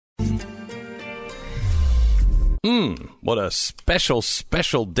What a special,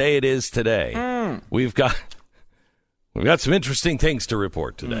 special day it is today. We've got some interesting things to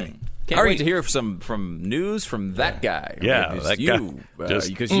report today. Can't wait to hear from news from that guy. Yeah, that guy.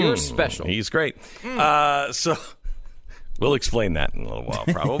 Because you're special. He's great. So we'll explain that in a little while,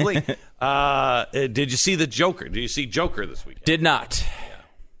 probably. Did you see the Joker? Did you see Joker this weekend? Did not.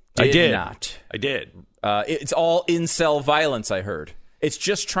 I did. I did. It's all incel violence, I heard. It's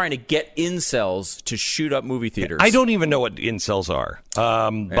just trying to get incels to shoot up movie theaters. I don't even know what incels are.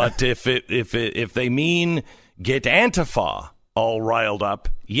 But if they mean get Antifa all riled up,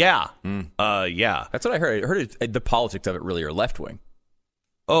 yeah. That's what I heard. I heard the politics of it really are left wing.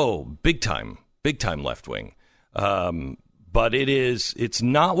 Oh, big time left wing. But it's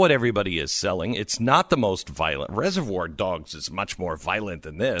not what everybody is selling. It's not the most violent. Reservoir Dogs is much more violent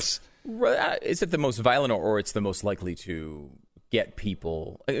than this. Is it the most violent or it's the most likely to get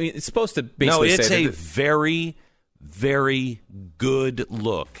people? I mean, it's supposed to basically say... No, it's say a very, very good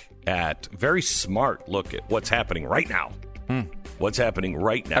look at, very smart look at what's happening right now. What's happening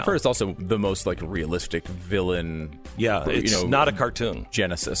right now. I've heard it's also the most realistic villain. Yeah, it's not a cartoon.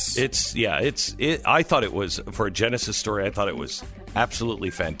 Genesis. I thought it was, for a Genesis story, I thought it was absolutely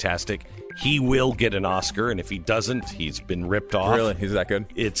fantastic. He will get an Oscar, and if he doesn't, he's been ripped off. Really? He's that good?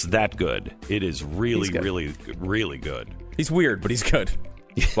 It's that good. It is really, really, really good. He's weird, but he's good.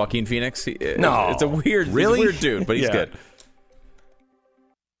 Joaquin Phoenix? No. It's a weird dude, but he's good.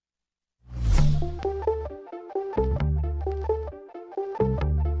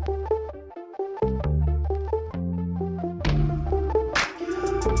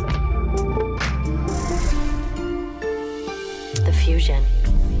 Fusion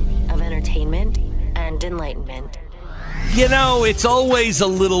of entertainment and enlightenment. You know, it's always a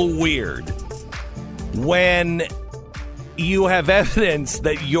little weird when you have evidence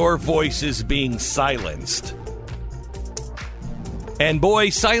that your voice is being silenced. And boy,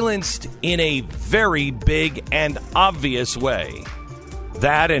 silenced in a very big and obvious way.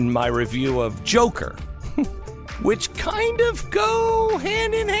 That and my review of Joker, which kind of go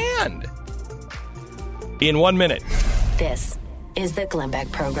hand in hand. In 1 minute. This is the Glenn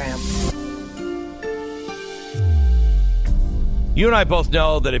Beck Program. You and I both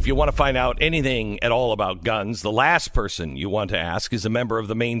know that if you want to find out anything at all about guns, the last person you want to ask is a member of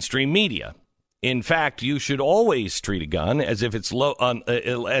the mainstream media. In fact, you should always treat a gun as if it's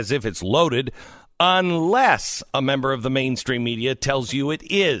loaded, unless a member of the mainstream media tells you it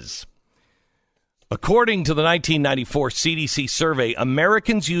is. According to the 1994 CDC survey,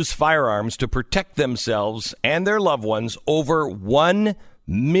 Americans use firearms to protect themselves and their loved ones over 1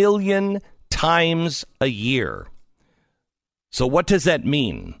 million times a year. So what does that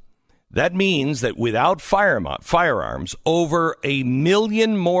mean? That means that without firearms, over 1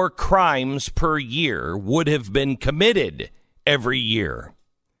 million more crimes per year would have been committed every year.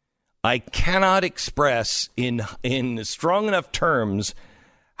 I cannot express in strong enough terms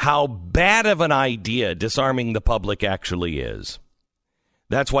how bad of an idea disarming the public actually is.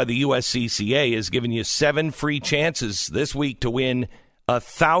 That's why the USCCA is giving you 7 free chances this week to win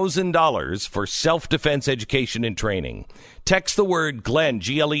 $1,000 for self-defense education and training. Text the word Glenn,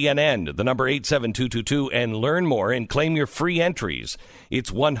 Glenn, the number 87222, and learn more and claim your free entries. It's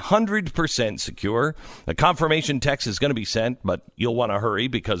 100% secure. A confirmation text is going to be sent, but you'll want to hurry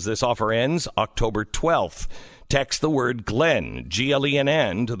because this offer ends October 12th. Text the word Glenn,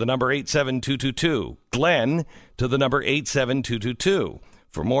 Glenn, to the number 87222. Glenn to the number 87222.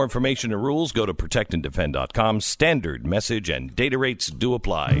 For more information and rules, go to protectanddefend.com. Standard message and data rates do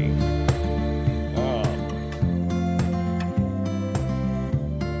apply.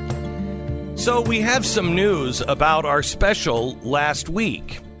 So we have some news about our special last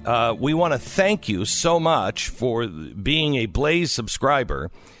week. We want to thank you so much for being a Blaze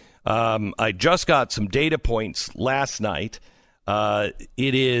subscriber. I just got some data points last night.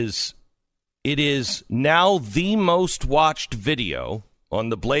 It is now the most watched video on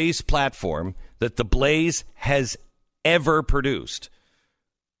the Blaze platform that the Blaze has ever produced.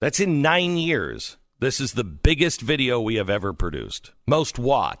 That's in 9 years. This is the biggest video we have ever produced. Most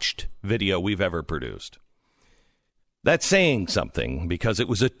watched video we've ever produced. That's saying something because it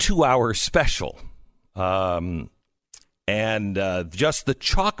was a 2-hour special. And just the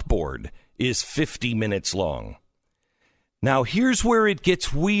chalkboard is 50 minutes long. Now, here's where it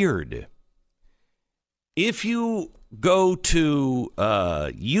gets weird. If you go to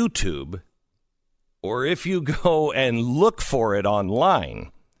YouTube, or if you go and look for it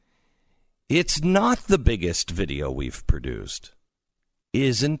online, it's not the biggest video we've produced.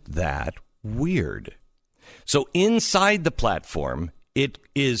 Isn't that weird? So inside the platform, it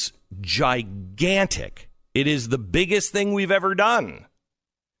is gigantic. It is the biggest thing we've ever done.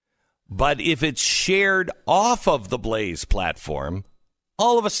 But if it's shared off of the Blaze platform,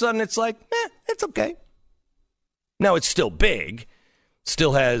 all of a sudden it's like, it's okay. Now, it's still big.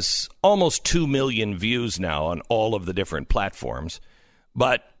 Still has almost 2 million views now on all of the different platforms.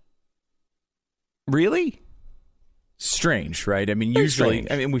 But really? Strange, right? I mean, usually,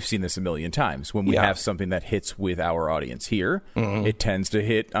 we've seen this a million times. When we have something that hits with our audience here, it tends to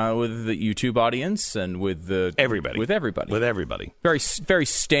hit with the YouTube audience and with everybody. With everybody. Very, very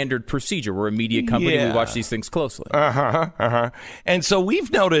standard procedure. We're a media company. We watch these things closely. And so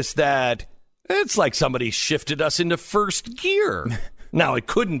we've noticed that it's like somebody shifted us into first gear. Now, it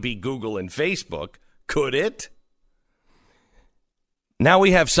couldn't be Google and Facebook, could it? Now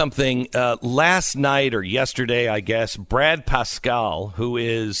we have something last night or yesterday, I guess. Brad Pascal, who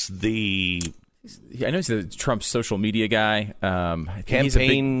is I know he's the Trump social media guy. He's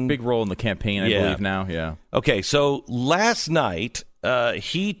a big role in the campaign, I believe now. Yeah. Okay, so last night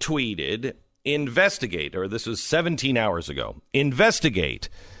he tweeted, investigate, or this was 17 hours ago, investigate.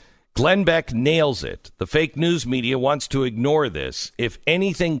 Glenn Beck nails it. The fake news media wants to ignore this. If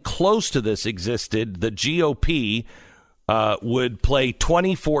anything close to this existed, the GOP would play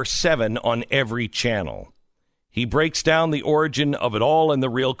 24/7 on every channel. He breaks down the origin of it all and the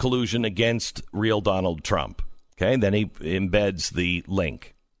real collusion against real Donald Trump. Okay, then he embeds the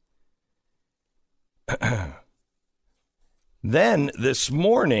link. Then this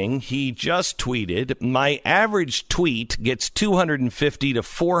morning, he just tweeted, my average tweet gets 250 to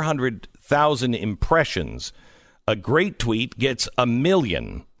 400,000 impressions. A great tweet gets 1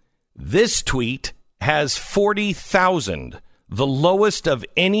 million. This tweet has 40,000, the lowest of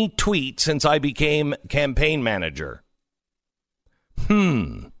any tweet since I became campaign manager.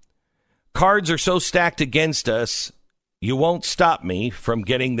 Cards are so stacked against us, you won't stop me from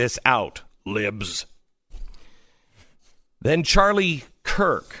getting this out, libs. Then Charlie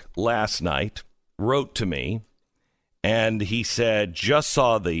Kirk last night wrote to me, and he said, just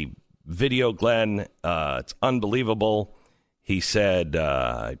saw the video, Glenn. It's unbelievable. He said,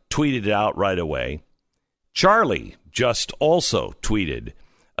 tweeted it out right away. Charlie just also tweeted,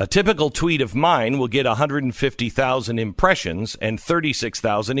 a typical tweet of mine will get 150,000 impressions and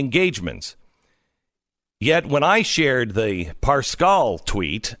 36,000 engagements. Yet when I shared the Pascal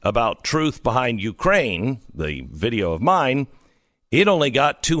tweet about truth behind Ukraine, the video of mine, it only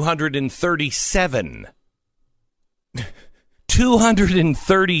got 237.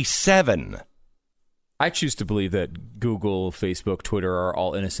 237. I choose to believe that Google, Facebook, Twitter are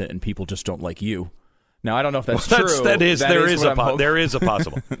all innocent and people just don't like you. Now, I don't know if that's true. There is a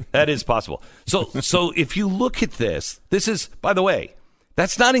possible. That is possible. So if you look at this is, by the way,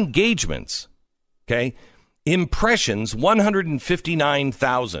 that's not engagements. Okay. Impressions,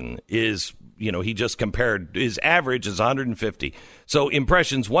 159,000 is, he just compared, his average is 150. So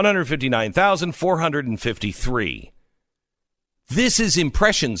impressions, 159,453. This is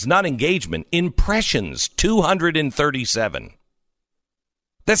impressions, not engagement. Impressions, 237.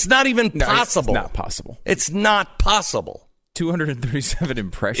 That's not even possible. It's not possible. It's not possible. 237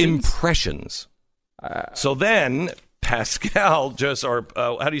 impressions? Impressions. So then Pascal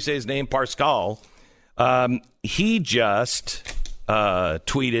how do you say his name? Pascal. He just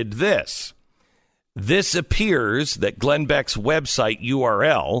tweeted this. This appears that Glenn Beck's website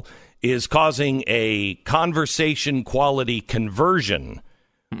URL is causing a conversation quality conversion.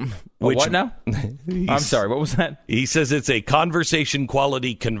 What now? I'm sorry, what was that? He says it's a conversation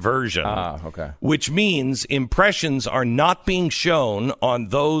quality conversion. Okay. Which means impressions are not being shown on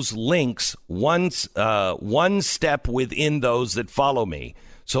those links one step within those that follow me.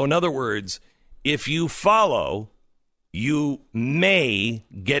 So in other words, if you follow, you may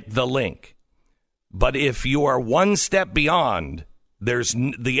get the link. But if you are one step beyond,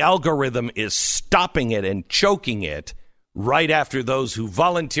 the algorithm is stopping it and choking it right after those who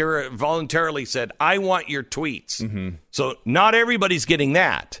voluntarily said, I want your tweets. Mm-hmm. So not everybody's getting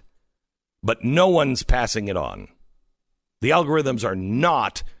that, but no one's passing it on. The algorithms are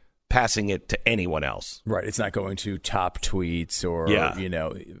not passing it to anyone else. Right. It's not going to top tweets or,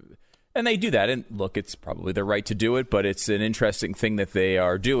 and they do that. And look, it's probably their right to do it, but it's an interesting thing that they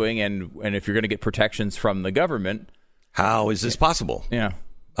are doing. And if you're going to get protections from the government. How is this possible? Yeah.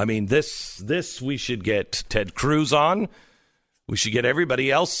 I mean, this we should get Ted Cruz on. We should get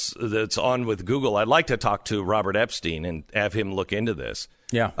everybody else that's on with Google. I'd like to talk to Robert Epstein and have him look into this.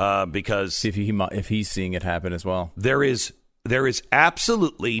 Yeah. Because see if he's seeing it happen as well. There is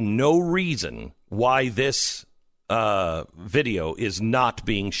absolutely no reason why this video is not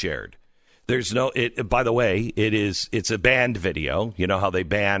being shared. There's no. By the way, it's a banned video. You know how they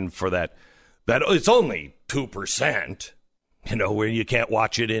ban for that. That it's only 2%. Where you can't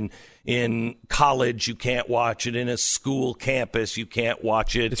watch it in college, you can't watch it in a school campus, you can't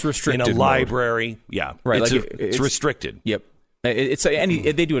watch it in a library. Mode. Yeah, right. It's restricted. Yep. They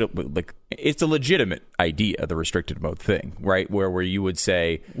do it like it's a legitimate idea, the restricted mode thing, right? Where you would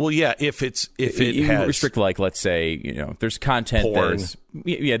say, well, yeah, if it has restrict, like, let's say, there's content that's,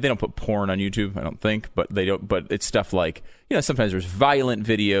 they don't put porn on YouTube, I don't think, but they don't. But it's stuff like, sometimes there's violent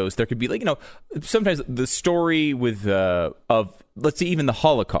videos. There could be like, sometimes the story with of, let's say, even the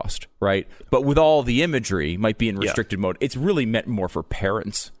Holocaust, right? But with all the imagery might be in restricted mode. It's really meant more for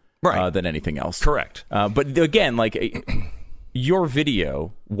parents, right, than anything else. Correct. But again, like. Your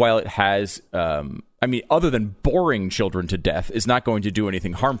video, while it has, other than boring children to death, is not going to do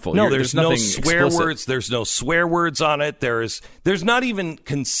anything harmful. No, there's no swear words. There's no swear words on it. There's not even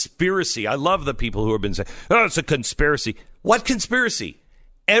conspiracy. I love the people who have been saying, "Oh, it's a conspiracy." What conspiracy?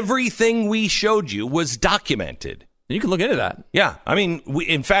 Everything we showed you was documented. And you can look into that. Yeah,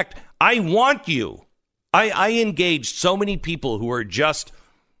 in fact, I want you. I engaged so many people who are just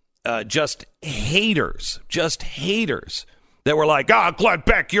haters, that were like, Glenn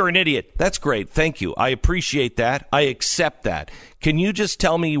Beck, you're an idiot. That's great. Thank you. I appreciate that. I accept that. Can you just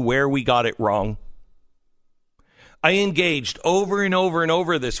tell me where we got it wrong? I engaged over and over and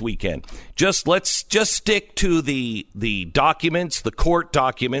over this weekend. Let's just stick to the documents, the court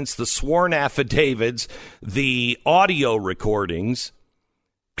documents, the sworn affidavits, the audio recordings.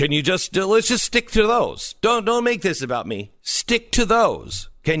 Can you let's just stick to those. Don't make this about me. Stick to those.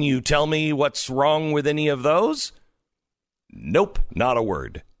 Can you tell me what's wrong with any of those? Nope, not a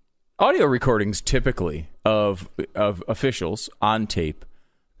word. Audio recordings typically of officials on tape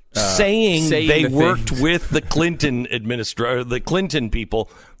saying they worked with the Clinton the Clinton people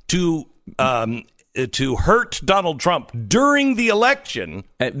to hurt Donald Trump during the election.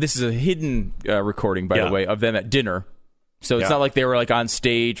 This is a hidden recording, by the way, of them at dinner. So it's not like they were like on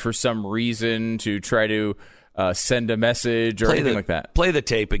stage for some reason to try to send a message or anything like that. Play the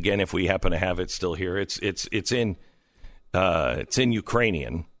tape again if we happen to have it still here. It's in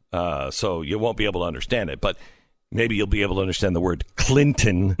Ukrainian, so you won't be able to understand it, but maybe you'll be able to understand the word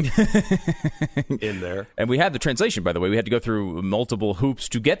Clinton in there. And we had the translation, by the way. We had to go through multiple hoops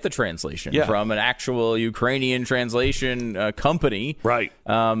to get the translation from an actual Ukrainian translation company. Right.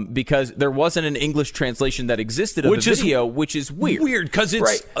 Because there wasn't an English translation that existed of the video, which is weird. Weird, because it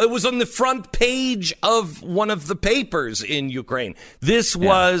was on the front page of one of the papers in Ukraine. This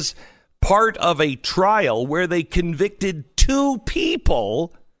was part of a trial where they convicted two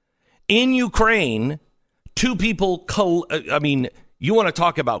people in Ukraine. Two people, you want to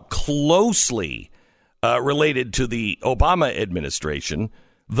talk about closely related to the Obama administration.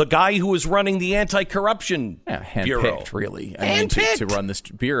 The guy who was running the anti-corruption bureau. Handpicked, really. To run this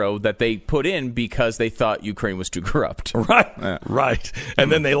bureau that they put in because they thought Ukraine was too corrupt. Right, right.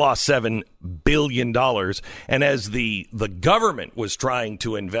 And then they lost $7 billion. And as the government was trying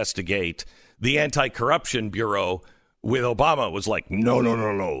to investigate the anti-corruption bureau with Obama, it was like, no. We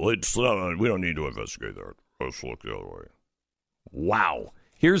don't need to investigate that. Let's look the other way. Wow.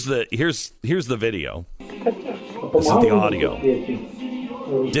 Here's the video. This is the audio.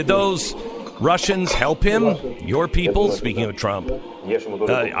 Did those Russians help him? Your people? Speaking of Trump,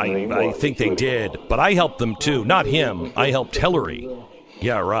 I think they did, but I helped them too. Not him. I helped Hillary.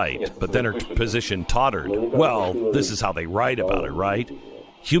 Yeah, right. But then her position tottered. Well, this is how they write about it, right?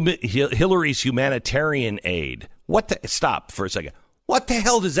 Hillary's humanitarian aid. Stop for a second. What the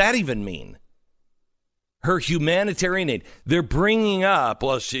hell does that even mean? Her humanitarian aid. They're bringing up,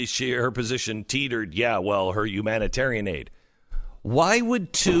 well, her position teetered. Yeah, well, her humanitarian aid. Why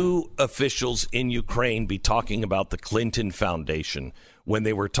would two officials in Ukraine be talking about the Clinton Foundation when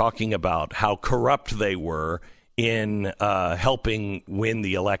they were talking about how corrupt they were in helping win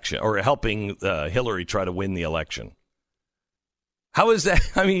the election, or helping Hillary try to win the election? How is that?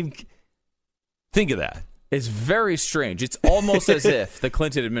 I mean, think of that. It's very strange. It's almost as if the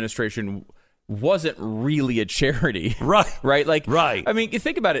Clinton administration wasn't really a charity. Right. Right? Like, right. I mean, you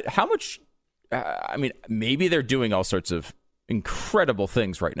think about it. How much, maybe they're doing all sorts of incredible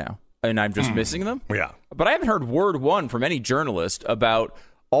things right now, and I'm just missing them. Yeah. But I haven't heard word one from any journalist about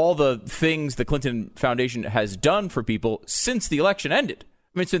all the things the Clinton Foundation has done for people since the election ended.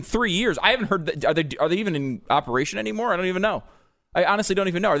 I mean, it's been 3 years. I haven't heard that. Are they even in operation anymore? I don't even know. I honestly don't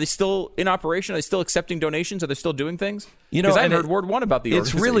even know. Are they still in operation? Are they still accepting donations? Are they still doing things? Because I heard word one about the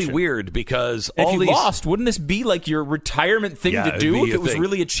organization. It's really weird because if you lost, wouldn't this be like your retirement thing to do if it was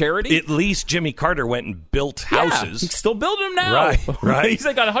really a charity? At least Jimmy Carter went and built houses. He's still building them now. Right. He's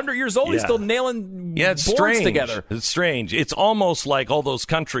like 100 years old. He's still nailing boards together. It's strange. It's almost like all those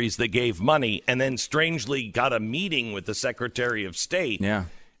countries that gave money and then strangely got a meeting with the Secretary of State. Yeah.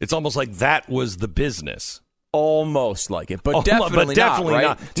 It's almost like that was the business. Almost like it, but definitely not.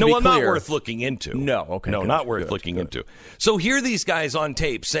 Right? Not worth looking into. No, okay. No, not worth looking into. So here are these guys on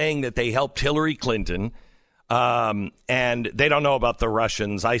tape saying that they helped Hillary Clinton, and they don't know about the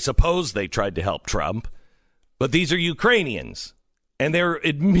Russians. I suppose they tried to help Trump, but these are Ukrainians, and they're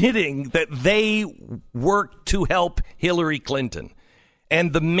admitting that they worked to help Hillary Clinton.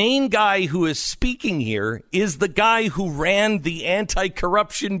 And the main guy who is speaking here is the guy who ran the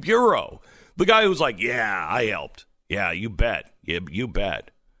Anti-Corruption Bureau. The guy who's like, yeah, I helped. Yeah, you bet. You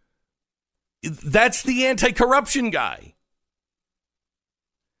bet. That's the anti-corruption guy.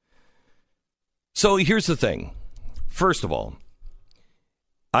 So here's the thing. First of all,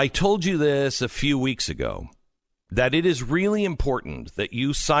 I told you this a few weeks ago, that it is really important that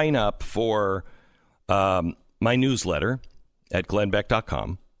you sign up for my newsletter at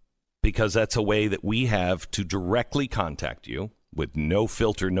glennbeck.com, because that's a way that we have to directly contact you with no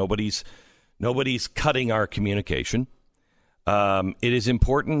filter. Nobody's cutting our communication. It is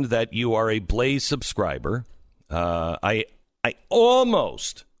important that you are a Blaze subscriber. I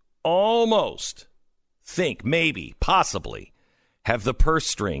almost think, maybe, possibly, have the purse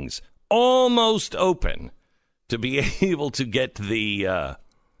strings almost open to be able to get to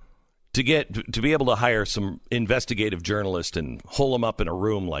be able to hire some investigative journalist and hole them up in a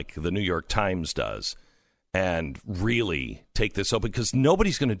room like the New York Times does and really take this open, because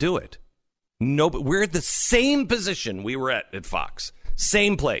nobody's going to do it. No, but we're at the same position we were at Fox.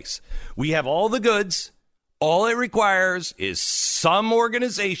 Same place. We have all the goods. All it requires is some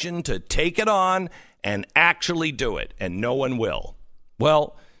organization to take it on and actually do it, and no one will.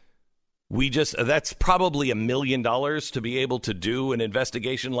 Well, that's probably $1 million to be able to do an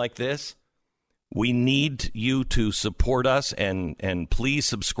investigation like this. We need you to support us, and please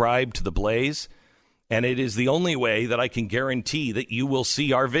subscribe to The Blaze. And it is the only way that I can guarantee that you will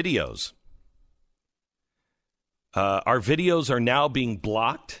see our videos. Our videos are now being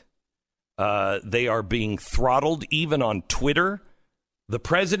blocked. They are being throttled even on Twitter. The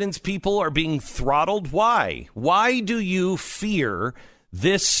president's people are being throttled. Why? Why do you fear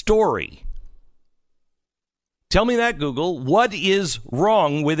this story? Tell me that, Google. What is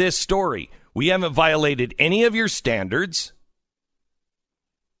wrong with this story? We haven't violated any of your standards.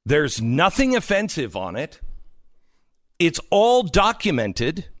 There's nothing offensive on it. It's all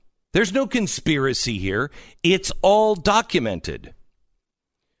documented. There's no conspiracy here. It's all documented.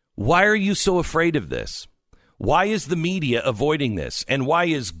 Why are you so afraid of this? Why is the media avoiding this? And why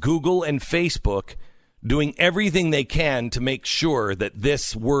is Google and Facebook doing everything they can to make sure that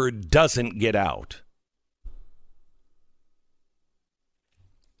this word doesn't get out?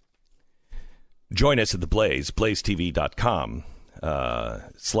 Join us at the Blaze, blazetv.com.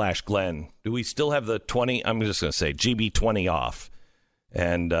 /Glenn. Do we still have the 20? I'm just going to say GB20 off.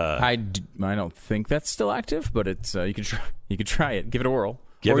 And I don't think that's still active, but it's you can try it. Give it a whirl.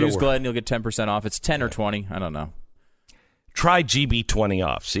 Use Glenn, you'll get 10% off. It's 10 or 20. I don't know. Try GB20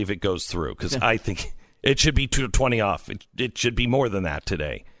 off. See if it goes through, because I think it should be 20 off. It should be more than that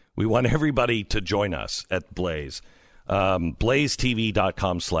today. We want everybody to join us at Blaze.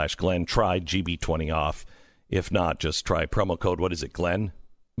 blazetv.com /Glenn. Try GB20 off. If not, just try promo code, what is it, Glenn?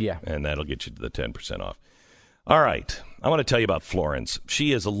 Yeah. And that'll get you to the 10% off. All right. I want to tell you about Florence.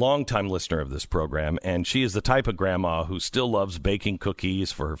 She is a longtime listener of this program, and she is the type of grandma who still loves baking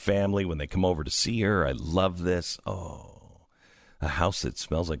cookies for her family when they come over to see her. I love this. Oh, a house that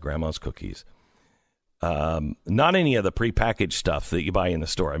smells like grandma's cookies. Not any of the prepackaged stuff that you buy in the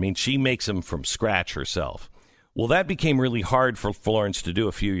store. I mean, she makes them from scratch herself. Well, that became really hard for Florence to do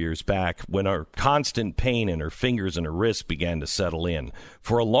a few years back when her constant pain in her fingers and her wrists began to settle in.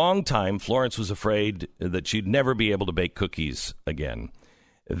 For a long time, Florence was afraid that she'd never be able to bake cookies again.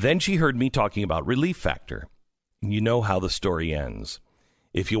 Then she heard me talking about Relief Factor. You know how the story ends.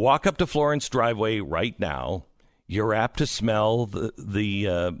 If you walk up to Florence's driveway right now, you're apt to smell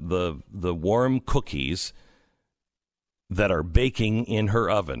the warm cookies that are baking in her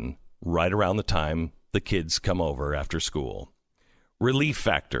oven right around the time the kids come over after school. Relief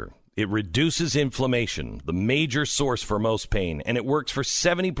Factor. It reduces inflammation, the major source for most pain, and it works for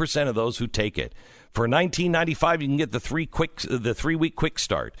 70% of those who take it. For $19.95, you can get the 3-week quick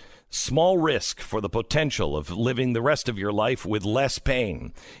start. Small risk for the potential of living the rest of your life with less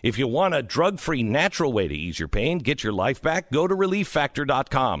pain. If you want a drug-free, natural way to ease your pain, get your life back, go to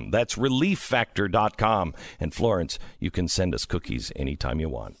ReliefFactor.com. That's ReliefFactor.com. And Florence, you can send us cookies anytime you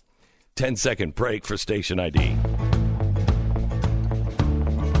want. 10-second break for station ID.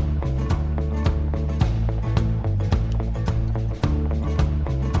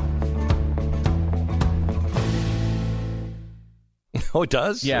 Oh, it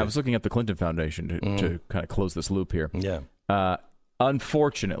does? Yeah, I was looking at the Clinton Foundation to kind of close this loop here. Yeah.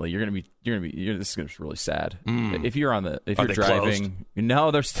 Unfortunately, this is going to be really sad. If you're driving, closed?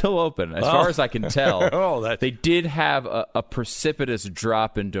 no, they're still open. As far as I can tell, they did have a precipitous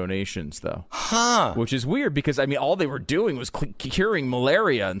drop in donations, though. Which is weird because all they were doing was curing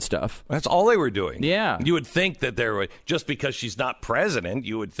malaria and stuff. That's all they were doing. Yeah, you would think that just because she's not president,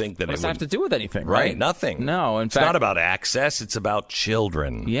 you would think that it doesn't have to do with anything, right? Nothing. No, in fact, it's not about access; it's about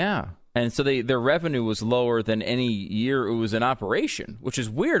children. Yeah. And so their revenue was lower than any year it was in operation, which is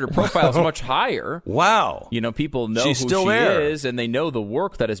weird. Her profile is much higher. Wow. People know She's who still she there. is, and they know the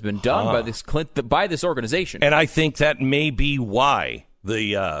work that has been done by this organization. And I think that may be why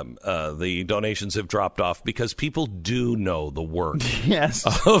the donations have dropped off, because people do know the work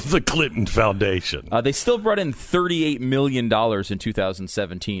of the Clinton Foundation. They still brought in $38 million in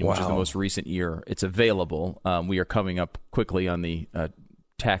 2017, which is the most recent year. It's available. We are coming up quickly on the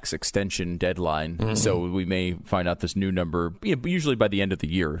tax extension deadline, so we may find out this new number. Usually by the end of the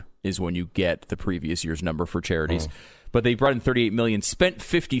year is when you get the previous year's number for charities. But they brought in $38 million, spent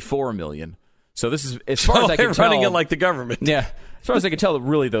 $54 million. So this is, as far as I can tell, they're running it like the government. Yeah, as far as I can tell,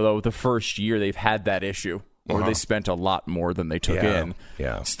 really though, the first year they've had that issue where they spent a lot more than they took in.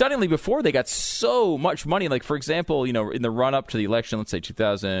 Yeah. Stunningly, before they got so much money, like for example, in the run up to the election, let's say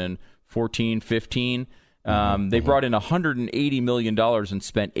 2014, 15. They brought in $180 million and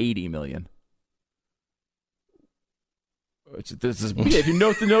spent $80 million. If you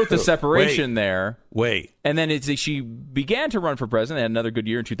note the separation there. Wait. And then she began to run for president. They had another good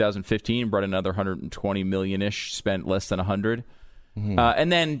year in 2015, brought in another $120 million-ish, spent less than $100.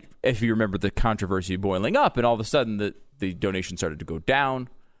 And then, if you remember the controversy boiling up, and all of a sudden the donation started to go down.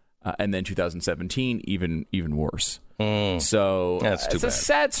 And then 2017, even worse. So that's too it's bad. A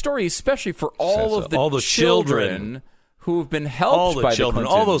sad story, especially for all the children who have been helped all the by children, the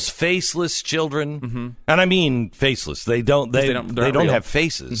Clintons. all those faceless children, and I mean faceless. They don't have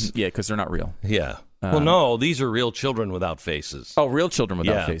faces. Yeah, because they're not real. Yeah. Well, no, these are real children without faces. Oh, real children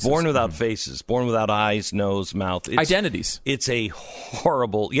without faces. Born without faces, born without eyes, nose, mouth. Identities. It's a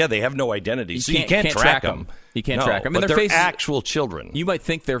horrible. Yeah, they have no identity, so you can't track them. You can't track them. But they're faces, actual children. You might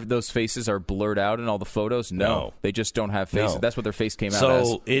think those faces are blurred out in all the photos. No. They just don't have faces. That's what their face came out as.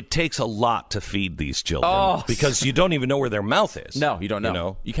 So it takes a lot to feed these children because you don't even know where their mouth is. No, you don't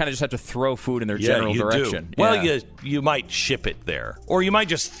know. You kind of just have to throw food in their general direction. Do. Well, you might ship it there, or you might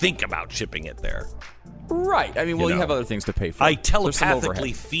just think about shipping it there. Right. I mean, you have other things to pay for. I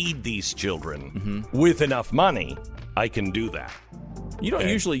telepathically feed these children with enough money. I can do that. You don't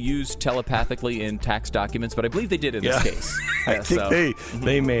usually use telepathically in tax documents, but I believe they did in this case. I think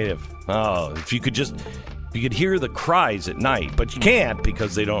they may have. Oh, if you could hear the cries at night, but you can't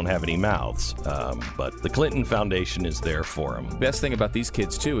because they don't have any mouths. But the Clinton Foundation is there for them. Best thing about these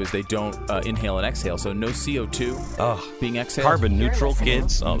kids, too, is they don't inhale and exhale, so no CO2 being exhaled. Carbon neutral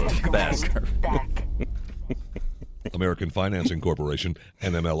kids. Oh, the best. Back. American Financing Corporation,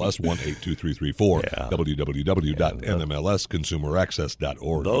 NMLS 182334,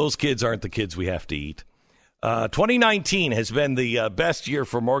 www.nmlsconsumeraccess.org. Those kids aren't the kids we have to eat. 2019 has been the best year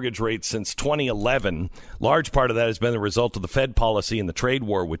for mortgage rates since 2011. Large part of that has been the result of the Fed policy and the trade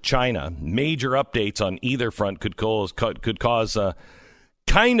war with China. Major updates on either front could cause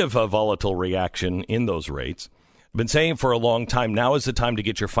kind of a volatile reaction in those rates. I've been saying for a long time, now is the time to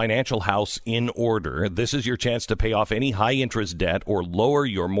get your financial house in order. This is your chance to pay off any high-interest debt or lower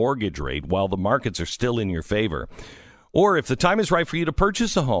your mortgage rate while the markets are still in your favor. Or if the time is right for you to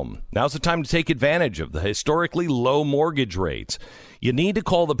purchase a home, now's the time to take advantage of the historically low mortgage rates. You need to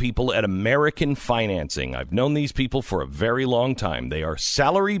call the people at American Financing. I've known these people for a very long time. They are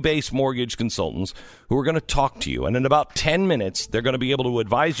salary-based mortgage consultants who are going to talk to you. And in about 10 minutes, they're going to be able to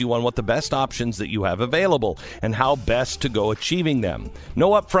advise you on what the best options that you have available and how best to go achieving them.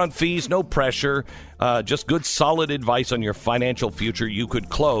 No upfront fees, no pressure, just good, solid advice on your financial future. You could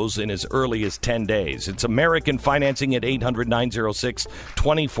close in as early as 10 days. It's American Financing at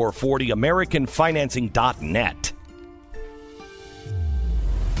 800-906-2440, AmericanFinancing.net.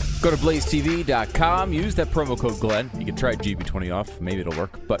 Go to blazetv.com. Use that promo code Glenn. You can try GB20 off. Maybe it'll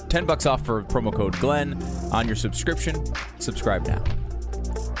work. But $10 off for promo code Glenn on your subscription. Subscribe now.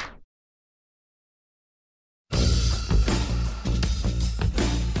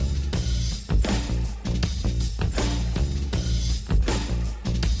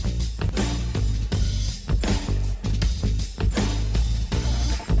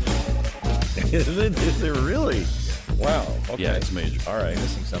 Is it really? Wow. Okay. Yeah, it's major. All right,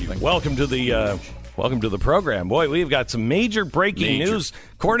 missing something. Welcome to the program. Boy, we've got some major breaking news.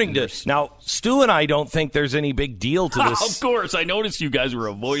 According to now, Stu and I don't think there's any big deal to this. Of course, I noticed you guys were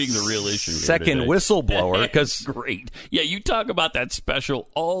avoiding the real issue. Second whistleblower, because great. Yeah, you talk about that special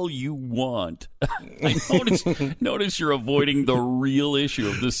all you want. I notice you're avoiding the real issue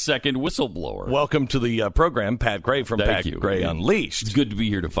of the second whistleblower. Welcome to the program, Pat Gray from Pat Gray Unleashed. It's good to be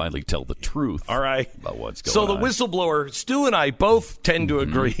here to finally tell the truth. All right, about what's going on. So the whistleblower, Stu and I both tend to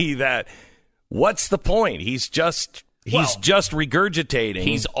agree that. What's the point? He's just regurgitating.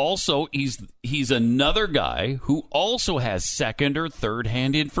 He's another guy who also has second or third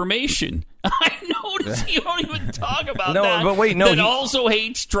hand information. I notice you don't even talk about that. But wait, no, that also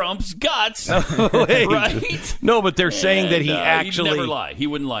hates Trump's guts. Right? No, but they're saying that he actually he'd never lie. He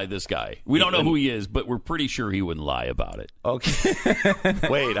wouldn't lie. This guy. We don't know who he is, but we're pretty sure he wouldn't lie about it. Okay.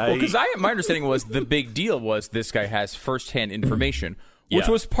 Wait, because my understanding was the big deal was this guy has firsthand information. Which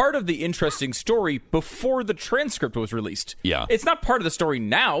was part of the interesting story before the transcript was released. Yeah. It's not part of the story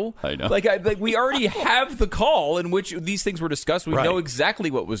now. I know. Like we already have the call in which these things were discussed. We know exactly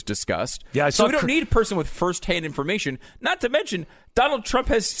what was discussed. Yeah, so we don't need a person with firsthand information. Not to mention, Donald Trump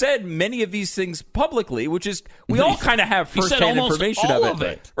has said many of these things publicly, which is we all kind of have firsthand information of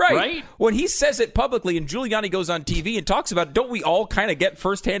it. Right. When he says it publicly and Giuliani goes on TV and talks about it, don't we all kind of get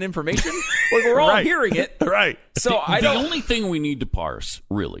firsthand information? Like we're all hearing it. Right. So the only thing we need to parse,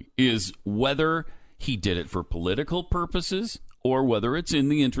 really, is whether he did it for political purposes or whether it's in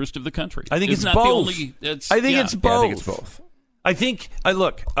the interest of the country. I think it's both. I think it's both. I think,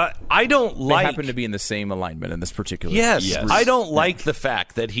 look, I don't like... They happen to be in the same alignment in this particular case. Yes. I don't like the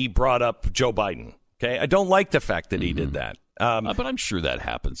fact that he brought up Joe Biden. Okay, I don't like the fact that he did that. But I'm sure that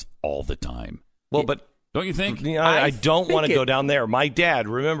happens all the time. Well, but... Don't you think? I don't want to go down there. My dad,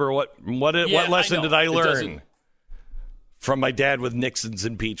 remember what lesson did I learn from my dad with Nixon's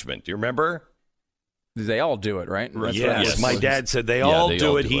impeachment? Do you remember? They all do it, right? Yes. My dad said they all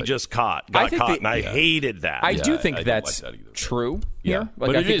do it. He just got caught, and I hated that. I do think that's true here.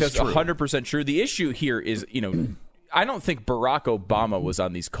 But I think that's 100% true. The issue here is, I don't think Barack Obama was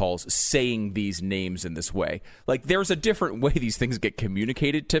on these calls saying these names in this way. Like, there's a different way these things get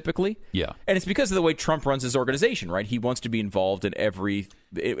communicated typically. Yeah. And it's because of the way Trump runs his organization, right? He wants to be involved in every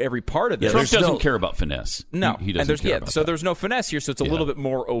part of this. Trump doesn't care about finesse. No. He doesn't care about so that. there's no finesse here, so it's a little bit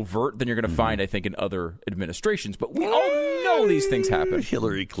more overt than you're going to find, I think, in other administrations. But we all know these things happen.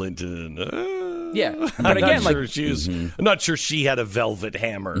 Hillary Clinton. But again, I'm not sure she had a velvet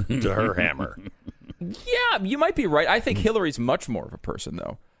hammer to her hammer. Yeah, you might be right. I think Hillary's much more of a person,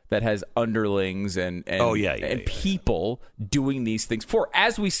 though, that has underlings and people doing these things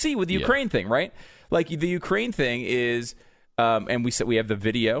as we see with the Ukraine thing, right? Like the Ukraine thing is, and we have the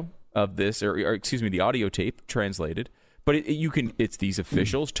video of this, or excuse me, the audio tape translated. But it's these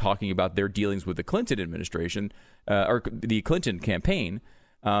officials talking about their dealings with the Clinton administration or the Clinton campaign.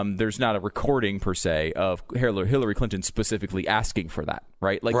 There's not a recording per se of Hillary Clinton specifically asking for that,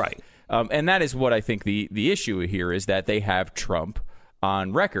 right? Right. And that is what I think the issue here is, that they have Trump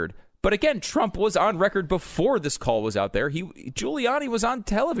on record. But again, Trump was on record before this call was out there. Giuliani was on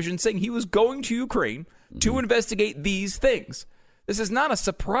television saying he was going to Ukraine to investigate these things. This is not a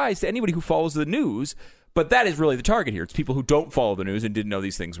surprise to anybody who follows the news, but that is really the target here. It's people who don't follow the news and didn't know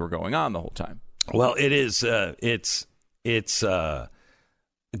these things were going on the whole time. Well, it is. It's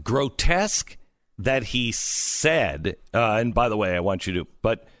grotesque that he said, and by the way, I want you to,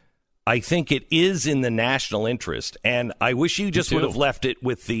 but I think it is in the national interest, and I wish you just would have left it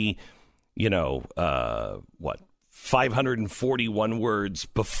with the, 541 words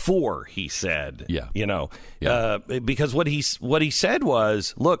before he said, because what he said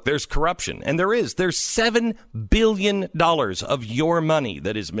was, look, there's corruption, and there's $7 billion of your money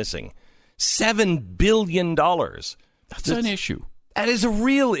that is missing. $7 billion. That's an issue. That is a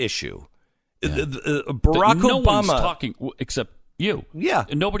real issue. Yeah. Barack Obama. No one's talking except you. Yeah.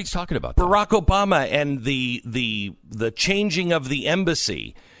 And nobody's talking about that. Barack Obama and the changing of the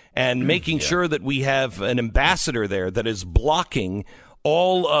embassy and making sure that we have an ambassador there that is blocking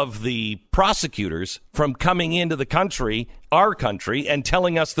all of the prosecutors from coming into the country, our country, and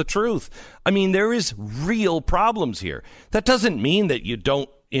telling us the truth. I mean, there is real problems here. That doesn't mean that you don't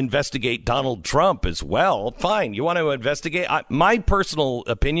investigate Donald Trump as well. Fine. You want to investigate? My personal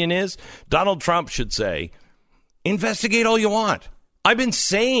opinion is Donald Trump should say, investigate all you want. I've been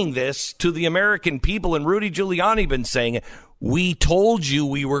saying this to the American people, and Rudy Giuliani been saying it. We told you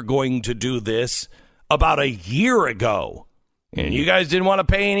we were going to do this about a year ago, and you guys didn't want to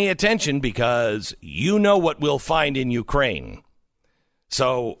pay any attention because you know what we'll find in Ukraine.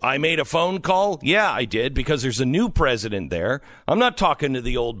 So I made a phone call. Yeah, I did, because there's a new president there. I'm not talking to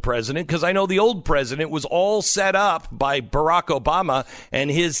the old president because I know the old president was all set up by Barack Obama and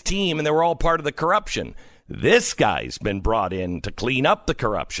his team, and they were all part of the corruption. This guy's been brought in to clean up the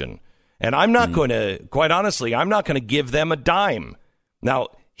corruption. And I'm not going to, quite honestly, I'm not going to give them a dime. Now,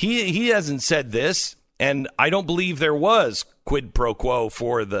 he hasn't said this, and I don't believe there was quid pro quo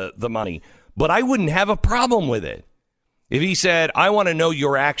for the money, but I wouldn't have a problem with it. If he said, I want to know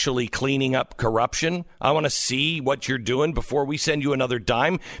you're actually cleaning up corruption, I want to see what you're doing before we send you another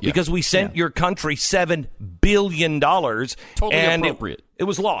dime, because we sent your country $7 billion. Totally and appropriate. It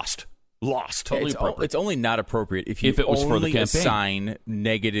was lost. Totally appropriate. It's only not appropriate if it was only for the campaign. assign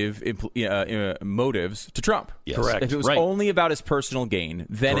negative motives to Trump. Yes. Correct. If it was only about his personal gain,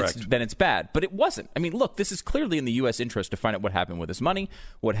 then it's bad. But it wasn't. I mean, look, this is clearly in the U.S. interest to find out what happened with his money,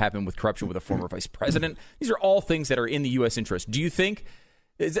 what happened with corruption with a former vice president. These are all things that are in the U.S. interest. Do you think?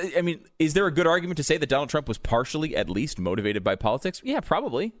 Is there a good argument to say that Donald Trump was partially, at least, motivated by politics? Yeah,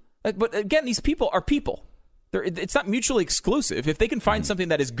 probably. But again, these people are people. It's not mutually exclusive. If they can find something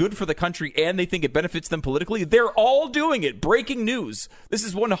that is good for the country and they think it benefits them politically, they're all doing it. Breaking news. This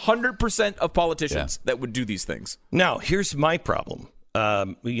is 100% of politicians that would do these things. Now, here's my problem.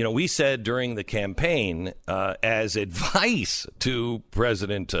 We said during the campaign, as advice to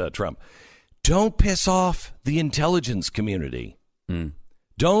President Trump, don't piss off the intelligence community.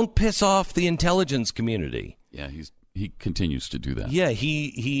 Don't piss off the intelligence community. Yeah, he continues to do that. Yeah,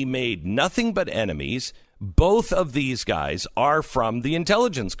 he made nothing but enemies. Both of these guys are from the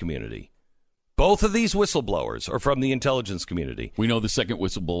intelligence community. Both of these whistleblowers are from the intelligence community. We know the second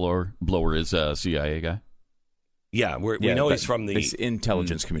whistleblower is a CIA guy. Yeah, we know he's from the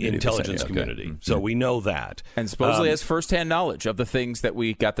intelligence community. Okay. So we know that. And supposedly has firsthand knowledge of the things that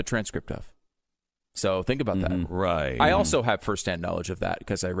we got the transcript of. So think about that. Right. I also have firsthand knowledge of that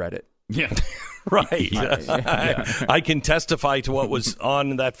because I read it. Yeah. Right. I can testify to what was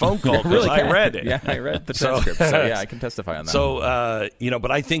on that phone call because I read it. Yeah, I read the transcript. So yeah, I can testify on that. So,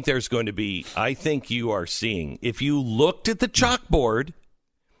 but I think there's going to be, I think you are seeing, if you looked at the chalkboard,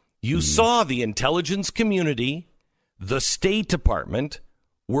 you saw the intelligence community, the State Department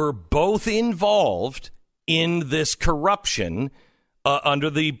were both involved in this corruption under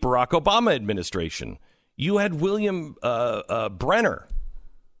the Barack Obama administration. You had William Brenner,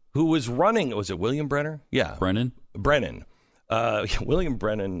 who was running. Was it William Brenner? Yeah. Brennan. William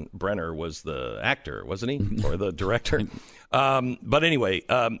Brenner was the actor, wasn't he? Or the director? But anyway,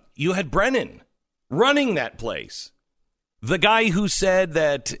 you had Brennan running that place. The guy who said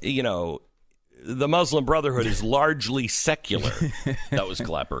that, the Muslim Brotherhood is largely secular. That was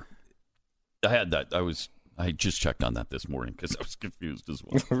Clapper. I had that. I just checked on that this morning because I was confused as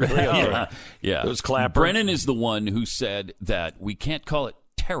well. Really? Yeah. It was Clapper. Brennan is the one who said that we can't call it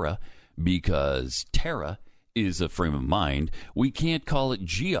terror because terror is a frame of mind. We can't call it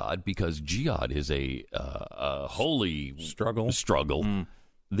jihad because jihad is a holy struggle.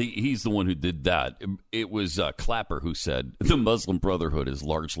 He's the one who did that. It was Clapper who said the Muslim Brotherhood is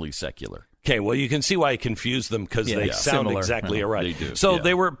largely secular. Okay, well, you can see why I confused them because they sound exactly right. They do. So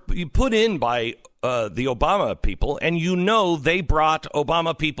they were put in by the Obama people, and they brought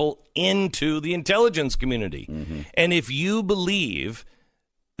Obama people into the intelligence community. Mm-hmm. And if you believe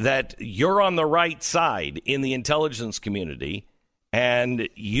that you're on the right side in the intelligence community and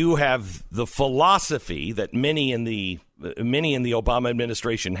you have the philosophy that many in the Obama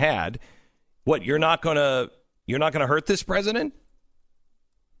administration had, what, you're not going to hurt this president?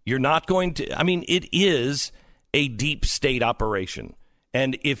 You're not going to. I mean, it is a deep state operation.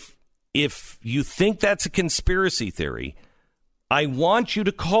 And if you think that's a conspiracy theory, I want you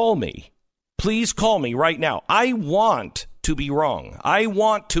to call me. Please call me right now. I want to be wrong. I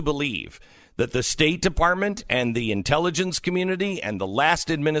want to believe that the State Department and the intelligence community and the last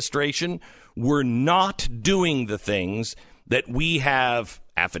administration were not doing the things that we have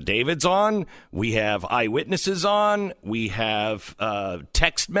affidavits on, we have eyewitnesses on, we have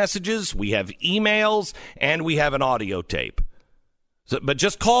text messages, we have emails, and we have an audio tape. So, but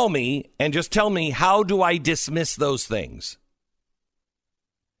just call me and just tell me, how do I dismiss those things?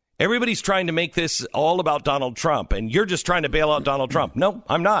 Everybody's trying to make this all about Donald Trump, and you're just trying to bail out Donald Trump. No,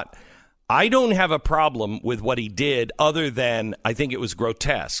 I'm not. I don't have a problem with what he did other than I think it was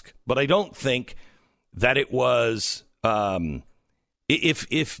grotesque. But I don't think that it was...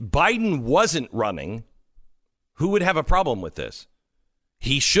 If Biden wasn't running, who would have a problem with this?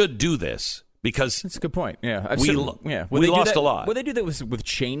 He should do this because that's a good point. Yeah, we lost a lot. Would they do that with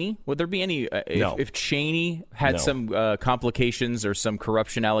Cheney? Would there be any if Cheney had some complications or some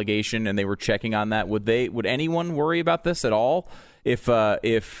corruption allegation and they were checking on that? Would anyone worry about this at all? if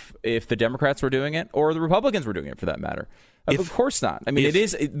the Democrats were doing it or the Republicans were doing it, for that matter. Of course not. I mean,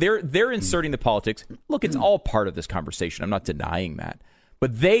 they're inserting the politics. Look, it's all part of this conversation. I'm not denying that.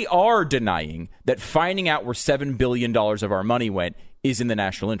 But they are denying that finding out where $7 billion of our money went is in the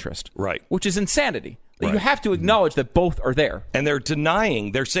national interest. Right. Which is insanity. Right. You have to acknowledge that both are there. And they're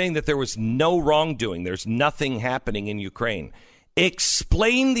saying that there was no wrongdoing. There's nothing happening in Ukraine.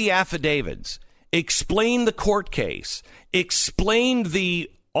 Explain the affidavits. Explain the court case. Explain the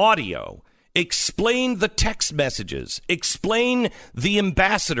audio. Explain the text messages. Explain the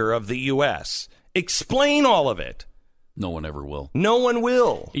ambassador of the U.S. Explain all of it. No one ever will. No one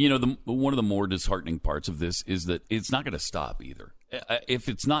will. You know, one of the more disheartening parts of this is that it's not going to stop either. If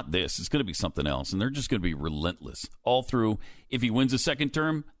it's not this, it's going to be something else, and they're just going to be relentless all through. If he wins a second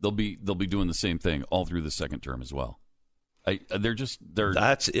term, they'll be doing the same thing all through the second term as well. They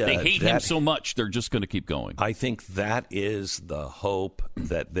hate him so much, they're just going to keep going. I think that is the hope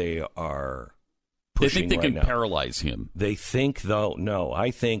that they are pushing. They think they right can now. paralyze him. They think, though, no,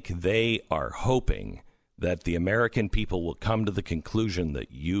 I think they are hoping that the American people will come to the conclusion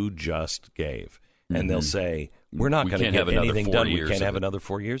that you just gave. And they'll say, we're not going to get anything done. We can't have another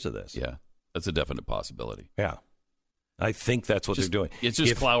 4 years of this. Yeah, that's a definite possibility. Yeah. I think that's what they're doing. It's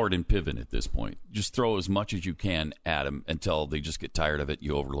just Cloward and Piven at this point. Just throw as much as you can at them until they just get tired of it.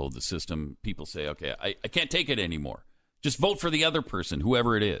 You overload the system. People say, okay, I can't take it anymore. Just vote for the other person,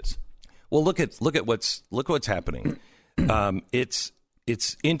 whoever it is. Well, look at what's happening. It's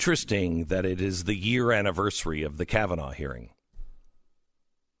interesting that it is the year anniversary of the Kavanaugh hearing.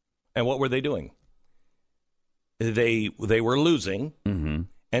 And what were they doing? They were losing. Mm-hmm.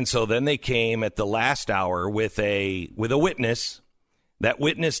 And so then they came at the last hour with a witness. That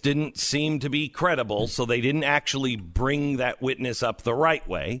witness didn't seem to be credible, so they didn't actually bring that witness up the right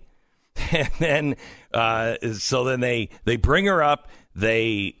way. And then they bring her up.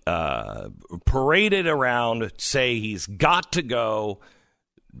 They parade it around, say he's got to go.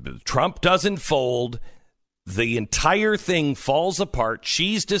 Trump doesn't fold. The entire thing falls apart.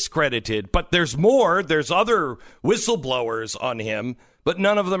 She's discredited. But there's more. There's other whistleblowers on him, but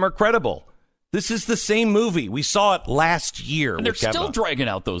none of them are credible. This is the same movie. We saw it last year. And they're still dragging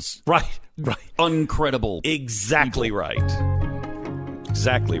out those right, uncredible Exactly people. Right.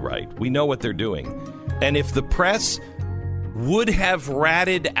 Exactly right. We know what they're doing. And if the press would have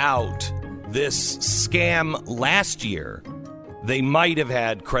ratted out this scam last year, they might have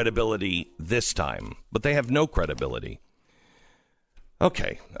had credibility this time, but they have no credibility.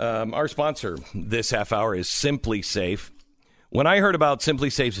 Okay, our sponsor this half hour is Simply Safe. When I heard about Simply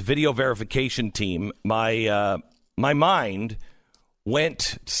Safe's video verification team, my mind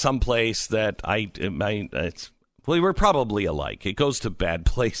went someplace that we were probably alike. It goes to bad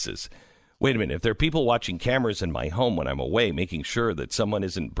places. Wait a minute, if there are people watching cameras in my home when I'm away, making sure that someone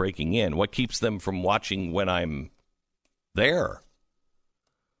isn't breaking in, what keeps them from watching when I'm there?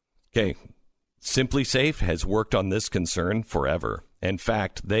 Okay, Simply Safe has worked on this concern forever. In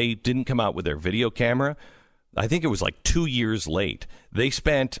fact, they didn't come out with their video camera. I think it was like 2 years late. They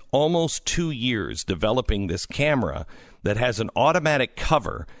spent almost 2 years developing this camera that has an automatic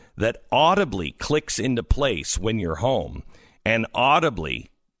cover that audibly clicks into place when you're home and audibly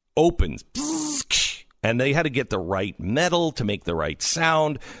opens. And they had to get the right metal to make the right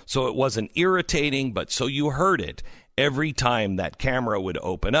sound so it wasn't irritating, but so you heard it every time that camera would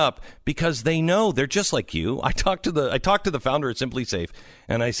open up, because they know they're just like you. I talked to the founder of Simply Safe,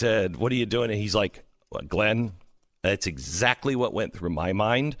 and I said, "What are you doing?" And he's like, "Well, Glenn, that's exactly what went through my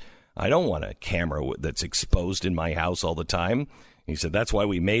mind. I don't want a camera that's exposed in my house all the time." He said, "That's why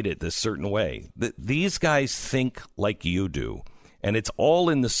we made it this certain way." These guys think like you do. And it's all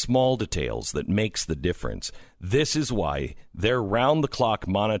in the small details that makes the difference. This is why their round-the-clock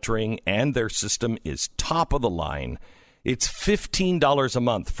monitoring and their system is top of the line. It's $15 a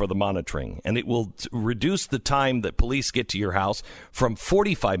month for the monitoring, and it will reduce the time that police get to your house from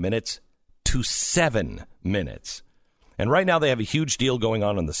 45 minutes to 7 minutes. And right now they have a huge deal going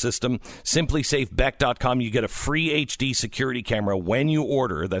on the system. SimplySafeBeck.com. You get a free HD security camera when you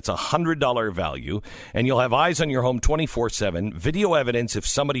order. That's a $100 value. And you'll have eyes on your home 24/7. Video evidence if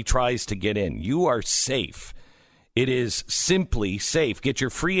somebody tries to get in. You are safe. It is Simply Safe. Get your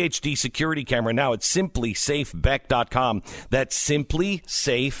free HD security camera now at SimplySafeBeck.com. That's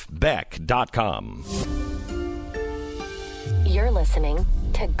SimplySafeBeck.com. You're listening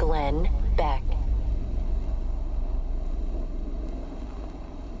to Glenn Beck.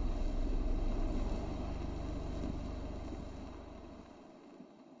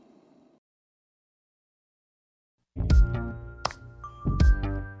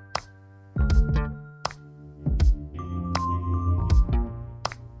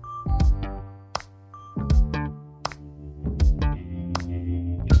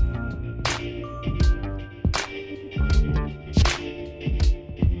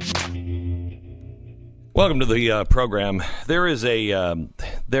 Welcome to the program. There's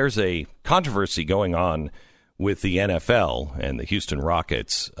a controversy going on with the NFL and the Houston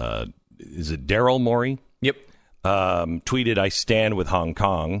Rockets. Is it Daryl Morey? Yep. Tweeted, "I stand with Hong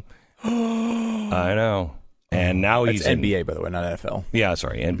Kong." I know. And now he's NBA, by the way, not NFL. Yeah,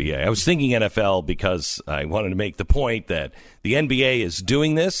 sorry, NBA. I was thinking NFL because I wanted to make the point that the NBA is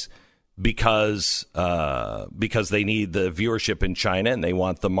doing this because they need the viewership in China and they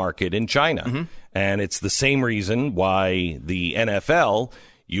want the market in China. Mm-hmm. And it's the same reason why the NFL,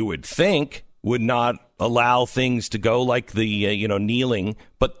 you would think, would not allow things to go like the kneeling,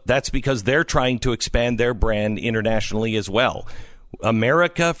 but that's because they're trying to expand their brand internationally as well.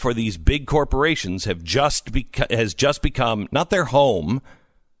 America, for these big corporations, has just become not their home,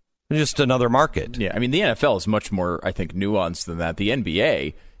 just another market. Yeah, I mean, the NFL is much more, I think, nuanced than that. The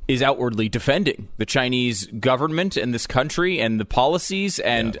NBA is outwardly defending the Chinese government and this country and the policies,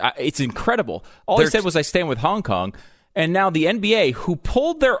 and it's incredible. All he said was, "I stand with Hong Kong." And now the NBA, who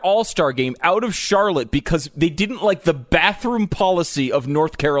pulled their All-Star game out of Charlotte because they didn't like the bathroom policy of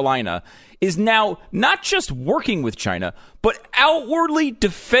North Carolina, is now not just working with China, but outwardly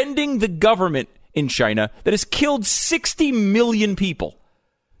defending the government in China that has killed 60 million people.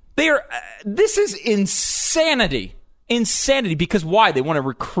 This is insanity. Insanity, because why? They want to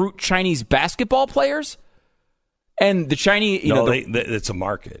recruit Chinese basketball players? And the Chinese... it's a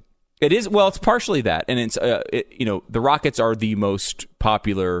market. It is. Well, it's partially that. And it's, the Rockets are the most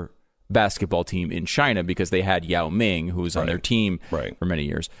popular basketball team in China because they had Yao Ming, who was on their team for many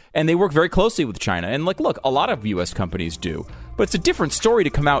years. And they work very closely with China. And look, a lot of U.S. companies do. But it's a different story to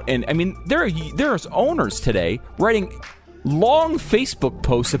come out. And I mean, there's owners today writing long Facebook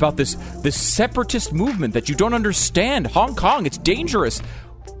posts about this separatist movement that you don't understand. Hong Kong, it's dangerous.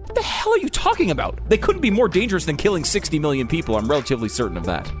 What the hell are you talking about? They couldn't be more dangerous than killing 60 million people. I'm relatively certain of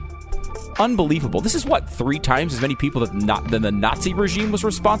that. Unbelievable. This is 3 times as many people than the Nazi regime was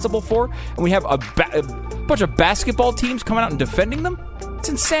responsible for, and we have a bunch of basketball teams coming out and defending them? It's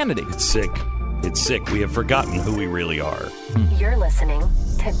insanity. It's sick. It's sick. We have forgotten who we really are. You're listening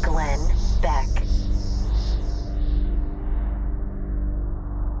to Glenn Beck.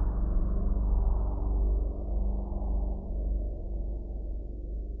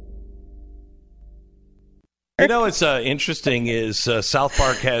 You know, what's interesting is South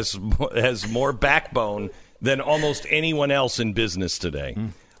Park has more backbone than almost anyone else in business today.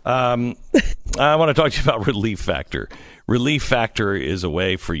 I want to talk to you about Relief Factor. Relief Factor is a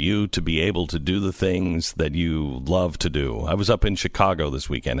way for you to be able to do the things that you love to do. I was up in Chicago this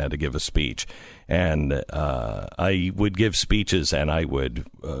weekend, had to give a speech, and I would give speeches, and I would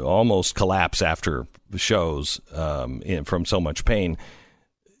almost collapse after shows from so much pain.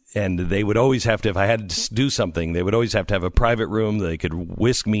 And they would always have to, if I had to do something, they would always have to have a private room that they could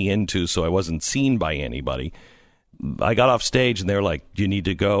whisk me into so I wasn't seen by anybody. I got off stage and they were like, "Do you need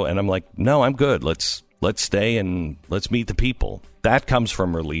to go?" And I'm like, "No, I'm good. Let's stay and let's meet the people." That comes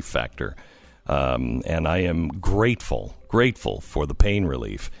from Relief Factor. And I am grateful for the pain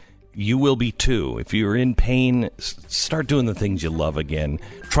relief. You will be too. If you're in pain, start doing the things you love again.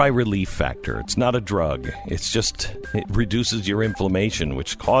 Try Relief Factor. It's not a drug. It reduces your inflammation,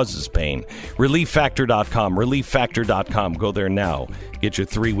 which causes pain. ReliefFactor.com. ReliefFactor.com. Go there now. Get your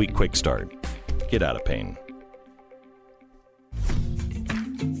 3-week quick start. Get out of pain.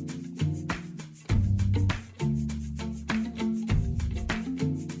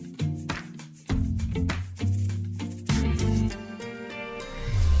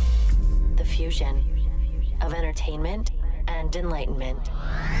 Of entertainment and enlightenment.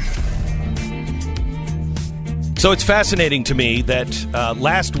 So it's fascinating to me that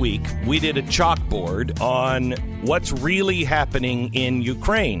last week we did a chalkboard on what's really happening in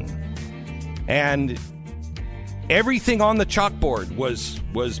Ukraine. And everything on the chalkboard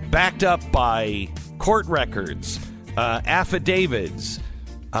was backed up by court records, affidavits,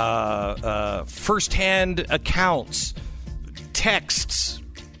 firsthand accounts, texts.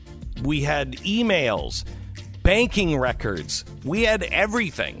 We had emails, banking records. We had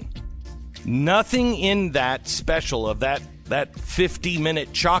everything. Nothing in that special of that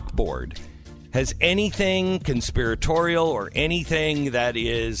 50-minute chalkboard has anything conspiratorial or anything that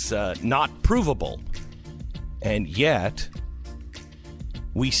is not provable. And yet,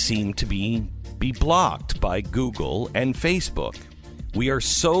 we seem to be blocked by Google and Facebook. We are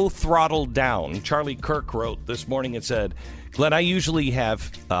so throttled down. Charlie Kirk wrote this morning and said, "Glenn, I usually have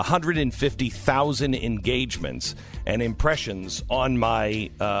 150,000 engagements and impressions on my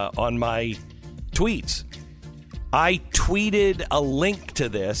tweets. I tweeted a link to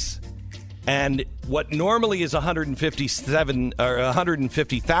this, and what normally is 150,000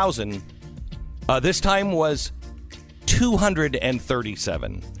 This time was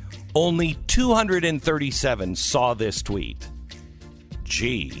 237. Only 237 saw this tweet.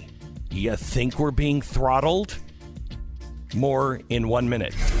 Gee, you think we're being throttled? More in 1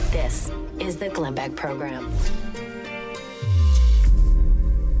 minute. This is the Glenn Beck Program.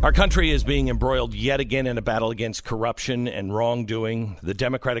 Our country is being embroiled yet again in a battle against corruption and wrongdoing. The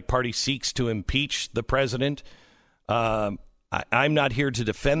Democratic Party seeks to impeach the president. I'm not here to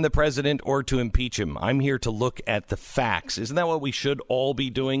defend the president or to impeach him. I'm here to look at the facts. Isn't that what we should all be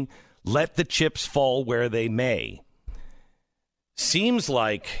doing? Let the chips fall where they may. Seems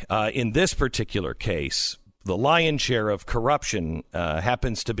like in this particular case, the lion's share of corruption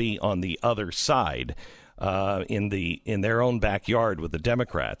happens to be on the other side, in their own backyard with the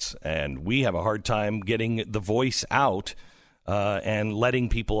Democrats. And we have a hard time getting the voice out and letting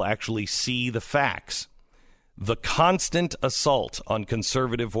people actually see the facts. The constant assault on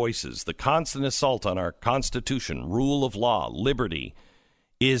conservative voices, the constant assault on our Constitution, rule of law, liberty,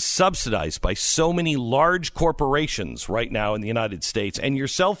 is subsidized by so many large corporations right now in the United States. And your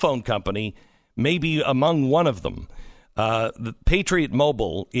cell phone company may be among one of them. The Patriot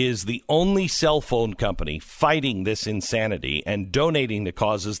Mobile is the only cell phone company fighting this insanity and donating to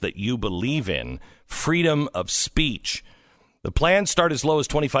causes that you believe in. Freedom of speech. The plans start as low as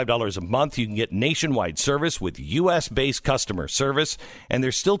 $25 a month. You can get nationwide service with U.S.-based customer service, and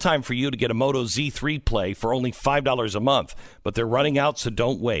there's still time for you to get a Moto Z3 Play for only $5 a month. But they're running out, so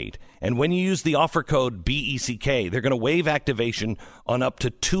don't wait. And when you use the offer code BECK, they're going to waive activation on up to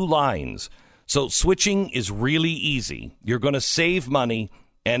 2 lines. So switching is really easy. You're going to save money,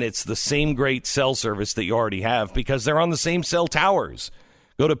 and it's the same great cell service that you already have because they're on the same cell towers.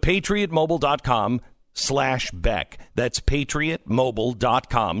 Go to patriotmobile.com/Beck. That's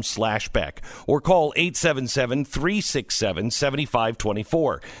patriotmobile.com/Beck. Or call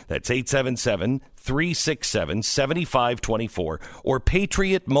 877-367-7524. That's 877-367-7524. Or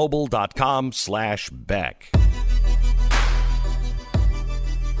patriotmobile.com/Beck.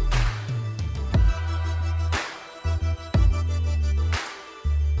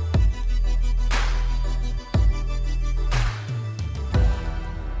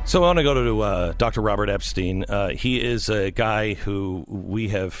 So I want to go to Dr. Robert Epstein. He is a guy who we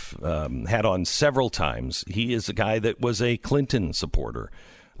have had on several times. He is a guy that was a Clinton supporter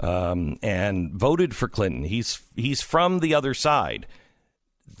and voted for Clinton. He's from the other side.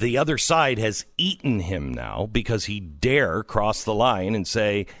 The other side has eaten him now because he dare cross the line and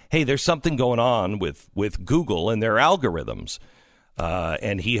say, hey, there's something going on with Google and their algorithms.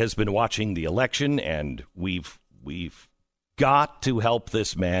 And he has been watching the election, and we've got to help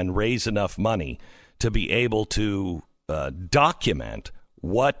this man raise enough money to be able to document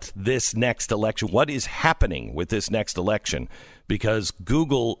what this next election, what is happening with this next election, because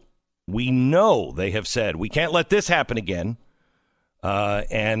Google, we know they have said, we can't let this happen again.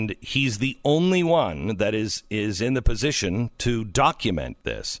 And he's the only one that is in the position to document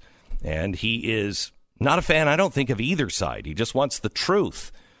this. And he is not a fan, I don't think, of either side. He just wants the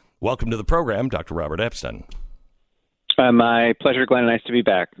truth. Welcome to the program, Dr. Robert Epstein. My pleasure, Glenn. Nice to be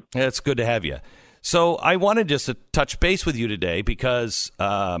back. It's good to have you. So I wanted just to touch base with you today because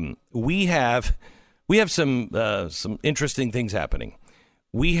we have some interesting things happening.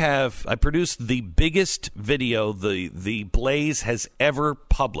 I produced the biggest video the Blaze has ever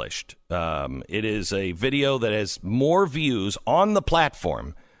published. It is a video that has more views on the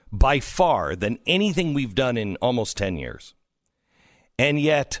platform by far than anything we've done in almost 10 years. And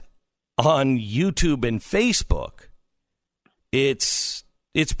yet on YouTube and Facebook, it's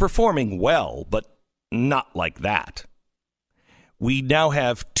performing well, but not like that. We now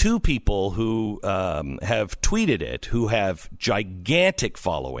have 2 people who have tweeted it, who have gigantic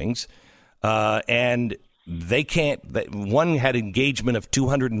followings, and they can't. One had engagement of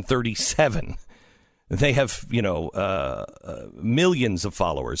 237. They have, millions of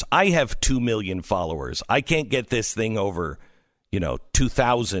followers. I have 2 million followers. I can't get this thing over,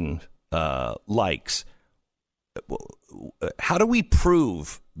 2,000 likes. How do we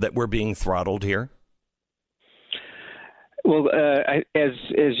prove that we're being throttled here? Well, as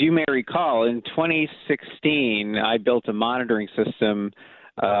you may recall, in 2016, I built a monitoring system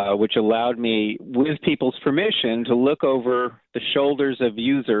which allowed me, with people's permission, to look over the shoulders of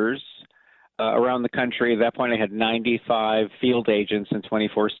users around the country. At that point, I had 95 field agents in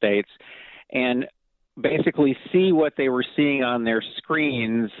 24 states, and basically see what they were seeing on their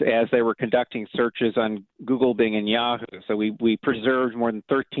screens as they were conducting searches on Google, Bing, and Yahoo. So we preserved more than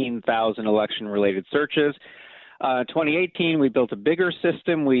 13,000 election-related searches. 2018, we built a bigger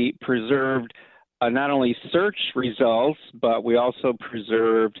system. We preserved not only search results, but we also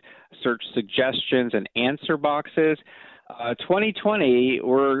preserved search suggestions and answer boxes. 2020,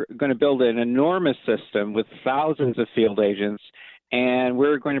 we're going to build an enormous system with thousands of field agents, and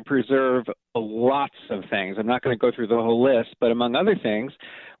we're going to preserve lots of things. I'm not going to go through the whole list, but among other things,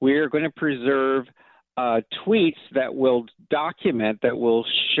 we are going to preserve tweets that will document, that will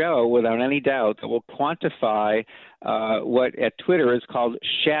show without any doubt, that will quantify what at Twitter is called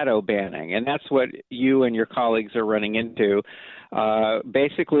shadow banning. And that's what you and your colleagues are running into.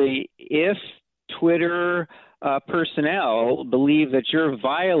 Basically, if Twitter personnel believe that you're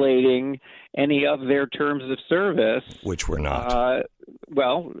violating any of their terms of service, which we're not.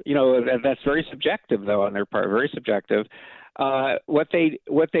 Well, that's very subjective, though, on their part, very subjective. What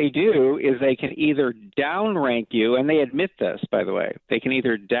they do is they can either downrank you, and they admit this, by the way. They can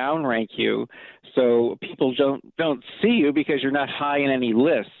either downrank you so people don't see you because you're not high in any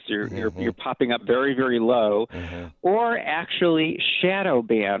lists. You're popping up very, very low, or actually shadow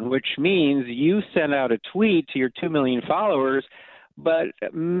ban, which means you send out a tweet to your 2 million followers, but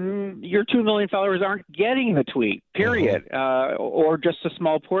your 2 million followers aren't getting the tweet, period, or just a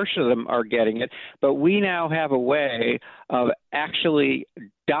small portion of them are getting it. But we now have a way of actually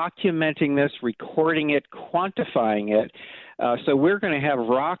documenting this, recording it, quantifying it. So we're going to have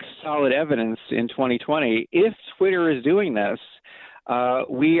rock-solid evidence in 2020. If Twitter is doing this,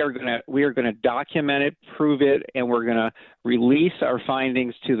 we are going to document it, prove it, and we're going to release our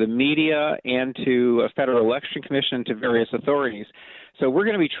findings to the media and to a Federal Election Commission, to various authorities. So we're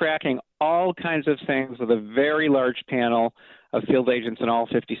going to be tracking all kinds of things with a very large panel of field agents in all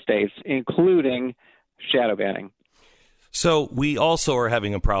 50 states, including shadow banning. So we also are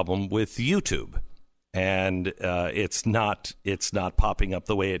having a problem with YouTube, and it's not popping up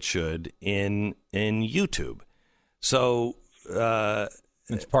the way it should in YouTube. So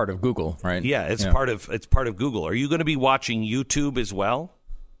it's part of Google, right? Yeah, it's part of Google. Are you going to be watching YouTube as well?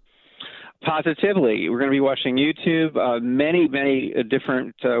 Positively. We're going to be watching YouTube, many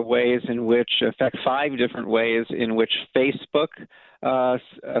different ways in which, in fact, 5 different ways in which Facebook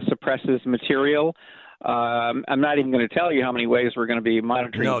suppresses material. I'm not even going to tell you how many ways we're going to be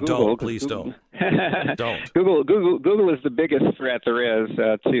monitoring Google. No, don't. Please don't. Don't. Google is the biggest threat there is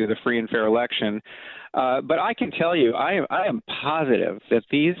to the free and fair election. But I can tell you, I am positive that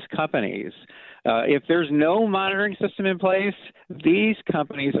these companies, if there's no monitoring system in place, these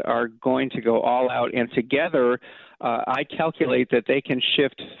companies are going to go all out. And together, I calculate that they can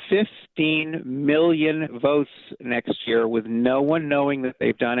shift 15 million votes next year with no one knowing that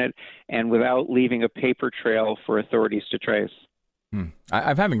they've done it and without leaving a paper trail for authorities to trace.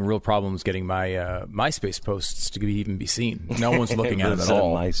 I'm having real problems getting my MySpace posts to even be seen. No one's looking at them at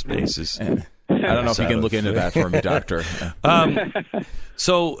all. MySpace is... I don't know if you can look into that for me, Doctor.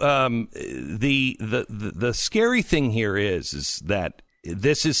 So the scary thing here is that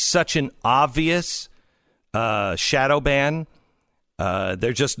this is such an obvious shadow ban.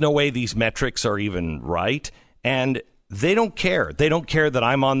 There's just no way these metrics are even right, and they don't care. They don't care that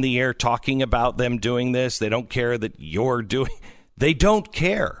I'm on the air talking about them doing this. They don't care that you're doing. They don't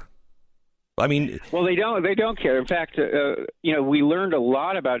care. I mean, well, they don't care. In fact, we learned a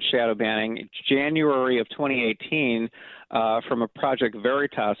lot about shadow banning January of 2018 from a Project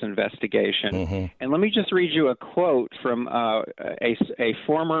Veritas investigation. And let me just read you a quote from a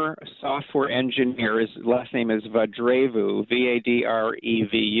former software engineer. His last name is Vadrevu,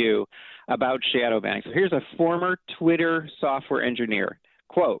 Vadrevu, about shadow banning. So here's a former Twitter software engineer.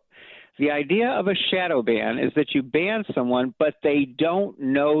 Quote, "The idea of a shadow ban is that you ban someone, but they don't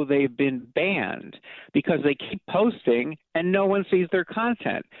know they've been banned because they keep posting and no one sees their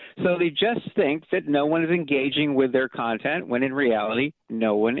content. So they just think that no one is engaging with their content when in reality,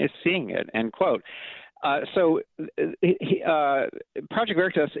 no one is seeing it," end quote. So Project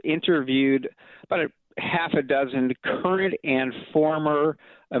Veritas interviewed about half a dozen current and former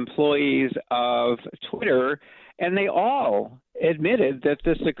employees of Twitter, and they all admitted that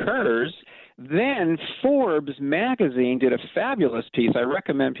this occurs. Then Forbes magazine did a fabulous piece. I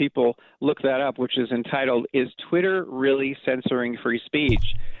recommend people look that up, which is entitled, "Is Twitter Really Censoring Free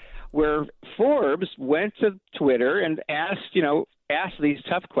Speech?" Where Forbes went to Twitter and asked these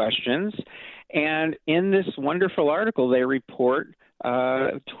tough questions. And in this wonderful article, they report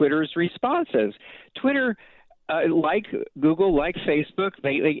Twitter's responses. Twitter, like Google, like Facebook,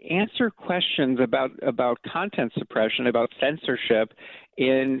 they answer questions about content suppression, about censorship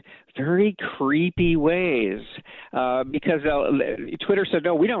in very creepy ways. Because Twitter said,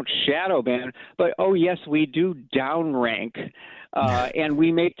 no, we don't shadow ban, but oh yes, we do downrank. And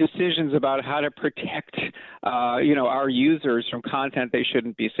we make decisions about how to protect, our users from content they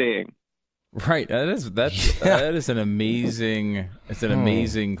shouldn't be seeing. Right. That is an amazing. It's an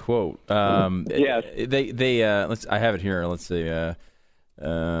amazing quote. Yes. Let's. I have it here. Let's see. Here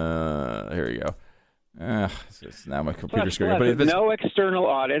we go. It's now my computer screen. But no external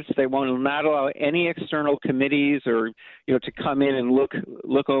audits. They will not allow any external committees or to come in and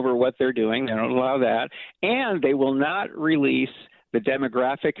look over what they're doing. They don't allow that, and they will not release the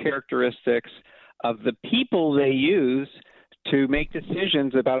demographic characteristics of the people they use to make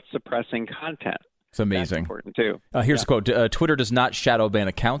decisions about suppressing content. It's amazing. That's important too. Here's a quote. Twitter does not shadow ban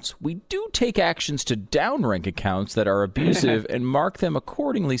accounts. We do take actions to downrank accounts that are abusive and mark them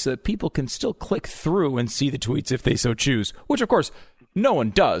accordingly so that people can still click through and see the tweets if they so choose, which, of course, no one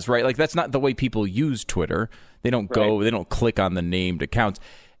does, right? Like, that's not the way people use Twitter. They don't go, they don't click on the named accounts.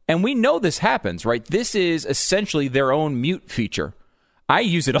 And we know this happens, right? This is essentially their own mute feature. I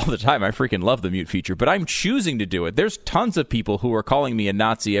use it all the time. I freaking love the mute feature, but I'm choosing to do it. There's tons of people who are calling me a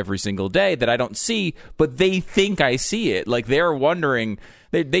Nazi every single day that I don't see, but they think I see it. Like, they're wondering,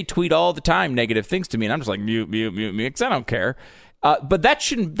 they tweet all the time negative things to me, and I'm just like, mute, because I don't care. But that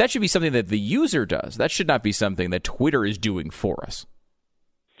should be something that the user does. That should not be something that Twitter is doing for us.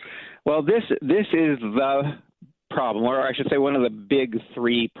 Well, this is the problem, or I should say one of the big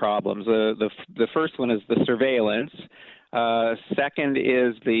three problems. The first one is the surveillance. Second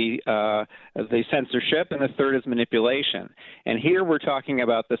is the censorship, and the third is manipulation. And here we're talking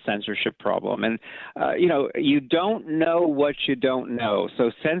about the censorship problem. And you don't know what you don't know. So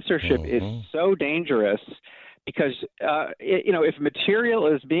censorship is so dangerous because if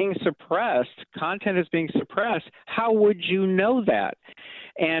material is being suppressed, content is being suppressed, how would you know that?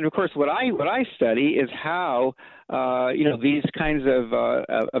 And of course, what I study is how these kinds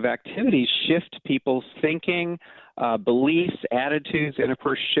of activities shift people's thinking, beliefs, attitudes, and of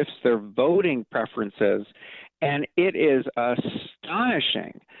course shifts their voting preferences. And it is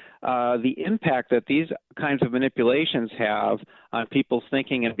astonishing the impact that these kinds of manipulations have on people's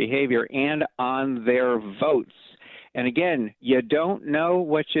thinking and behavior and on their votes. And again, you don't know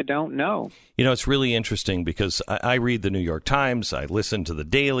what you don't know. It's really interesting because I read the New York Times. I listen to the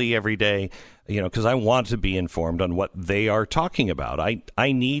Daily every day, because I want to be informed on what they are talking about.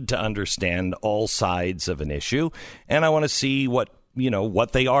 I need to understand all sides of an issue, and I want to see what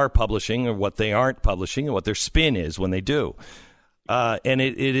they are publishing or what they aren't publishing and what their spin is when they do. And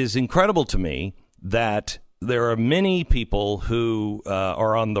it is incredible to me that there are many people who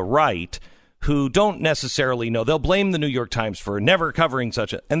are on the right who don't necessarily know. They'll blame the New York Times for never covering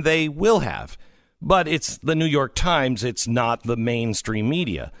and they will have. But it's the New York Times. It's not the mainstream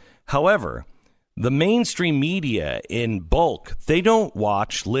media. However, the mainstream media in bulk, they don't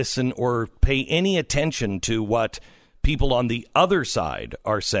watch, listen, or pay any attention to what people on the other side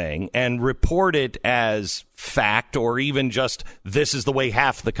are saying and report it as fact or even just this is the way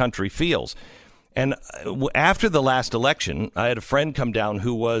half the country feels. And after the last election, I had a friend come down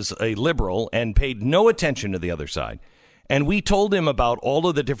who was a liberal and paid no attention to the other side. And we told him about all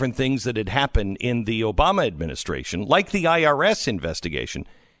of the different things that had happened in the Obama administration, like the IRS investigation.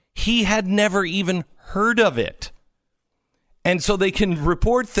 He had never even heard of it. And so they can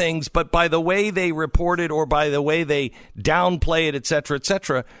report things, but by the way they report it or by the way they downplay it, et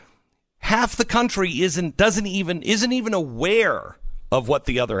cetera, half the country isn't even aware of what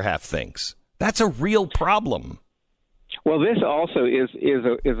the other half thinks. That's a real problem. Well, this also is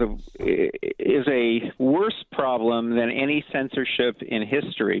a worse problem than any censorship in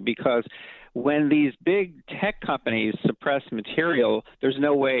history, because when these big tech companies suppress material, there's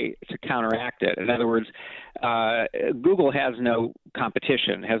no way to counteract it. In other words, Google has no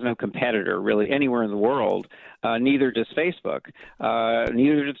competition, has no competitor really anywhere in the world. Neither does Facebook.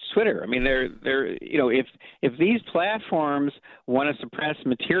 Neither does Twitter. I mean, if these platforms want to suppress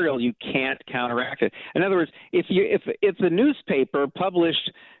material, you can't counteract it. In other words, if the newspaper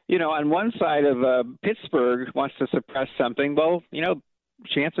published, on one side of Pittsburgh wants to suppress something, well,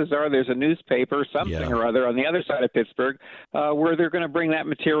 chances are there's a newspaper, something or other on the other side of Pittsburgh where they're going to bring that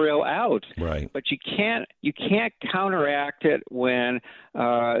material out. Right. But you can't counteract it when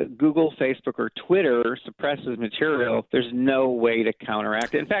Google, Facebook, or Twitter suppresses material. There's no way to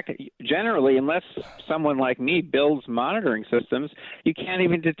counteract it. In fact, generally, unless someone like me builds monitoring systems, you can't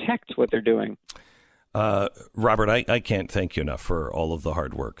even detect what they're doing. Robert, I can't thank you enough for all of the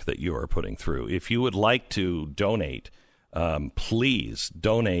hard work that you are putting through. If you would like to donate, please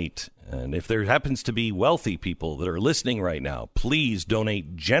donate. And if there happens to be wealthy people that are listening right now, please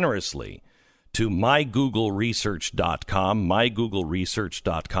donate generously to mygoogleresearch.com,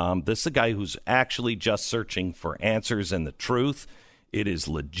 mygoogleresearch.com. This is a guy who's actually just searching for answers and the truth. It is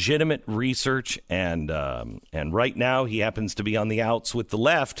legitimate research, and right now he happens to be on the outs with the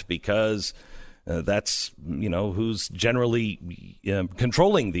left because that's who's generally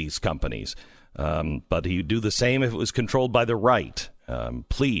controlling these companies. But he'd do the same if it was controlled by the right.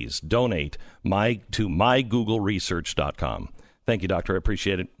 Please donate to mygoogleresearch.com. Thank you, Doctor. I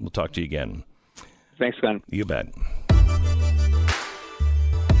appreciate it. We'll talk to you again. Thanks, Glenn. You bet.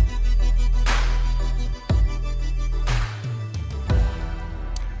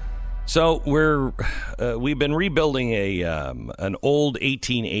 So we've been rebuilding an old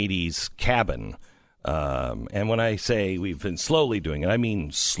 1880s cabin. And when I say we've been slowly doing it, I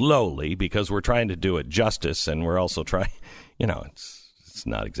mean slowly, because we're trying to do it justice, and we're also trying, it's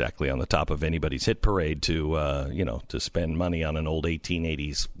not exactly on the top of anybody's hit parade to spend money on an old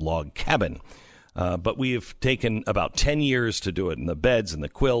 1880s log cabin. But we have taken about 10 years to do it, and the beds and the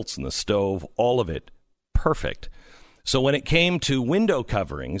quilts and the stove, all of it perfect. So when it came to window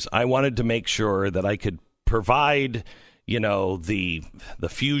coverings, I wanted to make sure that I could provide the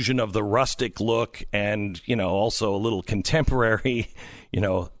fusion of the rustic look and, also a little contemporary,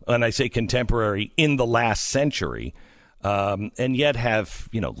 when I say contemporary, in the last century, and yet have,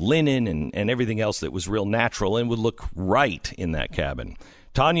 linen and everything else that was real natural and would look right in that cabin.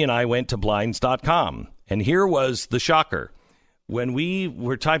 Tanya and I went to Blinds.com, and here was the shocker. When we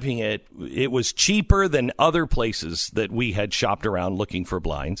were typing it, it was cheaper than other places that we had shopped around looking for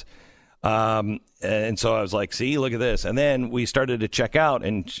blinds. And so I was like, see, look at this. And then we started to check out,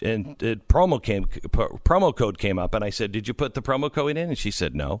 and promo code came up, and I said, did you put the promo code in? And she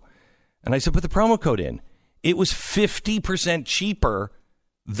said, no. And I said, put the promo code in. It was 50% cheaper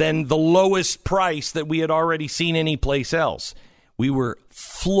than the lowest price that we had already seen anyplace else. We were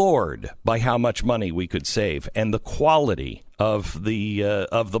floored by how much money we could save and the quality of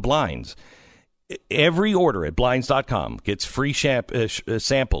the blinds. Every order at Blinds.com gets free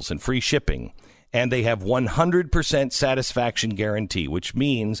samples and free shipping, and they have 100% satisfaction guarantee, which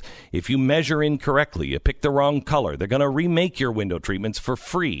means if you measure incorrectly, you pick the wrong color, they're going to remake your window treatments for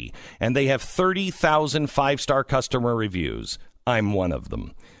free, and they have 30,000 five-star customer reviews. I'm one of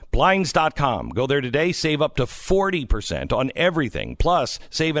them. Blinds.com. Go there today, save up to 40% on everything, plus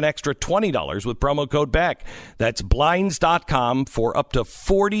save an extra $20 with promo code BECK. That's Blinds.com for up to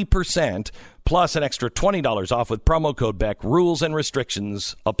 40%, plus an extra $20 off with promo code BECK. Rules and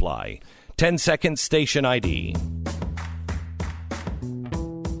restrictions apply. 10-second station ID.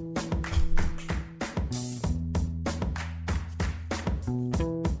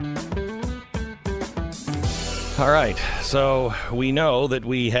 All right, so we know that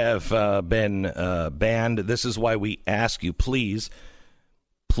we have been banned. This is why we ask you, please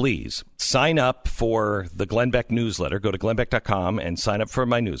sign up for the Glenn Beck newsletter. Go to glennbeck.com and sign up for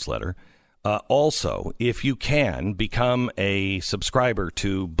my newsletter. Also, if you can, become a subscriber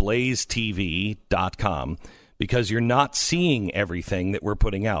to blazetv.com, because you're not seeing everything that we're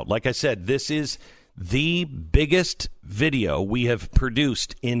putting out. Like I said, this is the biggest video we have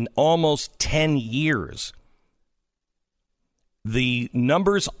produced in almost 10 years. The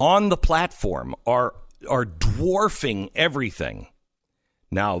numbers on the platform are dwarfing everything.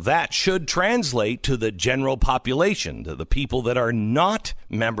 Now, that should translate to the general population, to the people that are not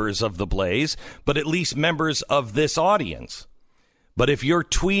members of the Blaze, but at least members of this audience. But if you're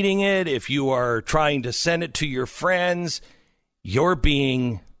tweeting it, if you are trying to send it to your friends, you're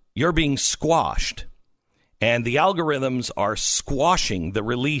being squashed. And the algorithms are squashing the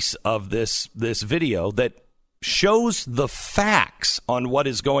release of this video that shows the facts on what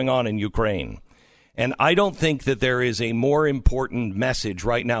is going on in Ukraine. And I don't think that there is a more important message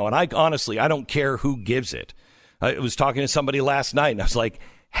right now. And I don't care who gives it. I was talking to somebody last night, and I was like,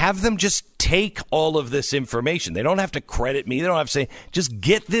 have them just take all of this information. They don't have to credit me. They don't have to say, just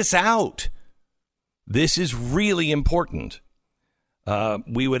get this out. This is really important.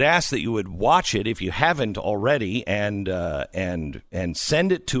 We would ask that you would watch it if you haven't already, and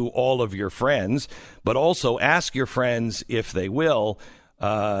send it to all of your friends. But also ask your friends if they will.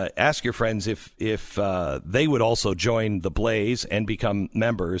 Ask your friends if they would also join the Blaze and become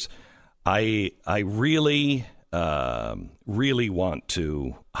members. I really want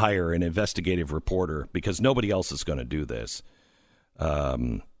to hire an investigative reporter, because nobody else is going to do this.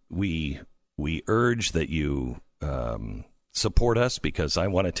 We urge that you support us, because I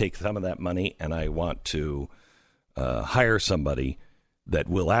want to take some of that money and I want to hire somebody that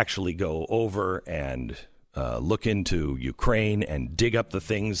will actually go over and look into Ukraine and dig up the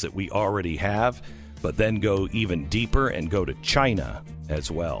things that we already have, but then go even deeper and go to China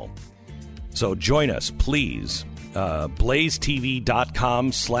as well. So join us, please,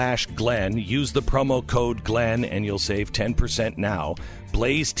 blazetv.com/Glenn. Use the promo code Glenn and you'll save 10% now.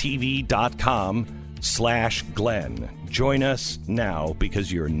 blazetv.com/Glenn. Join us now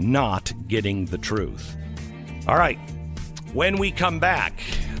because you're not getting the truth. All right. When we come back,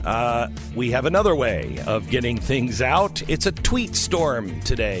 we have another way of getting things out. It's a tweet storm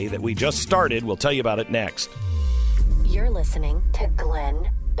today that we just started. We'll tell you about it next. You're listening to Glenn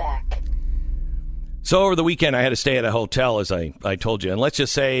Beck. So over the weekend, I had to stay at a hotel, as I told you. And let's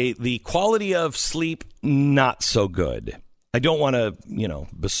just say the quality of sleep, not so good. I don't want to,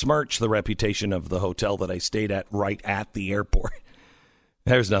 besmirch the reputation of the hotel that I stayed at right at the airport.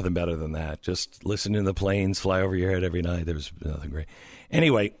 There's nothing better than that. Just listen to the planes fly over your head every night. There's nothing great.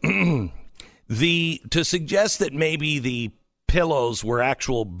 Anyway, to suggest that maybe the pillows were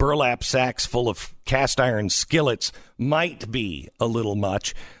actual burlap sacks full of cast iron skillets might be a little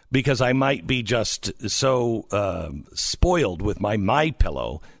much, because I might be just so spoiled with my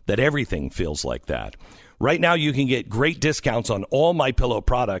MyPillow that everything feels like that. Right now, you can get great discounts on all MyPillow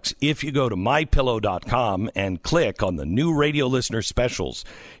products if you go to MyPillow.com and click on the new radio listener specials.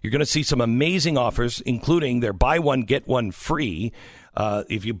 You're going to see some amazing offers, including their buy one, get one free.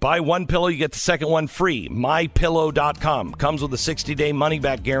 If you buy one pillow, you get the second one free. MyPillow.com comes with a 60-day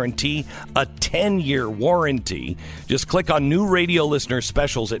money-back guarantee, a 10-year warranty. Just click on new radio listener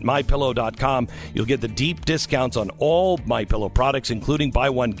specials at MyPillow.com. You'll get the deep discounts on all MyPillow products, including buy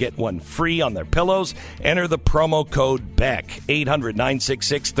one, get one free on their pillows. Enter the promo code BECK,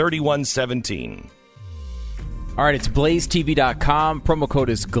 800-966-3117. All right, it's blazetv.com. Promo code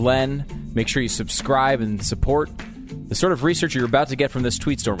is Glenn. Make sure you subscribe and support the sort of research you're about to get from this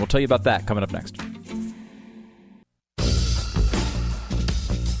tweet storm. We'll tell you about that coming up next.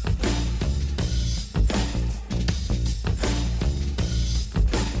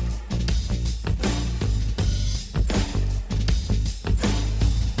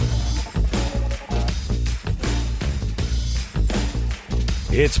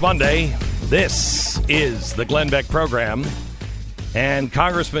 It's Monday. This is the Glenn Beck Program. And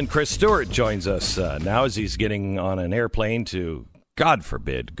Congressman Chris Stewart joins us now as he's getting on an airplane to, God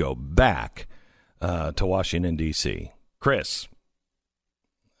forbid, go back to Washington, D.C. Chris,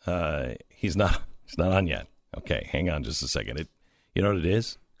 he's not on yet. Okay, hang on just a second. You know what it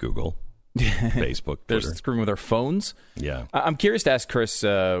is? Google, Facebook, Twitter. They're screwing with our phones? Yeah. I'm curious to ask Chris,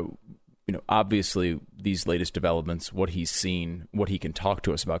 obviously these latest developments, what he's seen, what he can talk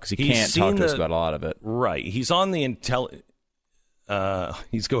to us about, because he can't talk to us about a lot of it. Right. He's on the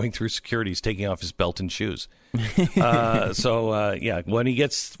he's going through security. He's taking off his belt and shoes. When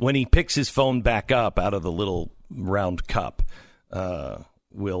he picks his phone back up out of the little round cup,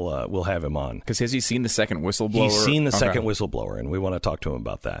 we'll have him on. Because has he seen the second whistleblower? He's seen the second whistleblower, and we want to talk to him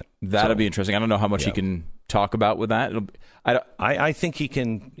about that. That'll be interesting. I don't know how much he can talk about with that. I think he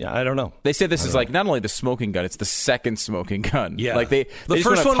can. Yeah, I don't know. They say this is like not only the smoking gun; it's the second smoking gun. Yeah, like the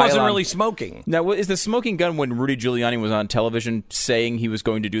first one wasn't really smoking. Now, is the smoking gun when Rudy Giuliani was on television saying he was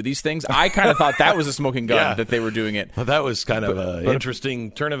going to do these things? I kind of thought that was a smoking gun that they were doing it. Well, that was kind of an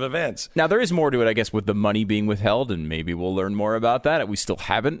interesting turn of events. Now there is more to it, I guess, with the money being withheld, and maybe we'll learn more about that. We still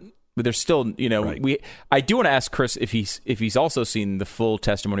haven't. But there's still, right. I do want to ask Chris if he's also seen the full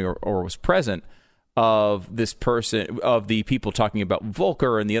testimony or was present of this person, of the people talking about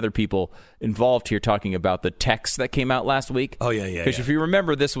Volcker and the other people involved here talking about the text that came out last week. Oh, yeah. Because if you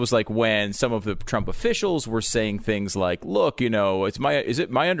remember, this was like when some of the Trump officials were saying things like, look, is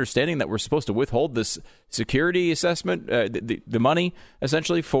it my understanding that we're supposed to withhold this security assessment, the money,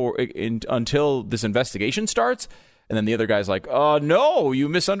 essentially, until this investigation starts? And then the other guy's like, no, you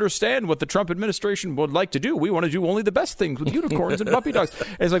misunderstand what the Trump administration would like to do. We want to do only the best things with unicorns and puppy dogs.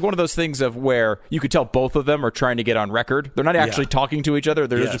 And it's like one of those things of where you could tell both of them are trying to get on record. They're not actually talking to each other.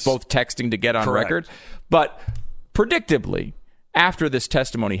 They're just both texting to get on record. But predictably, after this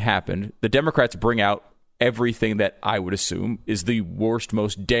testimony happened, the Democrats bring out everything that I would assume is the worst,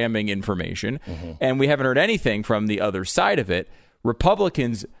 most damning information. Mm-hmm. And we haven't heard anything from the other side of it.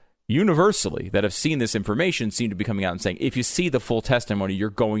 Republicans universally that have seen this information seem to be coming out and saying, if you see the full testimony, you're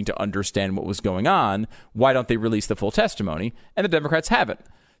going to understand what was going on. Why don't they release the full testimony? And the Democrats haven't.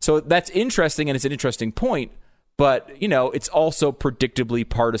 So that's interesting, and it's an interesting point. But, it's also predictably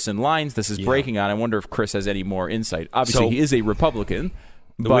partisan lines this is breaking on. I wonder if Chris has any more insight. Obviously, he is a Republican,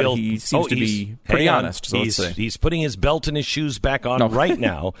 but he seems to be pretty honest. So he's putting his belt and his shoes back on right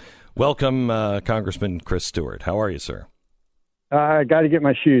now. Welcome, Congressman Chris Stewart. How are you, sir? I got to get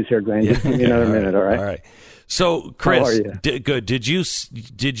my shoes here, Glenn. Just give me another minute, all right? All right. So, Chris, how are you? Good. Did you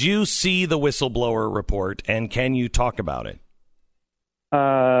see the whistleblower report, and can you talk about it?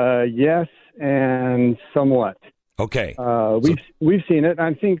 Yes, and somewhat. Okay. We've seen it.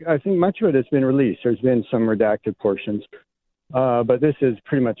 I think much of it has been released. There's been some redacted portions, but this is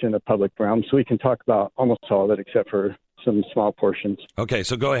pretty much in the public realm, so we can talk about almost all of it except for some small portions. Okay,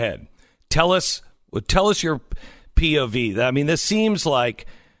 so go ahead. Tell us your POV. I mean, this seems like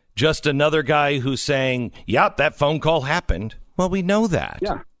just another guy who's saying, "Yep, that phone call happened." Well, we know that.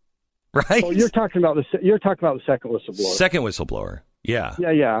 Yeah. Right. Well, you're talking about the second whistleblower. Second whistleblower. Yeah.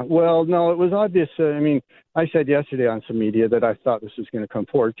 Yeah. Well, no, it was obvious. I said yesterday on some media that I thought this was going to come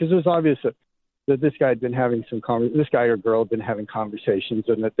forward because it was obvious that this guy had been having this guy or girl had been having conversations,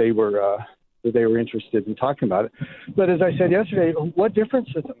 and that they were interested in talking about it. But as I said yesterday, what difference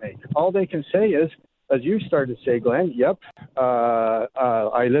does it make? All they can say is, as you started to say, Glenn, yep,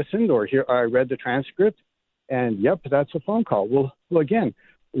 I listened, or I read the transcript, and yep, that's a phone call. Well, again,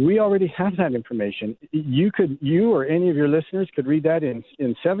 we already have that information. You or any of your listeners could read that in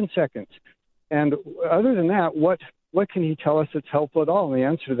 7 seconds. And other than that, what can he tell us that's helpful at all? And the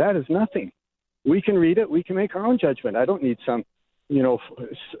answer to that is nothing. We can read it. We can make our own judgment. I don't need some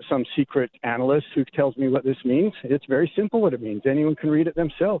secret analyst who tells me what this means. It's very simple what it means. Anyone can read it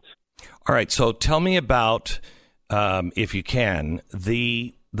themselves. All right. So tell me about, if you can,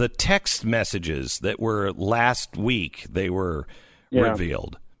 the text messages that were last week. They were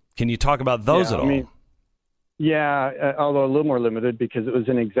revealed. Can you talk about those at all? Although a little more limited because it was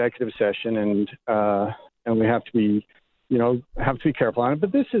an executive session, and we have to be careful on it.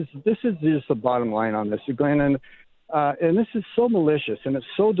 But this is just the bottom line on this, Glenn, and this is so malicious and it's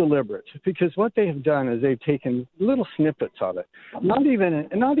so deliberate because what they have done is they've taken little snippets of it, not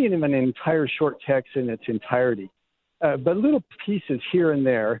even an entire short text in its entirety. But little pieces here and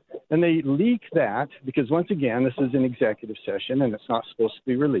there, and they leak that because, once again, this is an executive session and it's not supposed to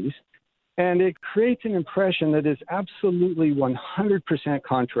be released. And it creates an impression that is absolutely 100%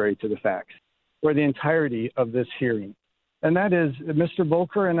 contrary to the facts or the entirety of this hearing. And that is, Mr.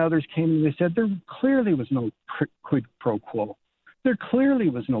 Volker and others came and they said there clearly was no quid pro quo. There clearly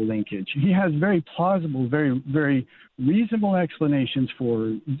was no linkage. He has very plausible, very, very reasonable explanations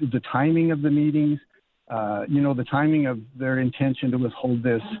for the timing of the meetings. The timing of their intention to withhold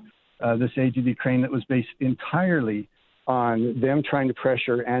this aid to Ukraine that was based entirely on them trying to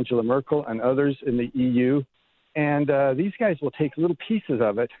pressure Angela Merkel and others in the EU. And these guys will take little pieces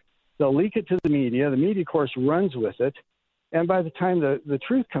of it. They'll leak it to the media. The media, of course, runs with it. And by the time the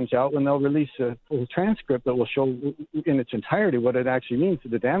truth comes out, when they'll release a full transcript that will show in its entirety what it actually means,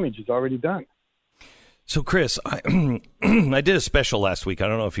 the damage is already done. So, Chris, I did a special last week. I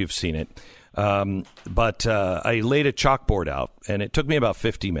don't know if you've seen it. But I laid a chalkboard out, and it took me about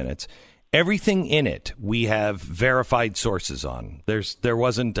 50 minutes. Everything in it we have verified sources on. There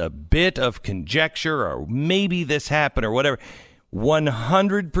wasn't a bit of conjecture or maybe this happened or whatever.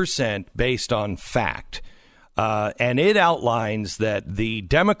 100% based on fact. And it outlines that the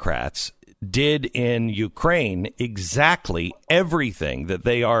Democrats did in Ukraine exactly everything that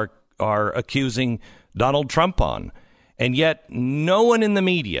they are accusing Donald Trump on. And yet no one in the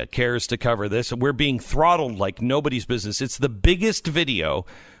media cares to cover this. We're being throttled like nobody's business. It's the biggest video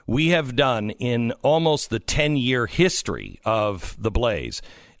we have done in almost the 10-year history of The Blaze.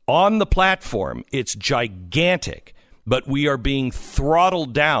 On the platform, it's gigantic, but we are being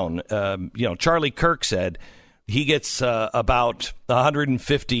throttled down. Charlie Kirk said he gets about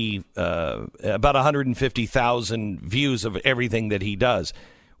 150,000 views of everything that he does.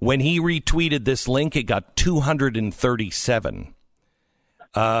 When he retweeted this link, it got 237.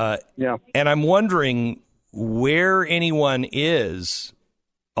 And I'm wondering where anyone is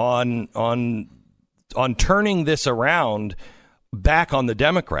on turning this around back on the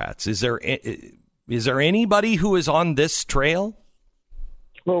Democrats. Is there anybody who is on this trail?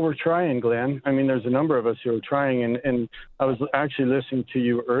 Well, we're trying, Glenn. I mean, there's a number of us who are trying, and I was actually listening to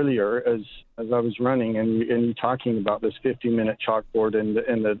you earlier as I was running, and you talking about this 50-minute chalkboard and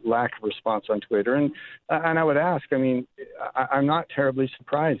the lack of response on Twitter, and I would ask. I mean, I'm not terribly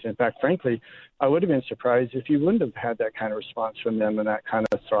surprised. In fact, frankly, I would have been surprised if you wouldn't have had that kind of response from them and that kind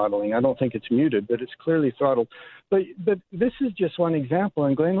of throttling. I don't think it's muted, but it's clearly throttled. But this is just one example.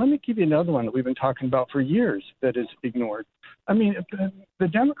 And Glenn, let me give you another one that we've been talking about for years that is ignored. I mean, the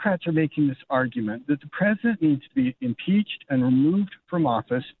Democrats are making this argument that the president needs to be impeached and removed from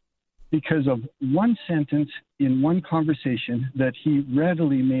office because of one sentence in one conversation that he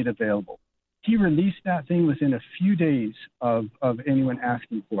readily made available. He released that thing within a few days of anyone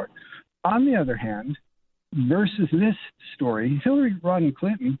asking for it. On the other hand, versus this story, Hillary Rodham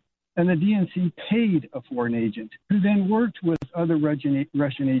Clinton and the DNC paid a foreign agent who then worked with other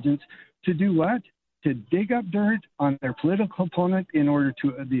Russian agents to do what? to dig up dirt on their political opponent in order to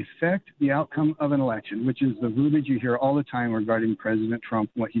affect the outcome of an election, which is the verbiage you hear all the time regarding President Trump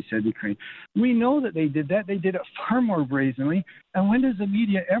and what he said to Ukraine. We know that they did that. They did it far more brazenly. And when does the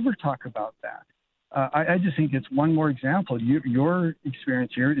media ever talk about that? I just think it's one more example. Your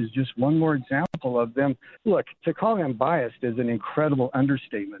experience here is just one more example of them. Look, to call them biased is an incredible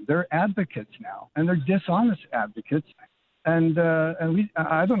understatement. They're advocates now, and they're dishonest advocates. And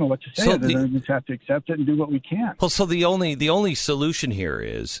I don't know what to say. So we just have to accept it and do what we can. Well, so the only solution here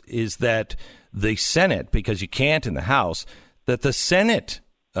is that the Senate, because you can't in the House, that the Senate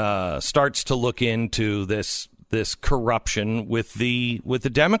starts to look into this corruption with the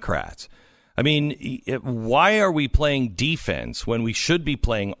Democrats. I mean, why are we playing defense when we should be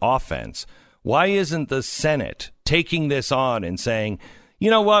playing offense? Why isn't the Senate taking this on and saying, you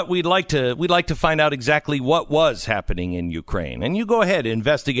know what, we'd like to find out exactly what was happening in Ukraine. And you go ahead,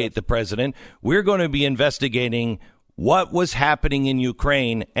 investigate the president. We're going to be investigating what was happening in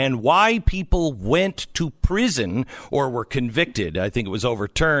Ukraine and why people went to prison or were convicted. I think it was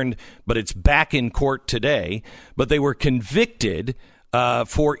overturned, but it's back in court today. But they were convicted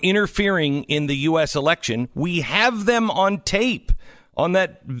for interfering in the U.S. election. We have them on tape. On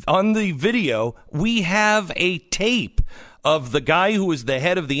the video, we have a tape of the guy who was the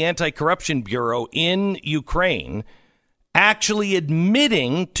head of the Anti-Corruption Bureau in Ukraine actually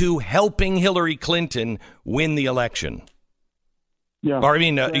admitting to helping Hillary Clinton win the election. Yeah. Or I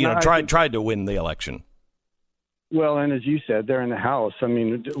mean, tried to win the election. Well, and as you said, they're in the House. I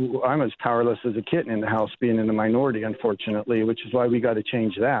mean, I'm as powerless as a kitten in the House, being in the minority, unfortunately, which is why we got to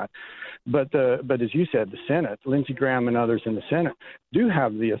change that. But as you said, the Senate, Lindsey Graham and others in the Senate do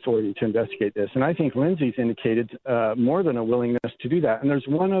have the authority to investigate this. And I think Lindsey's indicated more than a willingness to do that. And there's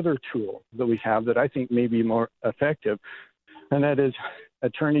one other tool that we have that I think may be more effective, and that is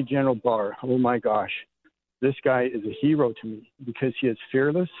Attorney General Barr. Oh, my gosh. This guy is a hero to me because he is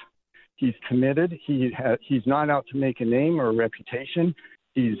fearless. He's committed. He's not out to make a name or a reputation.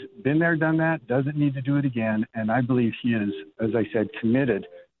 He's been there, done that, doesn't need to do it again. And I believe he is, as I said, committed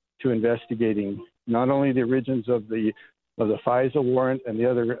to investigating not only the origins of the FISA warrant and the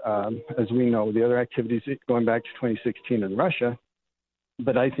other, as we know, the other activities going back to 2016 in Russia,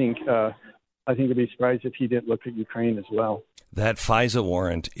 but I think I'd be surprised if he didn't look at Ukraine as well. That FISA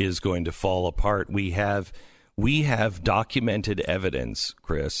warrant is going to fall apart. We have documented evidence,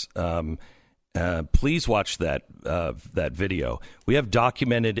 Chris. Please watch that video. We have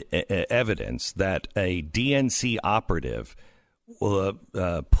documented evidence that a DNC operative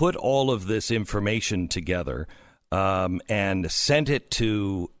put all of this information together and sent it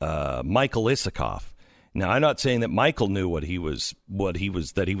to Michael Isikoff. Now, I'm not saying that Michael knew that he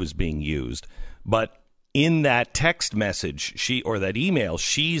was being used, but in that text message, that email,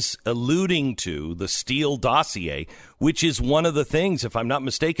 she's alluding to the Steele dossier, which is one of the things, if I'm not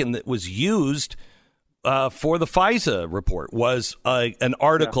mistaken, that was used for the FISA report, was an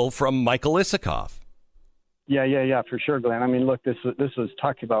article from Michael Isikoff. Yeah, for sure, Glenn. I mean, look, this was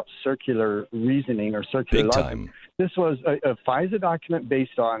talking about circular reasoning or circular big logic. Time. This was a FISA document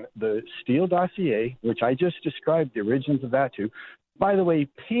based on the Steele dossier, which I just described the origins of that too. By the way,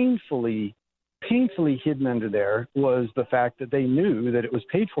 painfully hidden under there was the fact that they knew that it was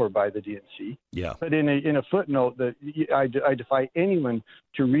paid for by the DNC. Yeah. But in a footnote that I defy anyone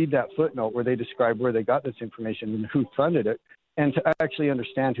to read that footnote where they describe where they got this information and who funded it, and to actually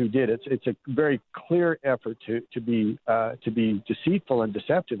understand who did it. It's a very clear effort to be deceitful and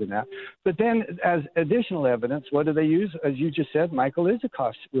deceptive in that. But then, as additional evidence, what do they use? As you just said, Michael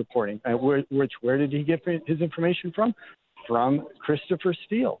Isikoff's reporting. Where did he get his information from? From Christopher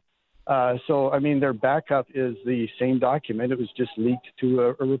Steele. So, I mean, their backup is the same document. It was just leaked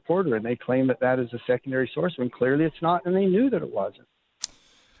to a reporter, and they claim that is a secondary source when clearly it's not, and they knew that it wasn't.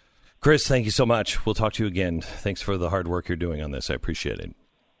 Chris, thank you so much. We'll talk to you again. Thanks for the hard work you're doing on this. I appreciate it.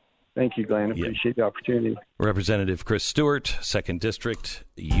 Thank you, Glenn. Appreciate the opportunity. Representative Chris Stewart, 2nd District,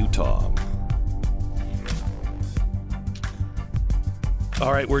 Utah.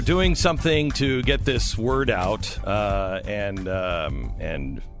 All right, we're doing something to get this word out, and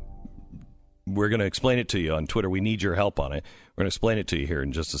we're going to explain it to you on Twitter. We need your help on it. We're going to explain it to you here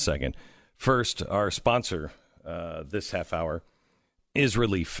in just a second. First, our sponsor this half hour is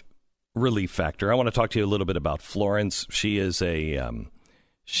Relief Factor. I want to talk to you a little bit about Florence. She is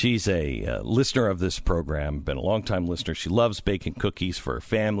she's a listener of this program, been a long-time listener. She loves baking cookies for her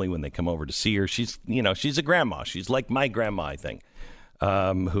family when they come over to see her. She's a grandma. She's like my grandma, I think,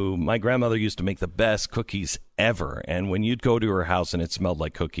 who my grandmother used to make the best cookies ever. And when you'd go to her house and it smelled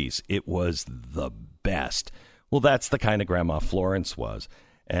like cookies, it was the best. Well, that's the kind of grandma Florence was.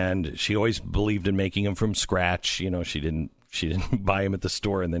 And she always believed in making them from scratch. You know, she didn't buy them at the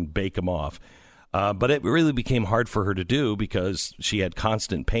store and then bake them off. But it really became hard for her to do because she had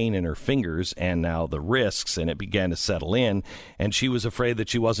constant pain in her fingers and now the risks, and it began to settle in. And she was afraid that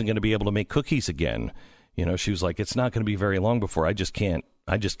she wasn't going to be able to make cookies again. You know, she was like, it's not going to be very long before I can't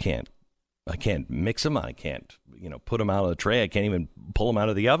mix them. I can't, put them out of the tray. I can't even pull them out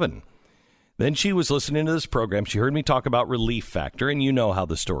of the oven. Then she was listening to this program. She heard me talk about Relief Factor, and you know how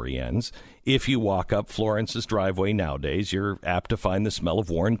the story ends. If you walk up Florence's driveway nowadays, you're apt to find the smell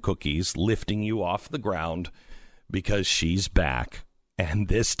of Warren cookies lifting you off the ground because she's back, and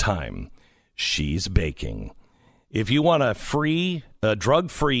this time she's baking. If you want a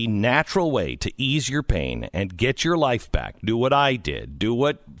drug-free, natural way to ease your pain and get your life back, do what I did. Do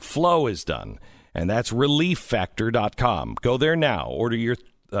what Flo has done, and that's ReliefFactor.com. Go there now. Order your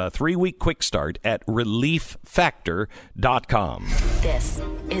 3-week quick start at ReliefFactor.com. This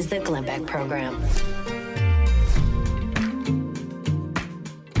is the Glenn Beck Program.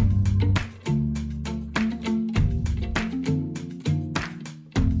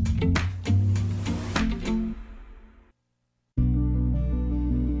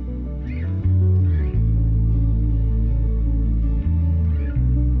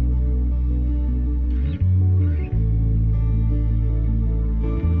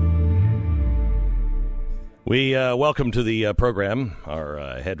 We welcome to the program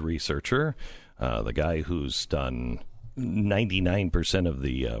our head researcher, the guy who's done 99% of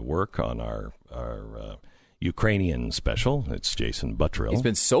the work on our Ukrainian special. It's Jason Buttrill. He's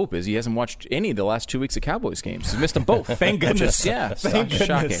been so busy, he hasn't watched any of the last 2 weeks of Cowboys games. He's missed them both. Thank goodness. Thank goodness.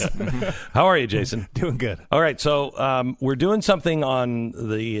 Shocking. How are you, Jason? Doing good. All right, so we're doing something on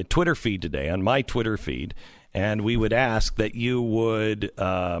the Twitter feed today, on my Twitter feed, and we would ask that you would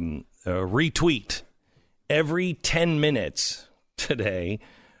retweet. Every 10 minutes today,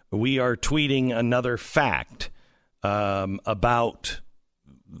 we are tweeting another fact about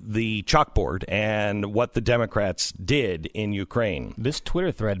the chalkboard and what the Democrats did in Ukraine. This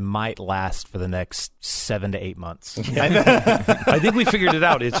Twitter thread might last for the next 7 to 8 months. I think we figured it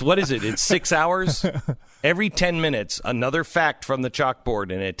out. What is it? It's 6 hours? Every 10 minutes, another fact from the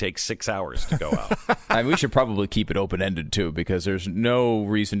chalkboard, and it takes 6 hours to go out. And we should probably keep it open-ended, too, because there's no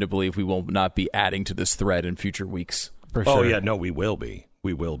reason to believe we will not be adding to this thread in future weeks. For sure. Oh, yeah, no, we will be.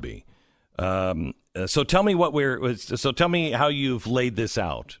 We will be. So tell me tell me how you've laid this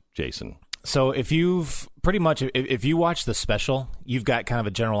out, Jason. So if you watch the special, you've got kind of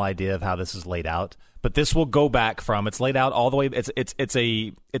a general idea of how this is laid out. But this will go back from, it's laid out all the way.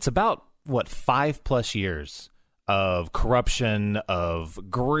 It's about 5+ years of corruption, of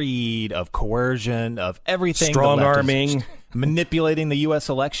greed, of coercion, of everything. Strong-arming. Manipulating the U.S.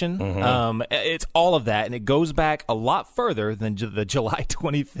 election. Mm-hmm. It's all of that, and it goes back a lot further than the July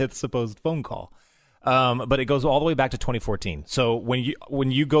 25th supposed phone call. But it goes all the way back to 2014. So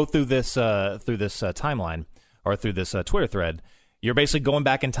when you go through this timeline or through this Twitter thread, you're basically going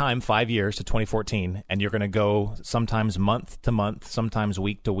back in time 5 years to 2014, and you're going to go sometimes month to month, sometimes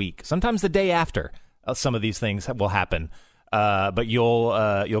week to week, sometimes the day after some of these things will happen. But you'll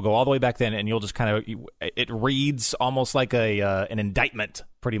go all the way back then, and you'll just kind of, it reads almost like an indictment,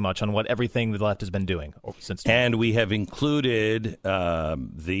 pretty much, on what everything the left has been doing since. And we have included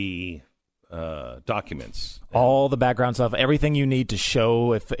the documents, all the background stuff, everything you need to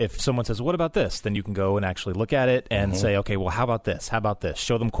show. If someone says, "What about this?" then you can go and actually look at it and say, "Okay, well, how about this? How about this?"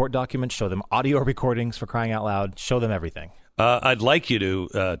 Show them court documents, show them audio recordings, for crying out loud. Show them everything. I'd like you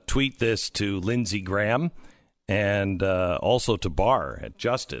to tweet this to Lindsey Graham. And also to Barr at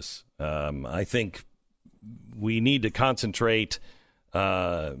Justice. I think we need to concentrate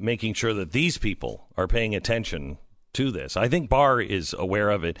making sure that these people are paying attention to this. I think Barr is aware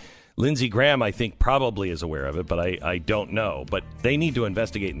of it. Lindsey Graham, I think, probably is aware of it, but I don't know. But they need to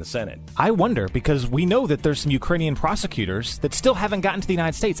investigate in the Senate. I wonder, because we know that there's some Ukrainian prosecutors that still haven't gotten to the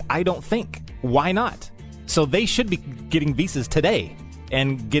United States. I don't think. Why not? So they should be getting visas today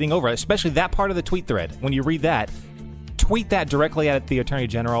and getting over it, especially that part of the tweet thread. When you read that, tweet that directly at the Attorney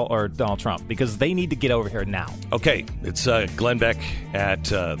General or Donald Trump, because they need to get over here now. Okay, it's Glenn Beck at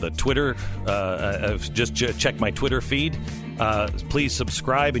the Twitter. Just check my Twitter feed. Please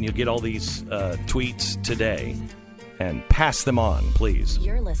subscribe, and you'll get all these tweets today. And pass them on, please.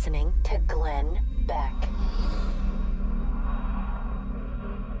 You're listening to Glenn Beck.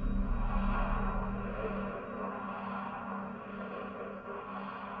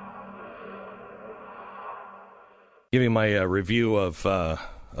 Give you my review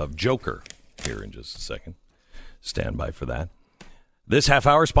of Joker here in just a second. Stand by for that. This half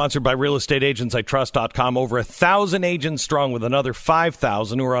hour sponsored by realestateagentsitrust.com. Over 1,000 agents strong with another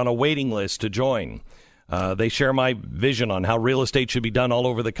 5,000 who are on a waiting list to join. They share my vision on how real estate should be done all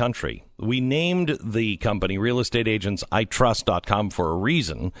over the country. We named the company realestateagentsitrust.com for a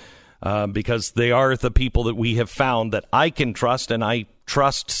reason, because they are the people that we have found that I can trust, and I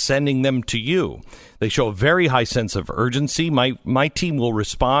trust sending them to you. They show a very high sense of urgency. My team will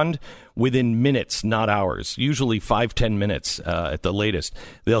respond within minutes, not hours, usually 5-10 minutes at the latest.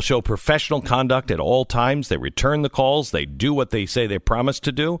 They'll show professional conduct at all times. They return the calls. They do what they say they promise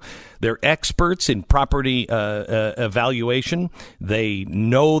to do. They're experts in property evaluation. They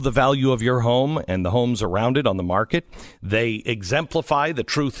know the value of your home and the homes around it on the market. They exemplify the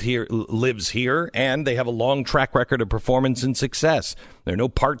truth here lives here, and they have a long track record of performance and success. They're no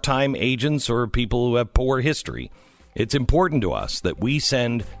part-time agents or people who have poor history. It's important to us that we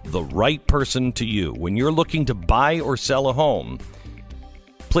send the right person to you. When you're looking to buy or sell a home,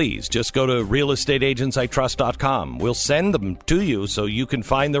 please just go to realestateagentsitrust.com. We'll send them to you so you can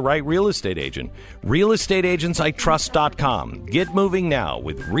find the right real estate agent. Realestateagentsitrust.com. Get moving now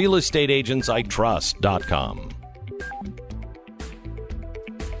with realestateagentsitrust.com.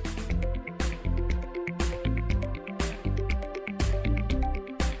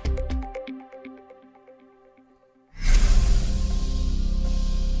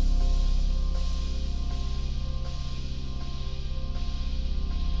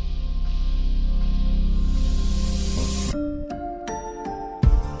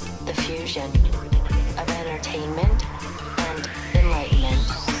 Of entertainment and enlightenment.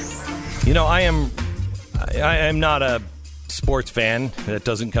 You know, I am not a sports fan. That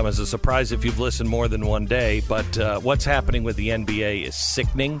doesn't come as a surprise if you've listened more than one day. But what's happening with the NBA is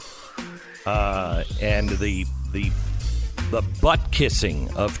sickening, and the butt kissing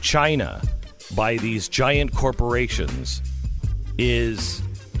of China by these giant corporations is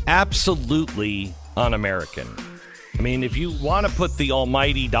absolutely un-American. I mean, if you want to put the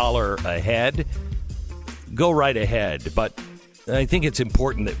almighty dollar ahead, go right ahead. But I think it's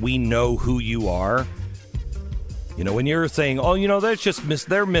important that we know who you are. You know, when you're saying, oh, you know, that's just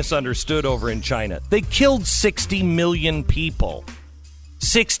they're misunderstood over in China. They killed 60 million people.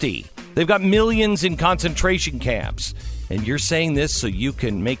 60. They've got millions in concentration camps. And you're saying this so you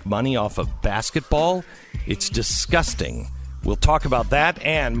can make money off of basketball? It's disgusting. We'll talk about that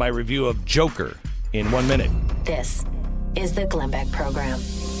and my review of Joker in 1 minute. This is the Glenn Beck Program.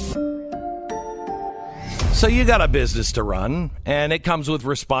 So you got a business to run, and it comes with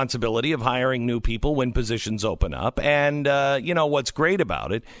responsibility of hiring new people when positions open up. And, you know, what's great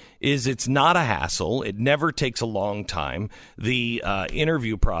about it is it's not a hassle. It never takes a long time. The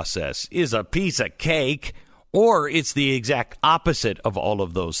interview process is a piece of cake, or it's the exact opposite of all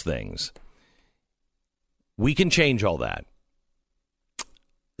of those things. We can change all that.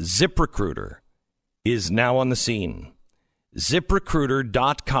 ZipRecruiter is now on the scene.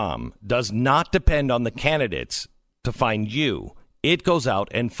 ZipRecruiter.com does not depend on the candidates to find you. It goes out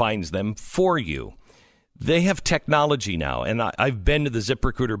and finds them for you. They have technology now, and I've been to the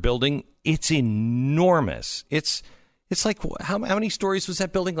ZipRecruiter building. It's enormous. It's like, how many stories was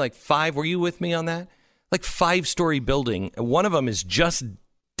that building? Like 5? Were you with me on that? Like 5-story building. One of them is just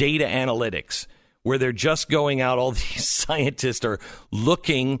data analytics, where they're just going out, all these scientists are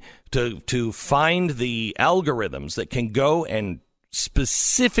looking to find the algorithms that can go and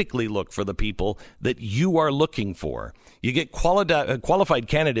specifically look for the people that you are looking for. You get qualified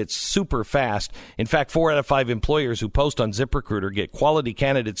candidates super fast. In fact, 4 out of 5 employers who post on ZipRecruiter get quality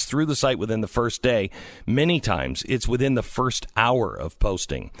candidates through the site within the first day. Many times, it's within the first hour of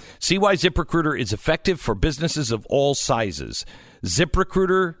posting. See why ZipRecruiter is effective for businesses of all sizes.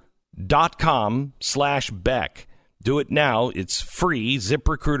 ZipRecruiter.com/Beck. Do it now. It's free.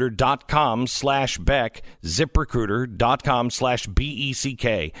 ZipRecruiter.com/Beck.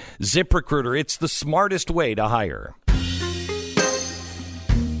 ZipRecruiter.com/BECK. ZipRecruiter. It's the smartest way to hire.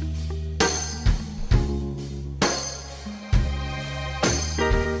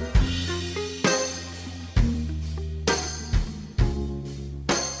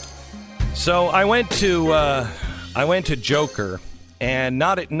 So I went to Joker. And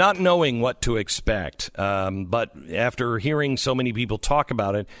not knowing what to expect, but after hearing so many people talk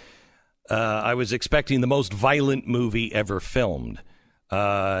about it, I was expecting the most violent movie ever filmed,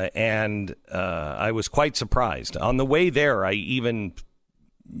 and I was quite surprised. On the way there, I even,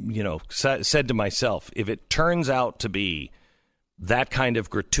 said to myself, if it turns out to be that kind of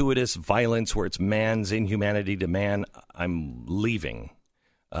gratuitous violence where it's man's inhumanity to man, I'm leaving,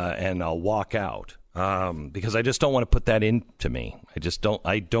 and I'll walk out. Because I just don't want to put that into me. I just don't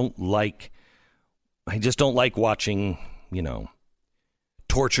like watching,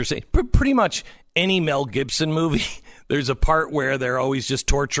 torture scene. Pretty much any Mel Gibson movie, there's a part where they're always just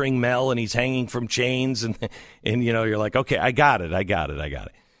torturing Mel and he's hanging from chains, and you're like, okay, I got it.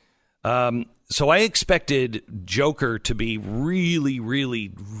 So I expected Joker to be really,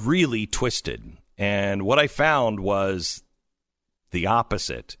 really, really twisted, and what I found was the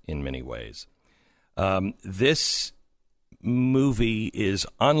opposite in many ways. This movie is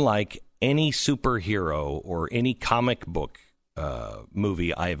unlike any superhero or any comic book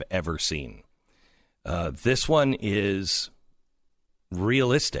movie I've ever seen. This one is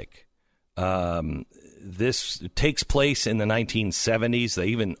realistic. This takes place in the 1970s. They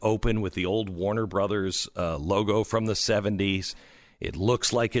even open with the old Warner Brothers logo from the 70s. It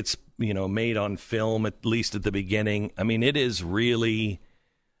looks like it's made on film, at least at the beginning. I mean, it is really,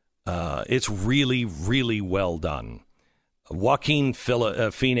 it's really, really well done. Joaquin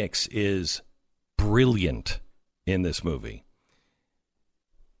Phoenix is brilliant in this movie.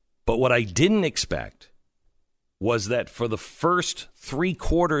 But what I didn't expect was that for the first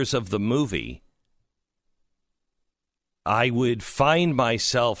 3/4 of the movie, I would find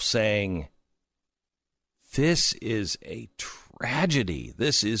myself saying, this is a tragedy.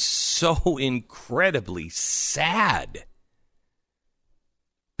 This is so incredibly sad.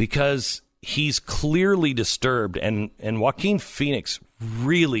 Because he's clearly disturbed, and Joaquin Phoenix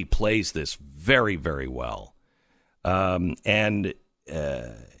really plays this very, very well.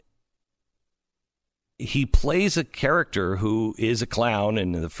 He plays a character who is a clown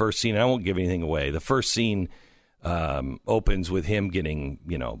in the first scene. I won't give anything away. The first scene opens with him getting,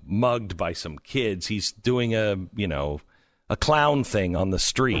 mugged by some kids. He's doing a clown thing on the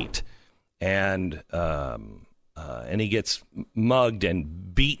street, and he gets mugged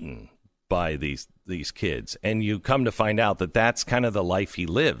and beaten by these kids. And you come to find out that that's kind of the life he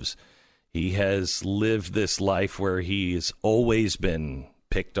lives. He has lived this life where he's always been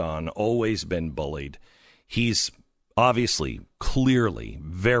picked on, always been bullied. He's obviously, clearly,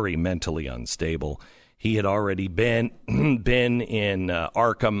 very mentally unstable. He had already been in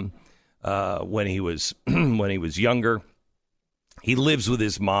Arkham when he was younger. He lives with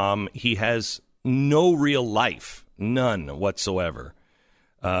his mom. He has no real life, none whatsoever,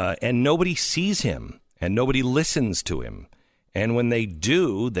 and nobody sees him and nobody listens to him. And when they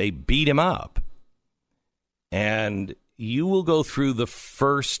do, they beat him up. And you will go through the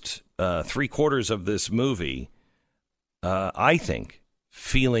first 3/4 of this movie, I think,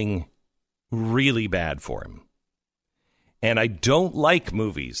 feeling really bad for him. And I don't like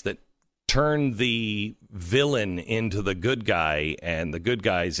movies that turn the villain into the good guy and the good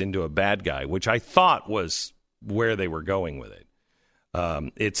guys into a bad guy, which I thought was where they were going with it.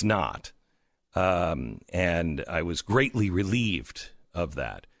 It's not. And I was greatly relieved of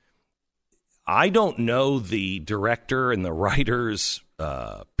that. I don't know the director and the writer's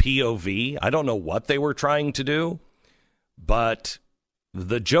POV. I don't know what they were trying to do, but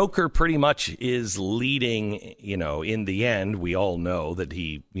the Joker pretty much is leading, in the end. We all know that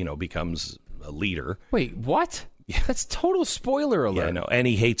he, becomes a leader. Wait, what? Yeah. That's total spoiler alert. Yeah, I know. And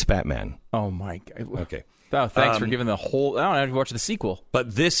he hates Batman. Oh, my God. Okay. Oh, thanks for giving the whole... I don't have to watch the sequel.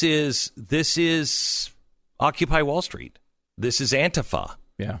 But this is Occupy Wall Street. This is Antifa.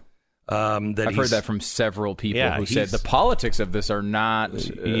 Yeah. I've heard that from several people who said the politics of this are not as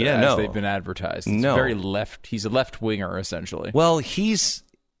they've been advertised. It's very left. He's a left-winger, essentially. Well,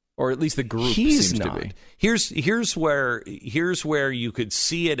 or at least the group seems not. to be. Here's where you could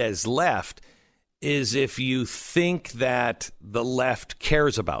see it as left, is if you think that the left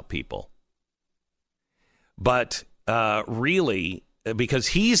cares about people. But really, because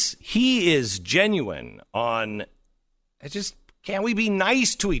he is genuine on just, can't we be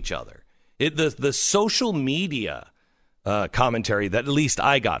nice to each other? The social media commentary that at least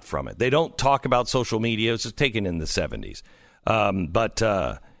I got from it. They don't talk about social media. It was taken in the 70s. But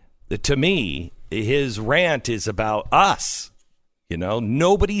to me, his rant is about us.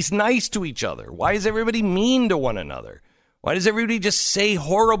 Nobody's nice to each other. Why is everybody mean to one another? Why does everybody just say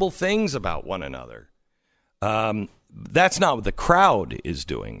horrible things about one another? That's not what the crowd is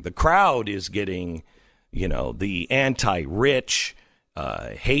doing. The crowd is getting, the anti-rich,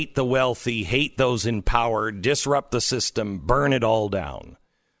 hate the wealthy, hate those in power, disrupt the system, burn it all down.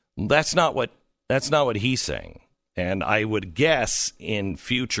 That's not what he's saying. And I would guess in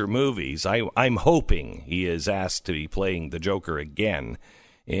future movies, I'm hoping he is asked to be playing the Joker again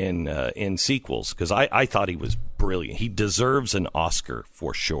in sequels, because I thought he was brilliant. He deserves an Oscar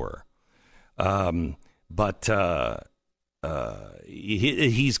for sure. But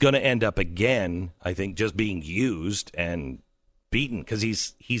he's going to end up again, I think, just being used and beaten, because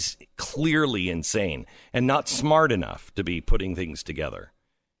he's clearly insane and not smart enough to be putting things together.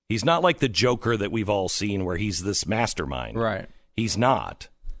 He's not like the Joker that we've all seen where he's this mastermind. Right. He's not.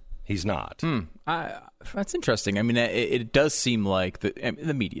 He's not. That's interesting. I mean, it does seem like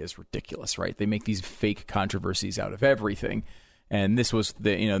the media is ridiculous, right? They make these fake controversies out of everything. And this was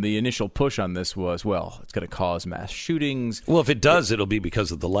the initial push on this was, well, it's going to cause mass shootings. Well, if it does, it'll be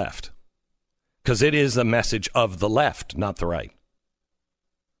because of the left. Because it is a message of the left, not the right.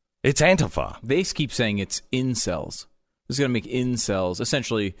 It's Antifa. They keep saying it's incels. This is going to make incels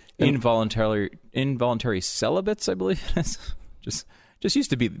essentially involuntary celibates, I believe it is. Just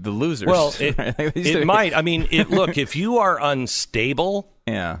used to be the losers. Well, it might. I mean, look, if you are unstable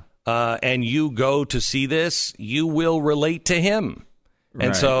and you go to see this, you will relate to him. And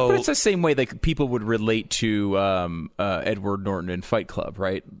right. so, but it's the same way that people would relate to Edward Norton in Fight Club,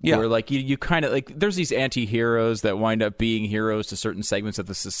 right? Yeah. Where like you kind of like there's these anti-heroes that wind up being heroes to certain segments of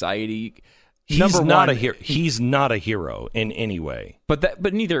the society. He's not a hero. He's not a hero in any way.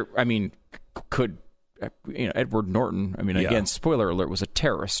 But neither. I mean, could Edward Norton? I mean, again, spoiler alert, was a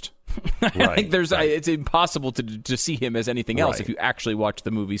terrorist. Right. I think it's impossible to see him as anything else if you actually watch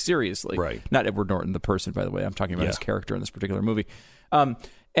the movie seriously. Right. Not Edward Norton, the person, by the way. I'm talking about his character in this particular movie. And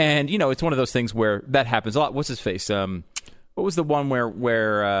it's one of those things where that happens a lot. What's his face? What was the one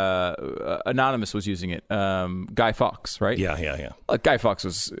where Anonymous was using it? Guy Fawkes, right? Yeah. Guy Fawkes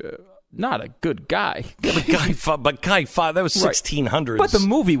was not a good guy. Yeah, but Guy Fawkes, that was 1600s. But the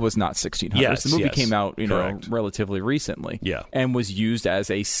movie was not 1600s. Yes, the movie came out, relatively recently. Yeah. And was used as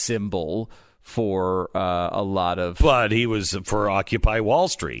a symbol for a lot of... But he was for Occupy Wall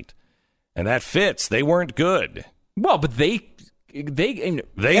Street. And that fits. They weren't good. Well, but they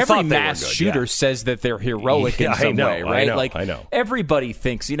every mass shooter says that they're heroic in some way, right? I know. Everybody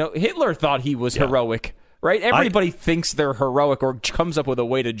thinks, Hitler thought he was heroic, right? Everybody thinks they're heroic or comes up with a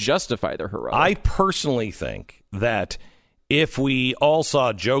way to justify their heroic. I personally think that if we all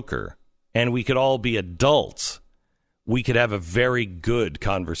saw Joker and we could all be adults, we could have a very good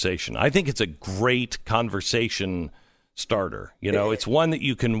conversation. I think it's a great conversation starter. It's one that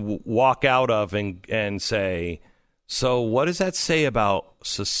you can walk out of and say, so what does that say about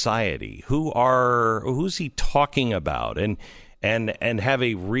society? Who's he talking about? And have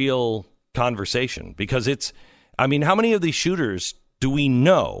a real conversation, because how many of these shooters do we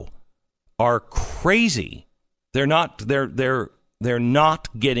know are crazy? They're not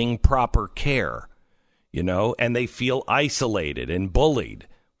getting proper care, and they feel isolated and bullied.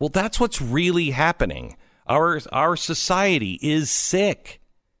 Well, that's what's really happening. Our society is sick.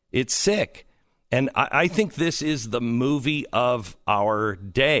 It's sick. And I think this is the movie of our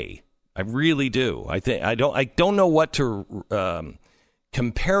day. I really do. I don't know what to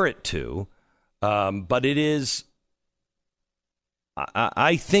compare it to, but it is.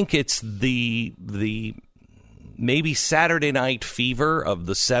 I think it's the maybe Saturday Night Fever of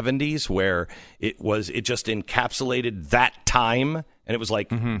the 70s, where it just encapsulated that time, and it was like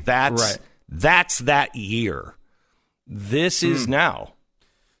that's that year. This is now.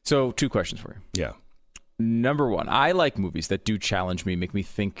 So 2 questions for you. Yeah. Number 1, I like movies that do challenge me, make me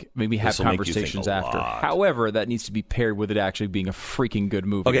think, maybe have conversations after. However, that needs to be paired with it actually being a freaking good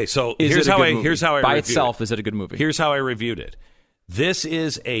movie. Okay, so here's how I by itself, is it a good movie? Here's how I reviewed it. This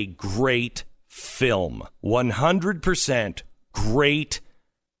is a great film. 100% great.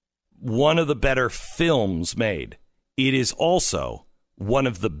 One of the better films made. It is also one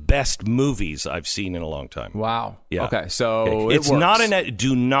of the best movies I've seen in a long time. Wow. Yeah. Okay, so it's works. not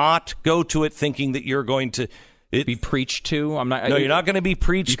do not go to it thinking that you're going to be preached to. You're not going to be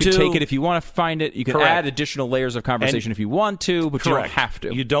preached to. You can take it if you want to find it. You can add additional layers of conversation if you want to, but you don't have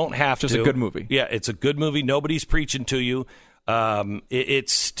to. You don't have to. It's a good movie. Yeah, it's a good movie. Nobody's preaching to you.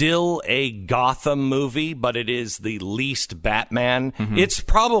 It's still a Gotham movie, but it is the least Batman. Mm-hmm. It's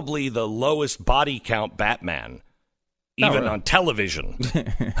probably the lowest body count Batman. Even on television.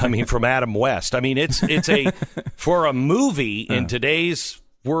 I mean, from Adam West. I mean, it's a for a movie in today's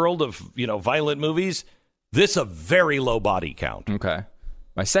world of, violent movies, this a very low body count. Okay.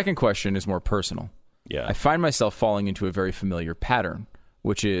 My second question is more personal. Yeah. I find myself falling into a very familiar pattern,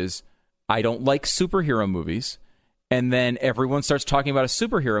 which is I don't like superhero movies, and then everyone starts talking about a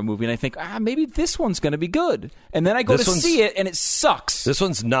superhero movie, and I think, maybe this one's going to be good. And then I go to see it, and it sucks. This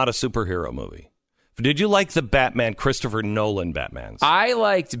one's not a superhero movie. Did you like the Batman, Christopher Nolan Batmans? I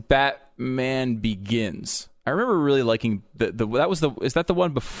liked Batman Begins. I remember really liking is that the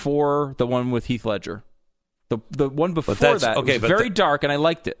one before the one with Heath Ledger? The one before that was very dark, and I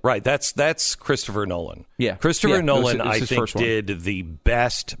liked it. Right, that's Christopher Nolan. Yeah. Christopher Nolan, I think, did the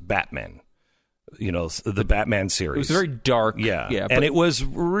best Batman. The Batman series. It was very dark. Yeah. And it was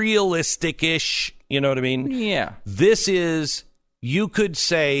realistic-ish, you know what I mean? Yeah. This is you could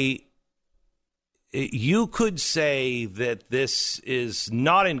say that this is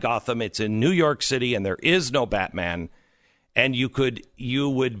not in Gotham, it's in New York City, and there is no Batman, and you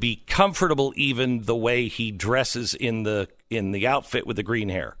would be comfortable even the way he dresses in the outfit with the green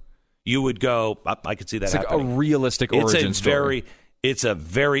hair. You would go, I could see that happening. Like a realistic origin story. It's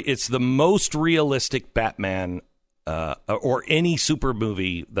the most realistic Batman or any super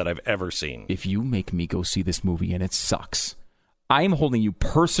movie that I've ever seen. If you make me go see this movie and it sucks, I'm holding you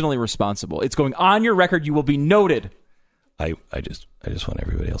personally responsible. It's going on your record. You will be noted. I just want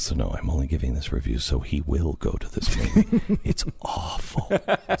everybody else to know I'm only giving this review so he will go to this movie. It's awful.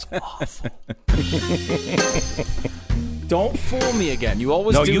 It's awful. Don't fool me again. You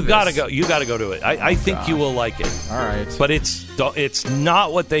always do. No, you gotta go. You gotta go to it. I think you will like it. All right, but it's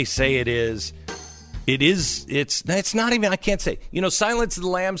not what they say it is. It is. It's not even. I can't say. Silence of the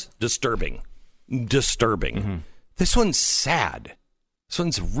Lambs, disturbing. Mm-hmm. This one's sad. This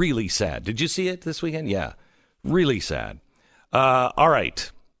one's really sad. Did you see it this weekend? Yeah, really sad. All right,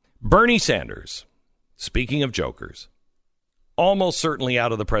 Bernie Sanders. Speaking of jokers, almost certainly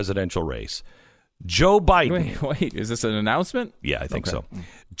out of the presidential race. Joe Biden. Wait, is this an announcement? Yeah, I think so.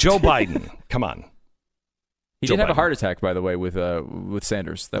 Joe Biden, come on. He did have a heart attack, by the way, with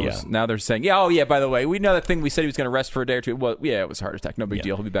Sanders. Now they're saying, by the way, we know that thing we said he was going to rest for a day or two. Well, it was a heart attack. No big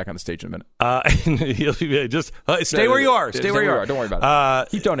deal. He'll be back on the stage in a minute. He'll be just stay where you are. Stay where you are. Don't worry about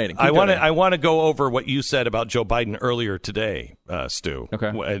it. Keep donating. I want to go over what you said about Joe Biden earlier today, Stu.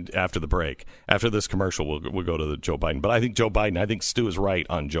 Okay. After the break, after this commercial, we'll go to the Joe Biden. But I think Stu is right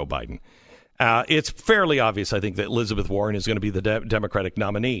on Joe Biden. It's fairly obvious, I think, that Elizabeth Warren is going to be the Democratic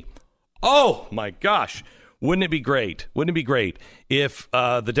nominee. Oh, my gosh. Wouldn't it be great? Wouldn't it be great if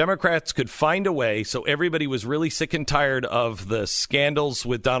the Democrats could find a way so everybody was really sick and tired of the scandals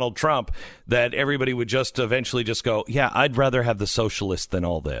with Donald Trump that everybody would just eventually just go, yeah, I'd rather have the socialist than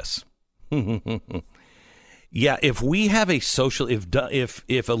all this. Yeah, if we have a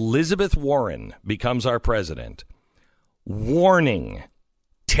if Elizabeth Warren becomes our president, warning.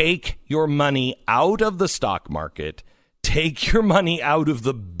 Take your money out of the stock market. Take your money out of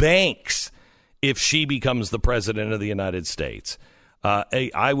the banks if she becomes the president of the United States.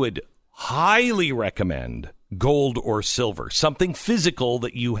 I would highly recommend gold or silver, something physical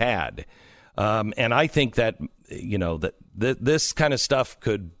that you had. And I think that, that this kind of stuff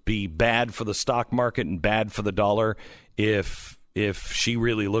could be bad for the stock market and bad for the dollar if she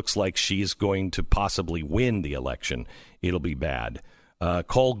really looks like she's going to possibly win the election. It'll be bad.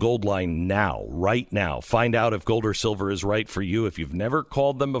 Call Goldline now, right now. Find out if gold or silver is right for you. If you've never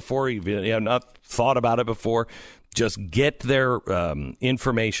called them before, you've not thought about it before, just get their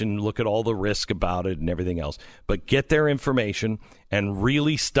information, look at all the risk about it and everything else. But get their information and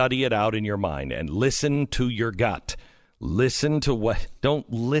really study it out in your mind and listen to your gut.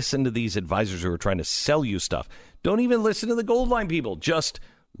 Don't listen to these advisors who are trying to sell you stuff. Don't even listen to the Goldline people. Just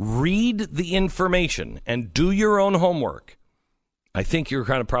read the information and do your own homework. I think you're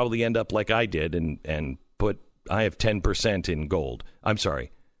going to probably end up like I did and put, I have 10% in gold. I'm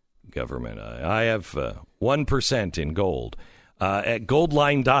sorry, government. I have 1% in gold at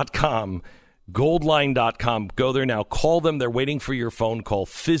goldline.com. Goldline.com. Go there now. Call them. They're waiting for your phone call.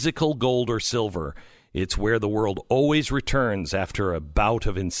 Physical gold or silver. It's where the world always returns after a bout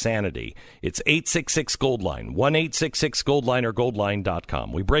of insanity. It's 866-GOLDLINE, 1-866-GOLDLINE or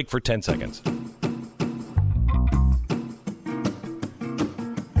goldline.com. We break for 10 seconds.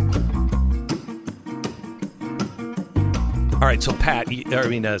 All right, so Pat,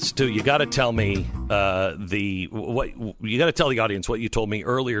 Stu, you got to tell me you got to tell the audience what you told me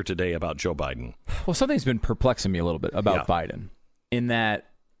earlier today about Joe Biden. Well, something's been perplexing me a little bit about Biden, in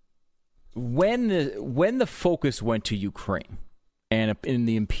that when the focus went to Ukraine and in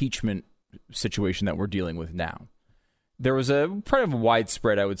the impeachment situation that we're dealing with now, there was a kind of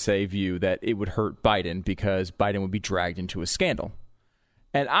widespread, I would say, view that it would hurt Biden because Biden would be dragged into a scandal.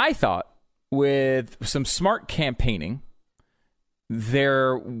 And I thought with some smart campaigning,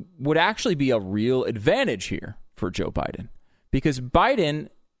 there would actually be a real advantage here for Joe Biden, because Biden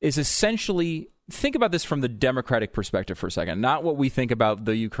is essentially, think about this from the Democratic perspective for a second, not what we think about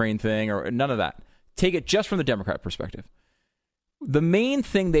the Ukraine thing or none of that. Take it just from the Democrat perspective. The main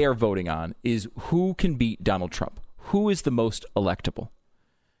thing they are voting on is who can beat Donald Trump, who is the most electable.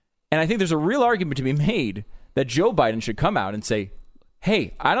 And I think there's a real argument to be made that Joe Biden should come out and say,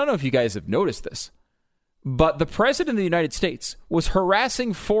 hey, I don't know if you guys have noticed this, but the president of the United States was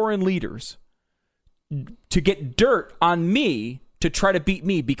harassing foreign leaders to get dirt on me to try to beat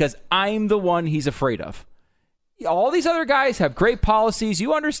me because I'm the one he's afraid of. all these other guys have great policies.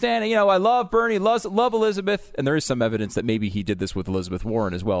 You understand, I love Bernie, love Elizabeth. And there is some evidence that maybe he did this with Elizabeth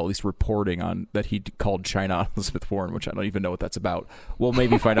Warren as well, at least reporting on that he called China on Elizabeth Warren, which I don't even know what that's about. We'll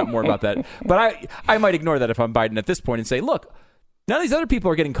maybe find out more about that. But I might ignore that if I'm Biden at this point and say, look, none of these other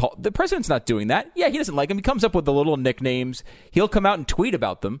people are getting called. The president's not doing that. Yeah, he doesn't like him. He comes up with the little nicknames. He'll come out and tweet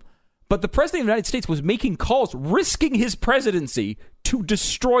about them. But the president of the United States was making calls, risking his presidency to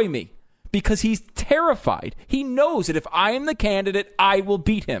destroy me. Because he's terrified. He knows that if I am the candidate, I will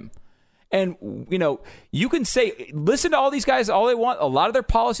beat him. And, you can say, listen to all these guys all they want. A lot of their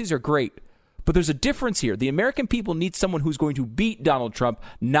policies are great. But there's a difference here. The American people need someone who's going to beat Donald Trump,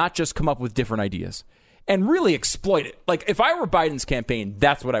 not just come up with different ideas. And really exploit it. Like, if I were Biden's campaign,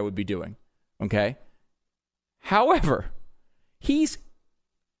 that's what I would be doing. Okay? However, he's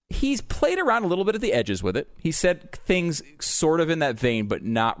played around a little bit at the edges with it. He said things sort of in that vein, but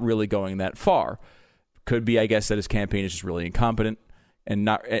not really going that far. Could be, I guess, that his campaign is just really incompetent and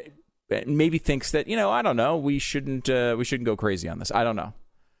not maybe thinks that, I don't know, we shouldn't go crazy on this. I don't know.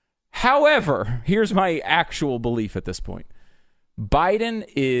 However, here's my actual belief at this point. Biden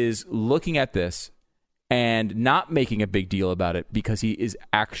is looking at this and not making a big deal about it because he is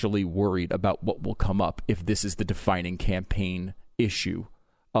actually worried about what will come up if this is the defining campaign issue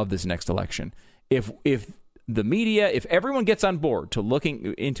of this next election. If the media, if everyone gets on board to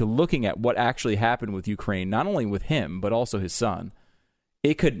looking at what actually happened with Ukraine, not only with him, but also his son,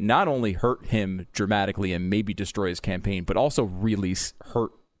 it could not only hurt him dramatically and maybe destroy his campaign, but also really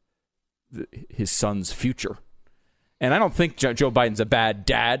hurt his son's future. And I don't think Joe Biden's a bad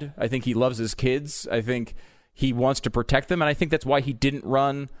dad. I think he loves his kids. I think he wants to protect them. And I think that's why he didn't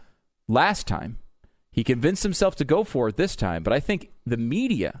run last time. He convinced himself to go for it this time, but I think the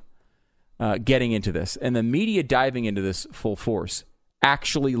media getting into this and the media diving into this full force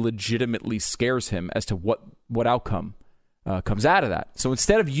actually legitimately scares him as to what outcome comes out of that. So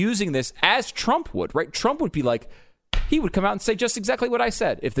instead of using this as Trump would, right? Trump would be like, he would come out and say just exactly what I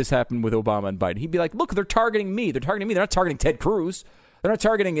said if this happened with Obama and Biden. He'd be like, look, they're targeting me. They're targeting me. They're not targeting Ted Cruz. They're not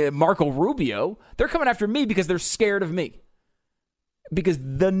targeting Marco Rubio. They're coming after me because they're scared of me. Because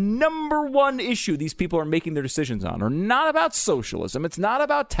the number one issue these people are making their decisions on are not about socialism. It's not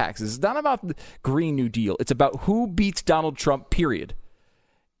about taxes. It's not about the Green New Deal. It's about who beats Donald Trump, period.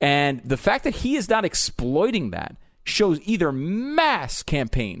 And the fact that he is not exploiting that shows either mass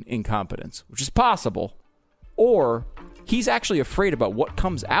campaign incompetence, which is possible, or he's actually afraid about what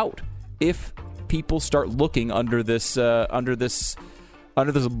comes out if people start looking under this pile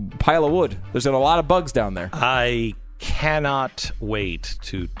of wood. There's a lot of bugs down there. I cannot wait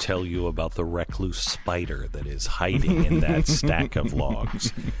to tell you about the recluse spider that is hiding in that stack of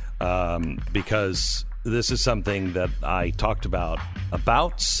logs, because this is something that I talked about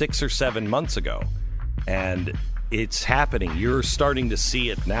 6 or 7 months ago, and it's happening. You're starting to see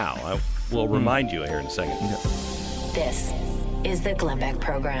it now. I will remind you here in a second. This is the Glenn Beck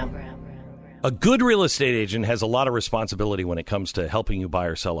Program. A good real estate agent has a lot of responsibility when it comes to helping you buy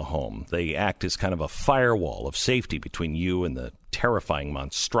or sell a home. They act as kind of a firewall of safety between you and the terrifying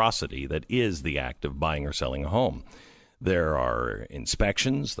monstrosity that is the act of buying or selling a home. There are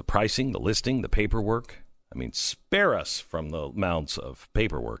inspections, the pricing, the listing, the paperwork. I mean, spare us from the amounts of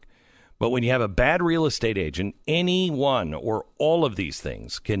paperwork. But when you have a bad real estate agent, any one or all of these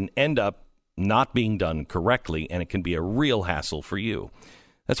things can end up not being done correctly, and it can be a real hassle for you.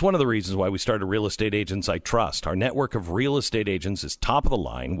 That's one of the reasons why we started Real Estate Agents I Trust. Our network of real estate agents is top of the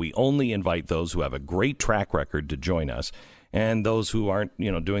line. We only invite those who have a great track record to join us, and those who aren't,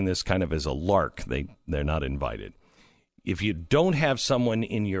 doing this kind of as a lark, they're not invited. If you don't have someone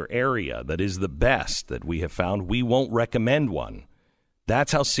in your area that is the best that we have found, we won't recommend one.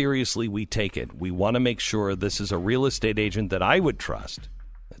 That's how seriously we take it. We want to make sure this is a real estate agent that I would trust.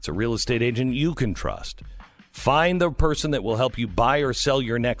 It's a real estate agent you can trust. Find the person that will help you buy or sell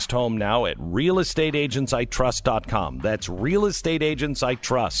your next home now at realestateagentsitrust.com. That's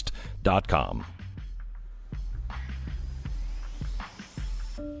realestateagentsitrust.com.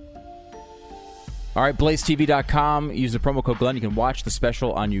 All right, blazetv.com. Use the promo code Glenn. You can watch the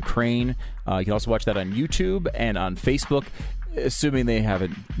special on Ukraine. You can also watch that on YouTube and on Facebook, assuming they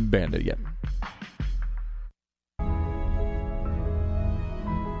haven't banned it yet.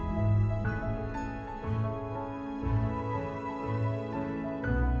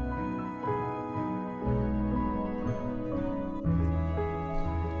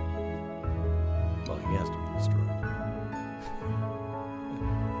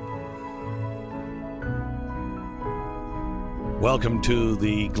 Welcome to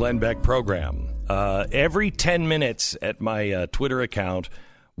the Glenn Beck Program. Every 10 minutes at my Twitter account,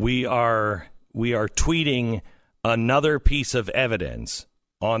 we are tweeting another piece of evidence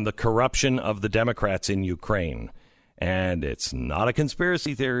on the corruption of the Democrats in Ukraine. And it's not a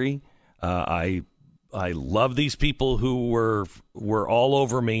conspiracy theory. I love these people who were all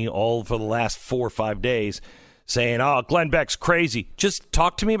over me all for the last 4 or 5 days saying, oh, Glenn Beck's crazy. Just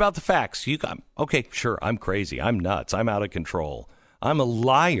talk to me about the facts. Okay, sure, I'm crazy. I'm nuts. I'm out of control. I'm a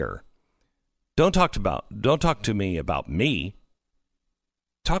liar. Don't talk to me about me.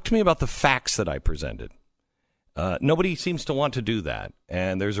 Talk to me about the facts that I presented. Nobody seems to want to do that,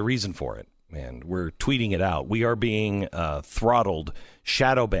 and there's a reason for it. And we're tweeting it out. We are being throttled,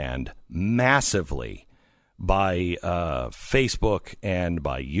 shadow banned massively by Facebook and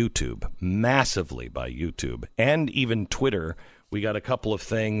by YouTube. Massively by YouTube. And even Twitter. We got a couple of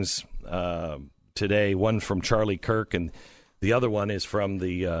things today. One from Charlie Kirk, and the other one is from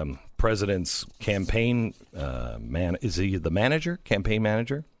the president's campaign man. Is he the manager? Campaign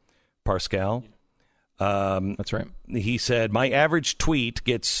manager? Pascal? That's right. He said, my average tweet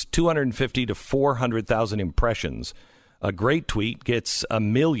gets 250 to 400,000 impressions. A great tweet gets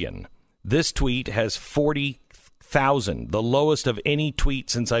 1 million. This tweet has 40,000, the lowest of any tweet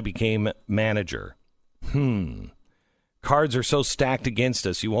since I became manager. Cards are so stacked against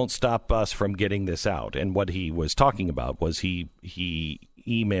us, you won't stop us from getting this out. And what he was talking about was he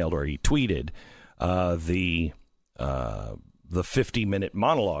emailed or he tweeted the 50-minute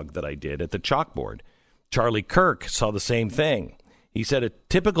monologue that I did at the chalkboard. Charlie Kirk saw the same thing. He said, a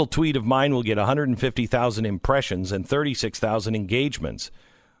typical tweet of mine will get 150,000 impressions and 36,000 engagements.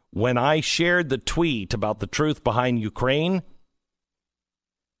 When I shared the tweet about the truth behind Ukraine,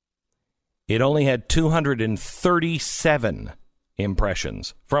 it only had 237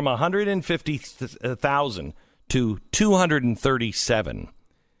 impressions, from 150,000 to 237.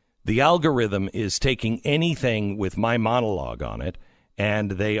 The algorithm is taking anything with my monologue on it,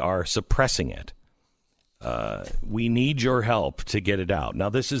 and they are suppressing it. We need your help to get it out. Now,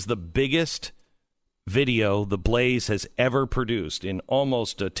 this is the biggest video the Blaze has ever produced in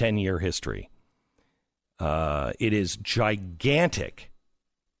almost a 10-year history. It is gigantic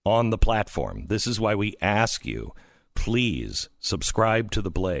on the platform. This is why we ask you, please subscribe to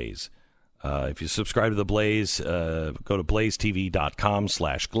the Blaze. If you subscribe to the Blaze, go to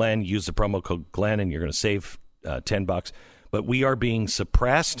blazetv.com/Glenn. Use the promo code Glenn, and you're going to save $10. But we are being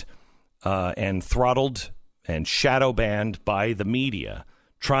suppressed and throttled and shadow banned by the media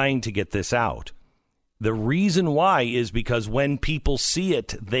trying to get this out. The reason why is because when people see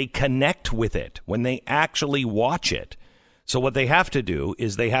it, they connect with it when they actually watch it. So what they have to do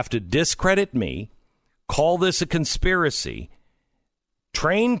is they have to discredit me, call this a conspiracy,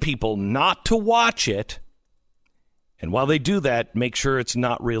 train people not to watch it, and while they do that, make sure it's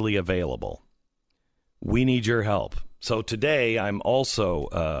not really available. We need your help. So today I'm also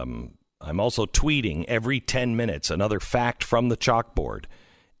tweeting every 10 minutes another fact from the chalkboard.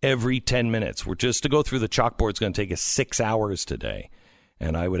 Every 10 minutes. We're just to go through the chalkboard is going to take us 6 hours today.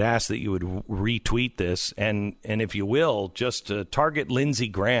 And I would ask that you would retweet this. And if you will, just target Lindsey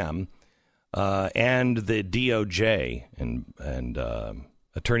Graham and the DOJ and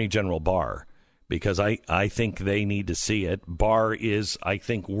Attorney General Barr, because I think they need to see it. Barr is, I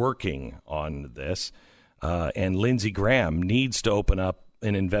think, working on this. And Lindsey Graham needs to open up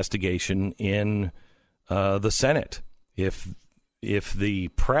an investigation in the Senate. If the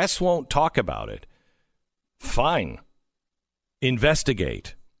press won't talk about it, fine.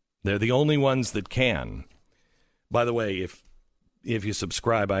 Investigate. They're the only ones that can. By the way, if you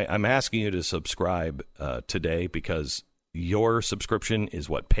subscribe, I'm asking you to subscribe today because your subscription is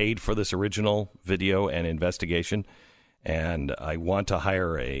what paid for this original video and investigation. And I want to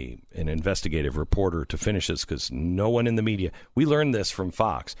hire an investigative reporter to finish this because no one in the media. We learned this from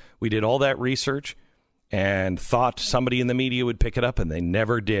Fox. We did all that research and thought somebody in the media would pick it up, and they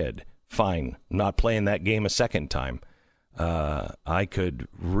never did. Fine. I'm not playing that game a second time. I could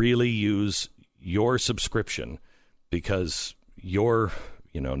really use your subscription because your,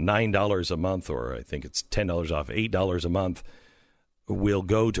 $9 a month, or I think it's $10 off, $8 a month, will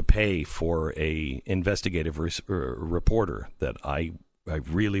go to pay for a investigative reporter that I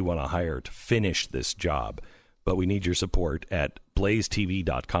really want to hire to finish this job. But we need your support at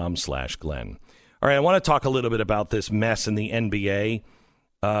blazetv.com/Glenn. All right, I want to talk a little bit about this mess in the NBA.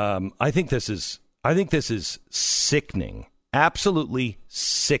 I think this is sickening, absolutely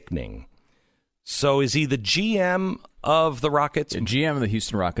sickening. So is he the GM of the Rockets? GM of the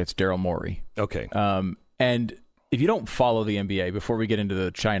Houston Rockets, Daryl Morey. Okay. And if you don't follow the NBA, before we get into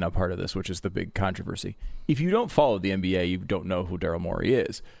the China part of this, which is the big controversy, if you don't follow the NBA, you don't know who Daryl Morey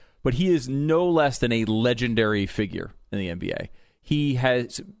is. But he is no less than a legendary figure in the NBA. He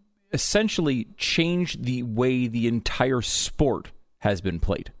has essentially changed the way the entire sport has been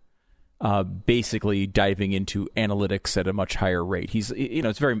played. Basically diving into analytics at a much higher rate.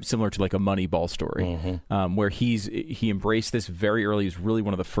 It's very similar to like a Moneyball story, where he embraced this very early. He's really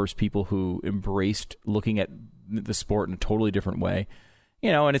one of the first people who embraced looking at the sport in a totally different way.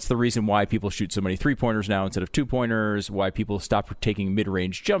 And it's the reason why people shoot so many 3-pointers now instead of 2-pointers, why people stop taking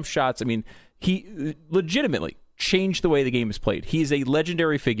mid-range jump shots. I mean, he legitimately changed the way the game is played. He is a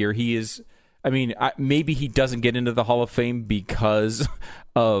legendary figure. He is... maybe he doesn't get into the Hall of Fame because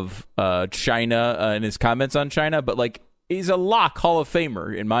of China and his comments on China, but like he's a lock Hall of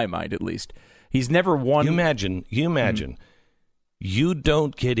Famer in my mind, at least. He's never won. You imagine, you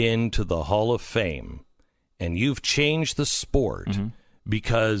don't get into the Hall of Fame, and you've changed the sport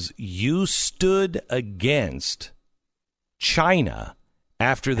because you stood against China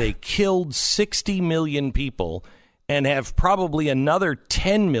after they killed 60 million people. And have probably another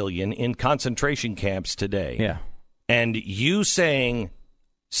 10 million in concentration camps today. Yeah. And you saying,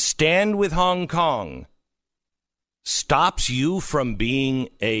 stand with Hong Kong, stops you from being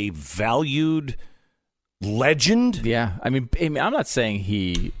a valued legend? Yeah. I mean, I'm not saying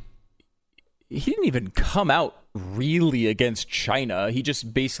he didn't even come out really against China. He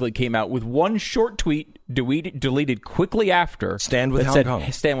just basically came out with one short tweet, deleted quickly after. Stand with Hong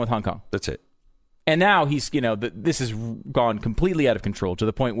Kong. Stand with Hong Kong. That's it. And now he's, this has gone completely out of control to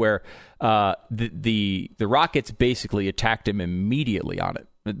the point where the Rockets basically attacked him immediately on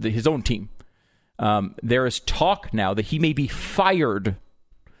it, his own team. There is talk now that he may be fired.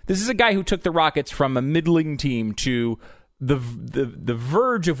 This is a guy who took the Rockets from a middling team to the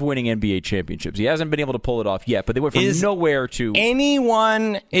verge of winning NBA championships. He hasn't been able to pull it off yet, but they went from nowhere to...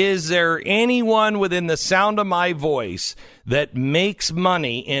 Is there anyone within the sound of my voice that makes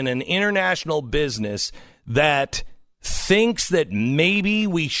money in an international business that thinks that maybe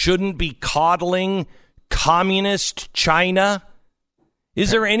we shouldn't be coddling communist China? Is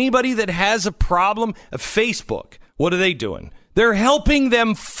there anybody that has a problem? Facebook, what are they doing? They're helping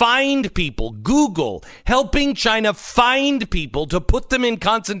them find people. Google, helping China find people to put them in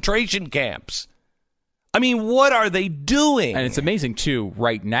concentration camps. I mean, what are they doing? And it's amazing, too,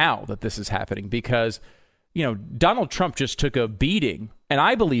 right now that this is happening because, Donald Trump just took a beating, and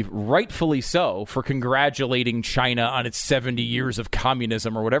I believe rightfully so, for congratulating China on its 70 years of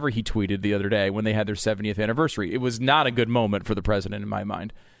communism or whatever he tweeted the other day when they had their 70th anniversary. It was not a good moment for the president in my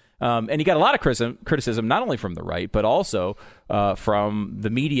mind. And he got a lot of criticism, not only from the right, but also from the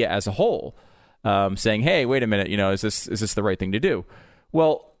media as a whole, saying, hey, wait a minute, is this the right thing to do?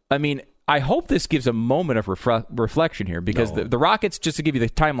 Well, I mean, I hope this gives a moment of reflection here because the Rockets, just to give you the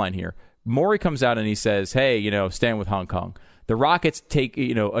timeline here, Morey comes out and he says, hey, stand with Hong Kong. The Rockets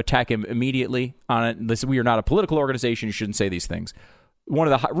attack him immediately on it. Listen, we are not a political organization. You shouldn't say these things.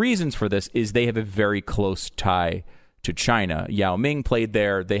 One of the reasons for this is they have a very close tie to China. Yao Ming played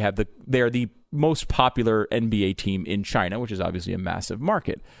there. They are the most popular NBA team in China, which is obviously a massive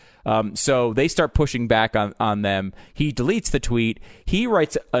market. So they start pushing back on them. He deletes the tweet. He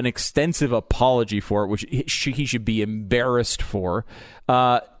writes an extensive apology for it, which he should be embarrassed for.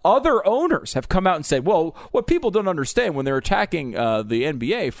 Other owners have come out and said, well, what people don't understand when they're attacking the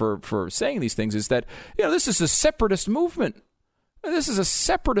NBA for saying these things is that this is a separatist movement. This is a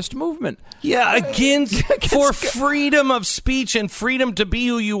separatist movement. Yeah, for freedom of speech and freedom to be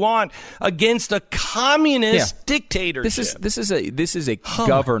who you want against a communist dictatorship. This is a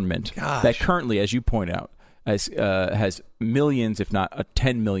government that currently, as you point out, has millions, if not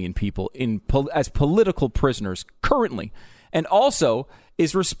 10 million people as political prisoners currently, and also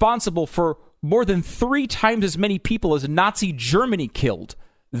is responsible for more than 3 times as many people as Nazi Germany killed.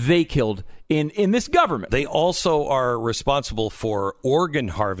 They killed in this government. They also are responsible for organ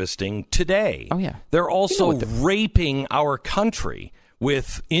harvesting today. Oh, yeah. They're also raping our country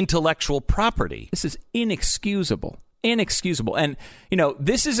with intellectual property. This is inexcusable. Inexcusable. And,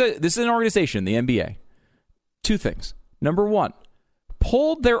 this is an organization, the NBA. 2 things. Number 1,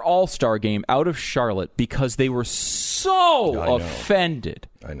 pulled their All-Star game out of Charlotte because they were so offended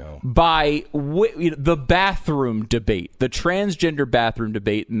by the bathroom debate, the transgender bathroom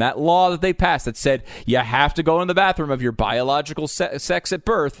debate, and that law that they passed that said you have to go in the bathroom of your biological sex at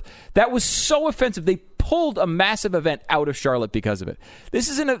birth. That was so offensive. They pulled a massive event out of Charlotte because of it. This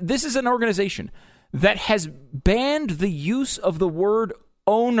is an organization that has banned the use of the word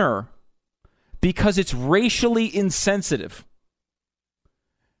owner because it's racially insensitive.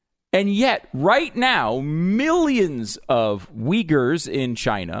 And yet, right now, millions of Uyghurs in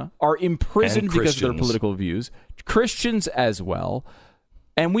China are imprisoned because of their political views, Christians as well.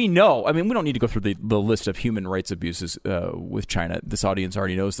 And we know, I mean, we don't need to go through the list of human rights abuses with China. This audience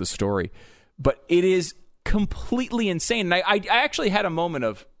already knows the story. But it is completely insane. And I actually had a moment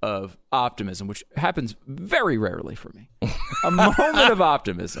of optimism, which happens very rarely for me. A moment of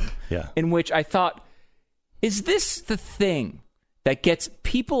optimism in which I thought, is this the thing that gets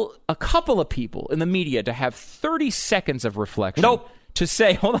people, a couple of people in the media, to have 30 seconds of reflection? Nope. To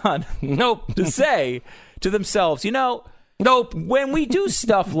say, hold on. Nope. To say to themselves, nope. When we do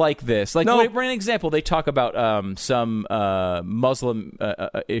stuff like this, like for an example, they talk about some Muslim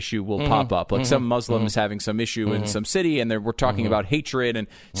issue will pop up, like some Muslims having some issue in some city, and we're talking about hatred and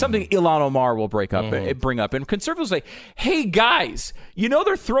something Ilhan Omar will bring up, and conservatives say, "Hey guys,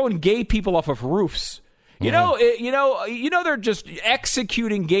 they're throwing gay people off of roofs. They're just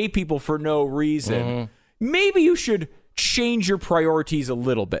executing gay people for no reason. Maybe you should change your priorities a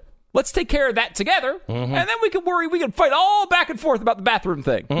little bit. Let's take care of that together, and then we can fight all back and forth about the bathroom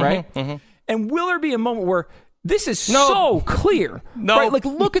thing, right? And will there be a moment where this is so clear? No. Right? Like,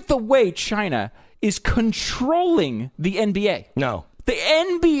 look at the way China is controlling the NBA. No. The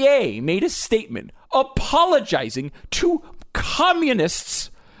NBA made a statement apologizing to communists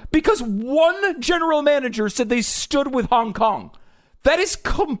because one general manager said they stood with Hong Kong. That is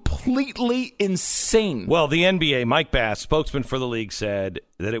completely insane. Well, the NBA, Mike Bass, spokesman for the league, said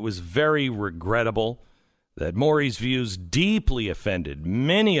that it was very regrettable that Maury's views deeply offended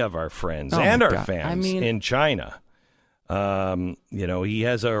many of our friends and our fans in China. He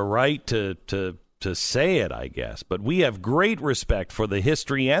has a right to say it, I guess. But we have great respect for the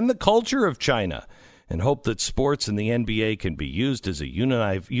history and the culture of China and hope that sports and the NBA can be used as a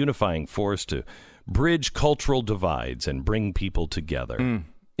unifying force to bridge cultural divides and bring people together.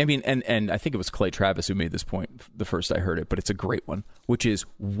 I mean, and I think it was Clay Travis who made this point the first I heard it, but it's a great one, which is,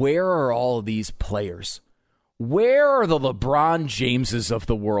 where are all of these players? Where are the LeBron Jameses of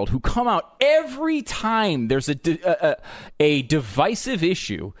the world who come out every time there's a divisive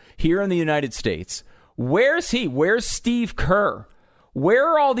issue here in the United States? Where's he? Where's Steve Kerr? Where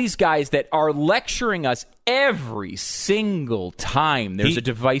are all these guys that are lecturing us every single time there's a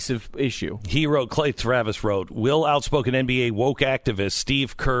divisive issue? Clay Travis wrote, will outspoken NBA woke activists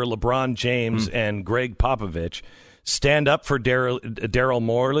Steve Kerr, LeBron James, and Greg Popovich stand up for Daryl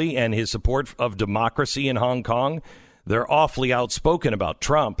Morey and his support of democracy in Hong Kong? They're awfully outspoken about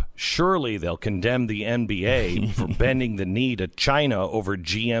Trump. Surely they'll condemn the NBA for bending the knee to China over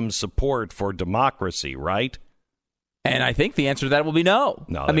GM's support for democracy, right? And I think the answer to that will be no.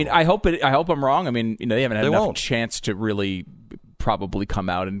 I mean, I hope I'm wrong. I mean, they haven't had enough chance to really probably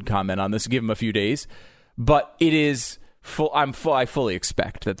come out and comment on this. Give them a few days, but it is full. I fully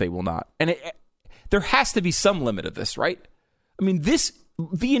expect that they will not. And there has to be some limit of this, right? I mean,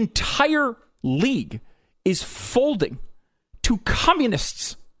 the entire league is folding to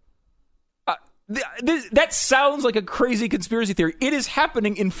communists. That sounds like a crazy conspiracy theory. It is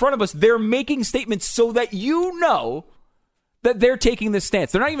happening in front of us. They're making statements so that that they're taking this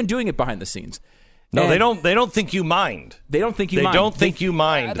stance. They're not even doing it behind the scenes. No, they don't. They don't think you mind. They don't think you mind. They don't think you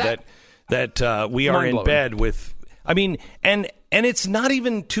mind that we are in bed with. I mean, and it's not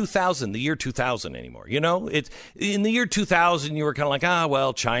even 2000, the year 2000 anymore. It's in the year 2000. You were kind of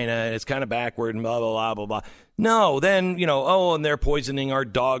like, China, it's kind of backward and blah blah blah blah blah. No, then, and they're poisoning our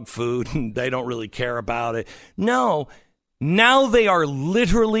dog food and they don't really care about it. No, now they are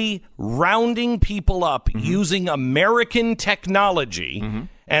literally rounding people up using American technology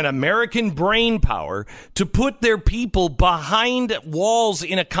and American brain power to put their people behind walls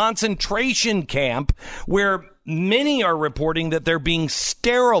in a concentration camp where many are reporting that they're being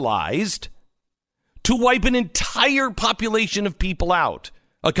sterilized to wipe an entire population of people out.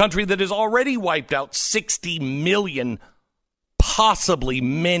 A country that has already wiped out 60 million, possibly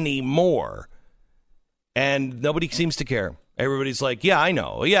many more. And nobody seems to care. Everybody's like, yeah, I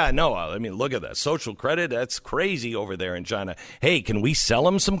know. Yeah, no. I mean, look at that. Social credit, that's crazy over there in China. Hey, can we sell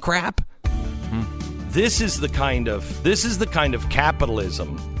them some crap? This is the kind of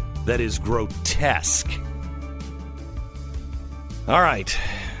capitalism that is grotesque. All right.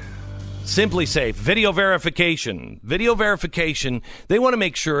 Simply Safe, video verification. Video verification, they want to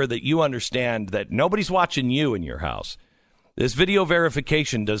make sure that you understand that nobody's watching you in your house. This video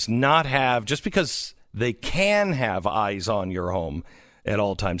verification does not have, just because they can have eyes on your home at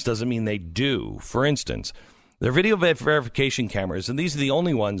all times, doesn't mean they do. For instance, their video verification cameras, and these are the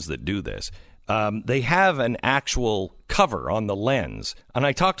only ones that do this, they have an actual cover on the lens. And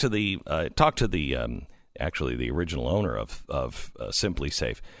I talked to the original owner of Simply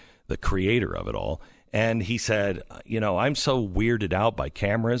Safe, the creator of it all, and he said, I'm so weirded out by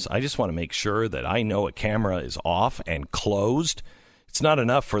cameras. I just want to make sure that I know a camera is off and closed. It's not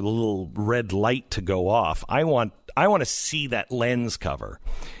enough for the little red light to go off. I want to see that lens cover.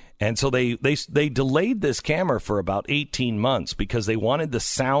 And so they delayed this camera for about 18 months because they wanted the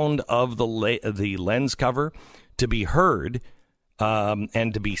sound of the lens cover to be heard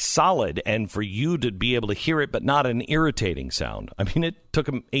and to be solid, and for you to be able to hear it, but not an irritating sound. I mean, it took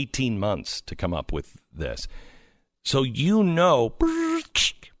them 18 months to come up with this. So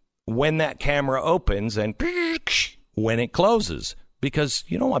when that camera opens and when it closes, because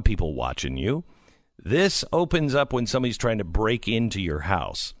you don't want people watching you. This opens up when somebody's trying to break into your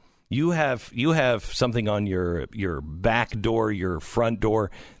house. You have something on your back door, your front door.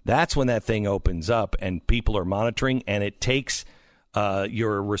 That's when that thing opens up and people are monitoring, and it takes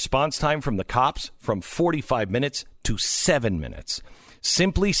your response time from the cops from 45 minutes to 7 minutes.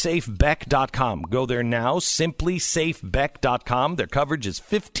 SimpliSafeBeck.com. Go there now, SimpliSafeBeck.com. Their coverage is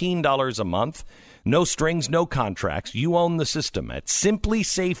 $15 a month. No strings, no contracts. You own the system at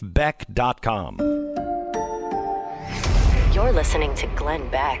SimpliSafeBeck.com. You're listening to Glenn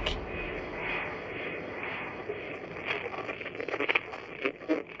Beck.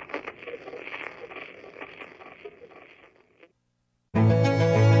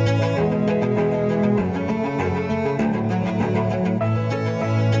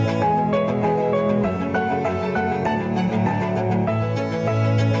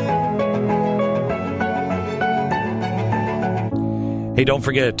 Hey, don't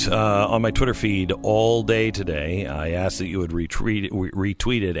forget, on my Twitter feed all day today, I asked that you would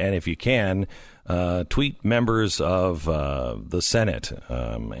retweet it, and if you can, tweet members of the Senate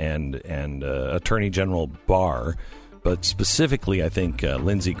and Attorney General Barr, but specifically, I think,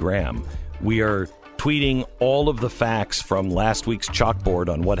 Lindsey Graham. We are tweeting all of the facts from last week's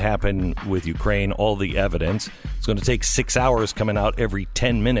chalkboard on what happened with Ukraine, all the evidence. It's going to take 6 hours, coming out every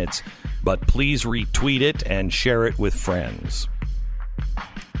 10 minutes, but please retweet it and share it with friends.